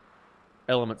Rust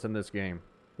elements in this game,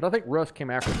 but I think Rust came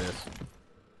after this.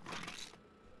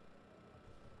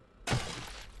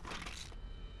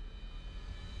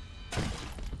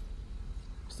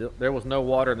 Still, there was no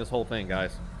water in this whole thing,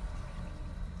 guys.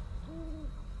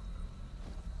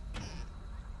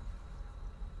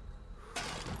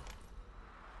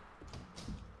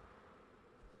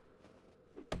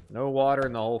 No water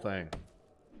in the whole thing.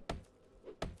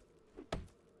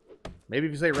 Maybe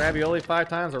if you say ravioli 5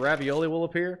 times, a ravioli will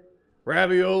appear.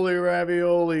 Ravioli,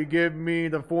 ravioli, give me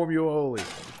the formuoli.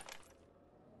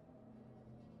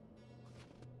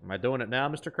 Am I doing it now,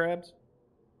 Mr. Krabs?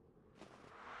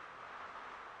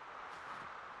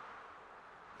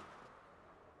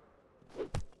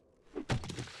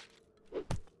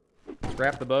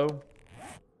 Scrap the bow.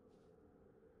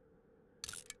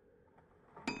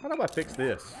 How do I fix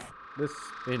this? This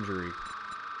injury.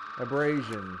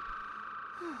 Abrasion.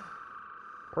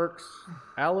 Perks.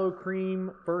 Aloe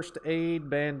cream, first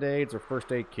aid, band-aids, or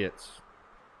first aid kits.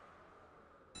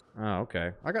 Oh,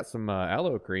 okay. I got some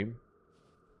aloe cream.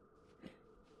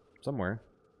 Somewhere.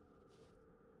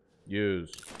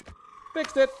 Use.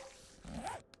 Fixed it!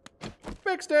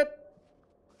 Fixed it!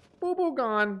 Boo-boo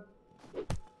gone.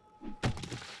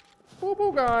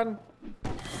 Boo-boo gone.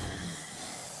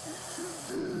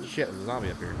 Shit, there's a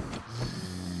zombie up here.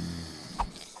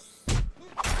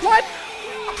 What?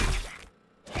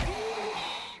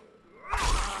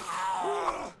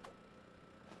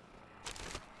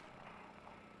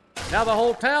 Now the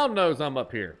whole town knows I'm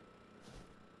up here.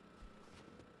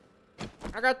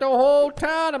 I got the whole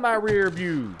town in my rear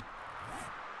view.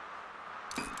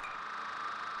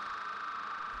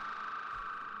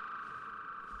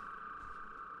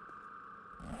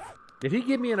 Did he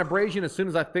give me an abrasion as soon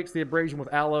as I fixed the abrasion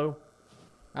with aloe?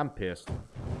 I'm pissed.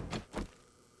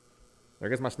 There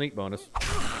goes my sneak bonus.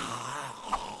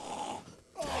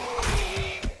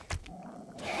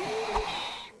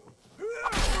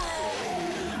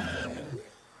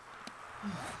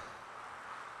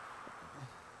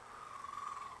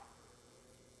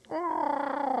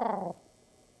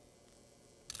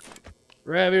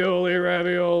 Ravioli,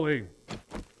 ravioli.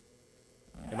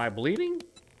 Am I bleeding?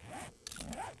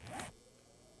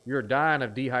 You're dying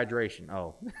of dehydration.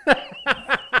 Oh.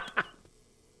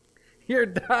 You're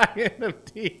dying of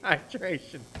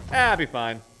dehydration. I'll be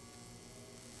fine.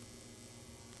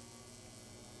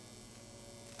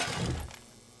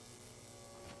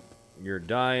 You're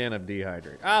dying of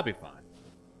dehydration. I'll be fine.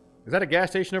 Is that a gas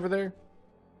station over there?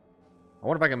 I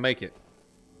wonder if I can make it.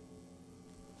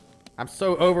 I'm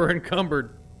so over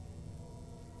encumbered.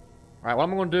 Alright, what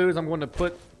I'm going to do is I'm going to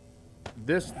put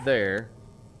this there.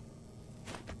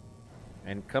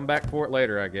 And come back for it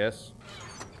later, I guess.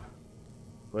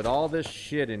 Put all this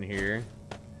shit in here.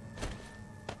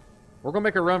 We're going to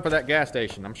make a run for that gas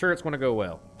station. I'm sure it's going to go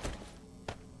well.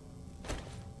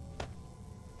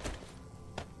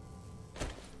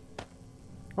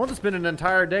 want to spend an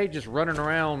entire day just running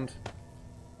around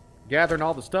gathering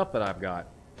all the stuff that I've got.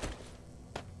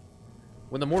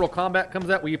 When the Mortal Kombat comes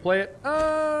out, will you play it?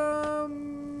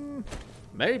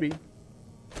 Maybe.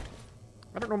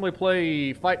 I don't normally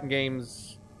play fighting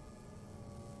games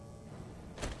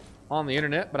on the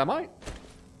internet, but I might.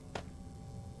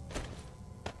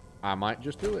 I might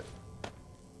just do it.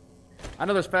 I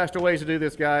know there's faster ways to do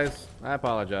this, guys. I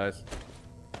apologize.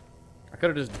 I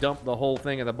could have just dumped the whole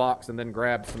thing in the box and then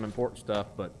grabbed some important stuff,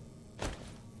 but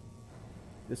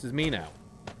this is me now.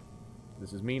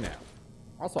 This is me now.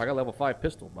 Also, I got a level 5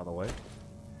 pistol, by the way,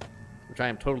 which I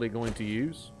am totally going to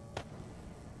use.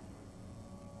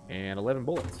 And 11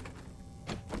 bullets.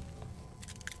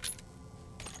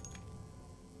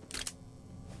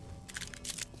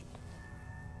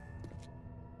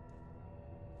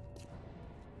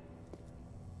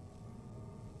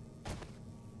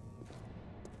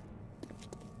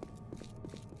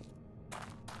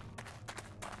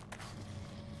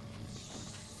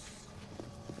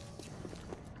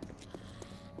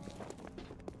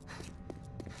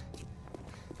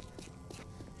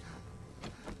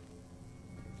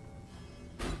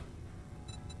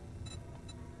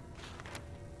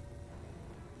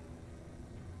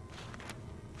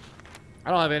 I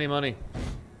don't have any money.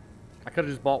 I could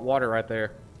have just bought water right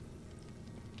there.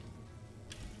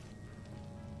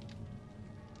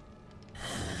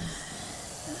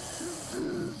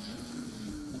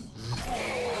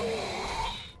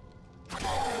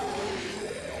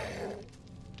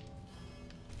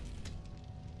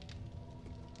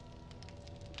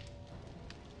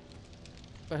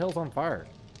 What the hell's on fire?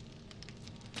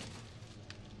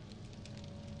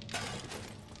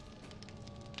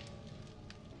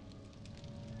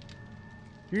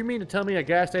 You mean to tell me a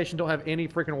gas station don't have any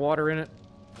freaking water in it?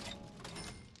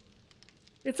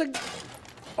 It's a...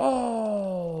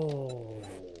 Oh.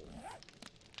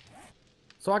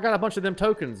 So I got a bunch of them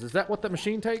tokens. Is that what the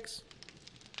machine takes?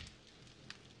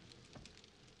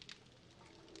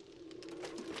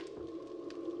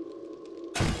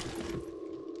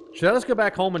 Should I just go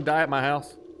back home and die at my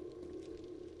house?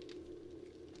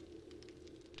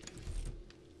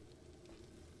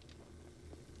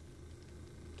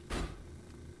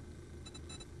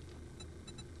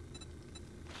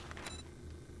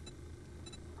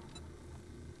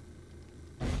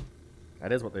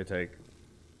 That is what they take.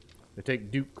 They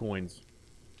take Duke coins.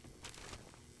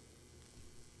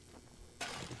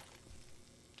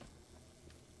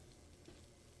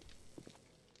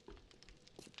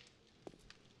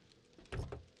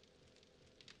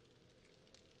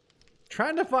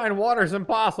 Trying to find water is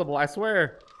impossible, I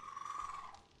swear.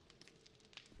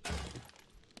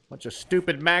 Bunch of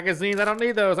stupid magazines. I don't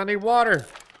need those. I need water.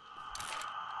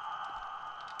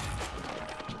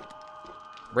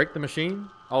 Break the machine?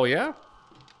 Oh, yeah?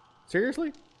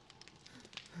 Seriously?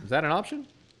 Is that an option?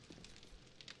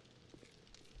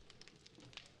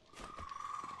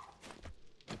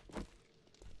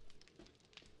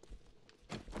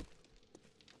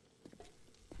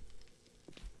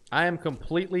 I am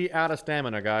completely out of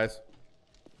stamina, guys.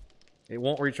 It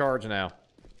won't recharge now.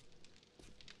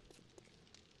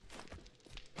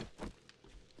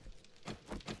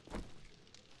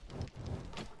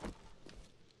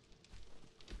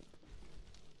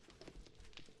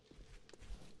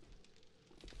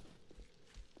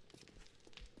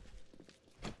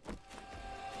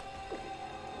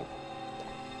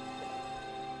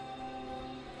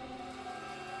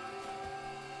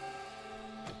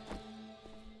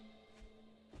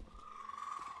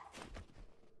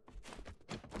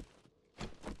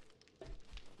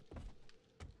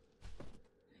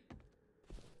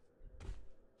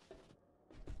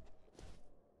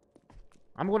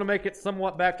 I'm going to make it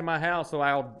somewhat back to my house, so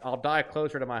I'll die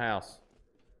closer to my house.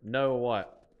 No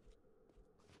what?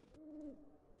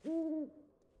 Can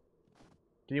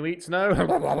you eat snow?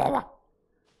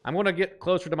 I'm going to get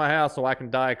closer to my house so I can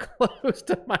die close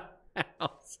to my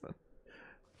house.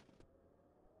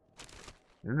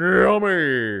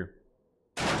 Yummy!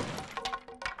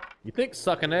 You think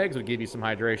sucking eggs would give you some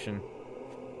hydration?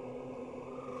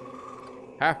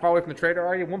 How far away from the trader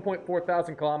are you? 1.4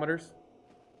 thousand kilometers.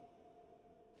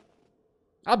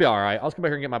 I'll be alright. I'll just come back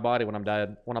here and get my body when I'm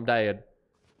dead.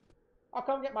 I'll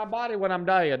come get my body when I'm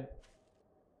dead.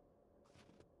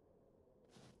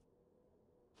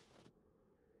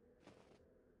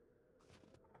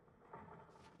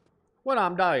 When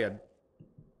I'm dead.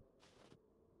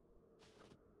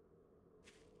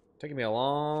 Taking me a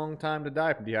long time to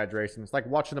die from dehydration. It's like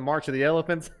watching the March of the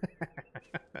Elephants.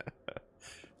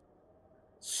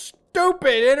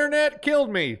 Stupid internet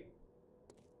killed me.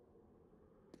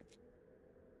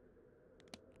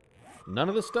 None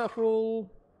of the stuff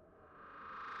will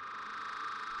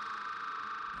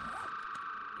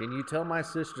Can you tell my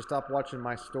sis to stop watching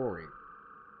my story?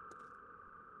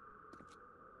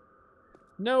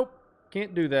 Nope.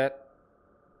 Can't do that.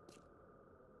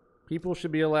 People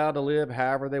should be allowed to live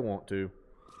however they want to.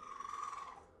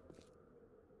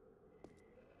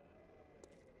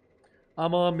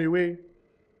 I'm on my way.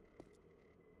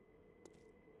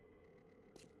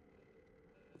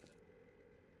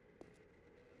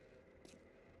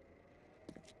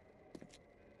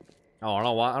 Oh, I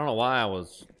don't know why I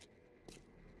was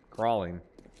crawling.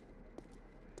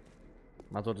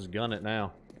 Might as well just gun it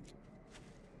now.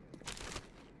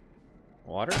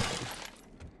 Water?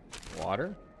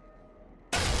 Water?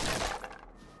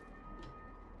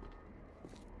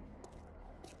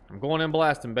 I'm going in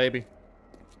blasting, baby.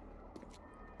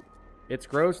 It's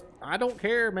gross. I don't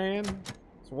care, man.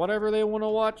 It's whatever they want to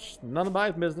watch. None of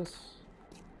my business.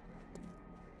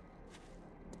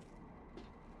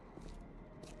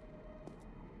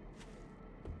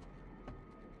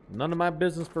 None of my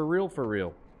business for real, for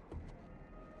real.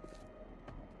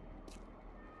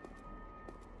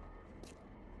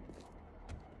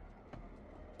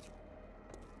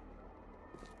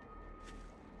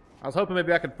 I was hoping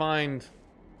maybe I could find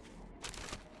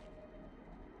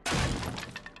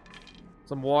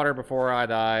some water before I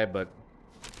die, but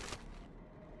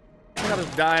I'll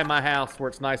just die in my house where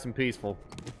it's nice and peaceful.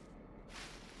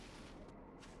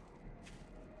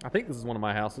 I think this is one of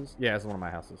my houses. Yeah, this is one of my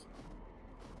houses.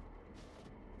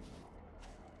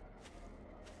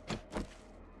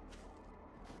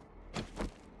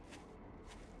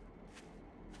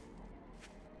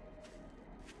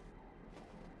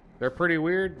 They're pretty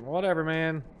weird. Whatever,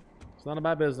 man. It's none of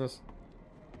my business.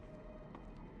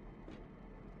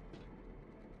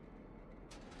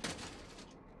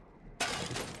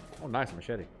 Oh, nice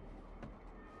machete.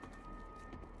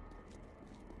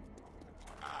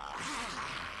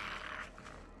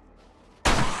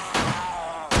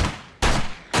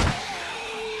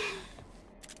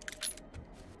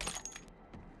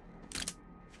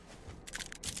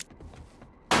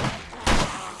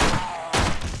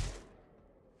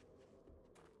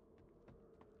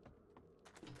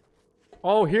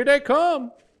 Oh, here they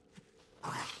come.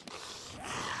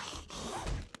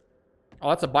 Oh,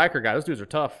 that's a biker guy. Those dudes are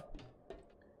tough.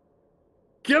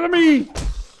 Kill me!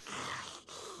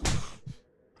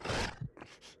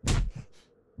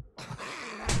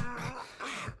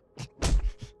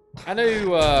 I know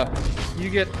you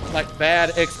get like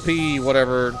bad XP,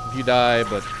 whatever, if you die,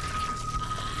 but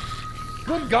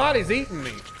good God, he's eating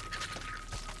me.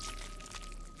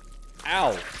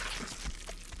 Ow.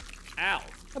 Ow.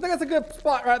 I think that's a good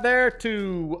spot right there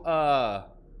to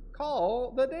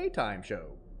call the daytime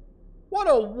show. What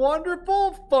a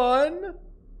wonderful, fun,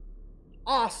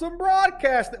 awesome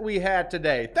broadcast that we had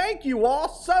today. Thank you all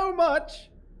so much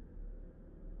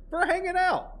for hanging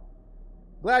out.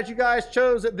 Glad you guys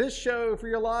chose this show for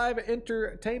your live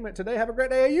entertainment today. Have a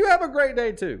great day. You have a great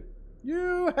day too.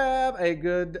 You have a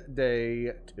good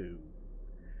day too.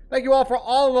 Thank you all for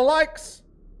all the likes.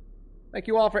 Thank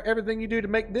you all for everything you do to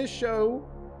make this show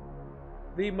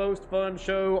the most fun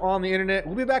show on the internet.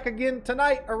 We'll be back again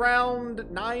tonight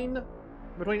around 9,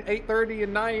 between 8:30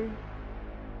 and 9,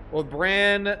 with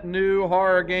brand new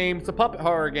horror game. It's a puppet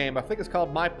horror game. I think it's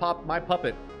called My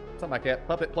Puppet, something like that.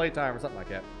 Puppet Playtime or something like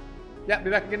that. Yeah, be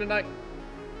back again tonight.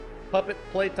 Puppet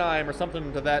Playtime or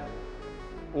something to that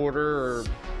order or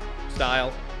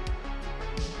style.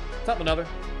 Something or other.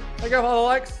 Thank you all for all the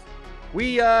likes.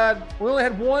 We only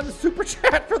had one super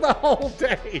chat for the whole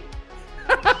day.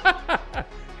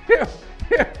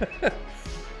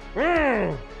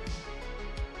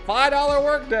 $5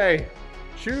 workday.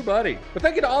 Shoo, buddy. But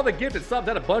thank you to all the gifted subs.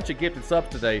 Had a bunch of gifted subs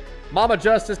today. Mama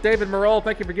Justice, David Morrell,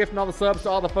 thank you for gifting all the subs to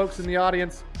all the folks in the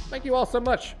audience. Thank you all so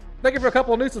much. Thank you for a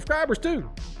couple of new subscribers, too.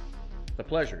 It's a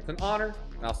pleasure. It's an honor.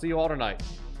 And I'll see you all tonight.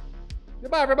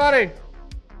 Goodbye, everybody.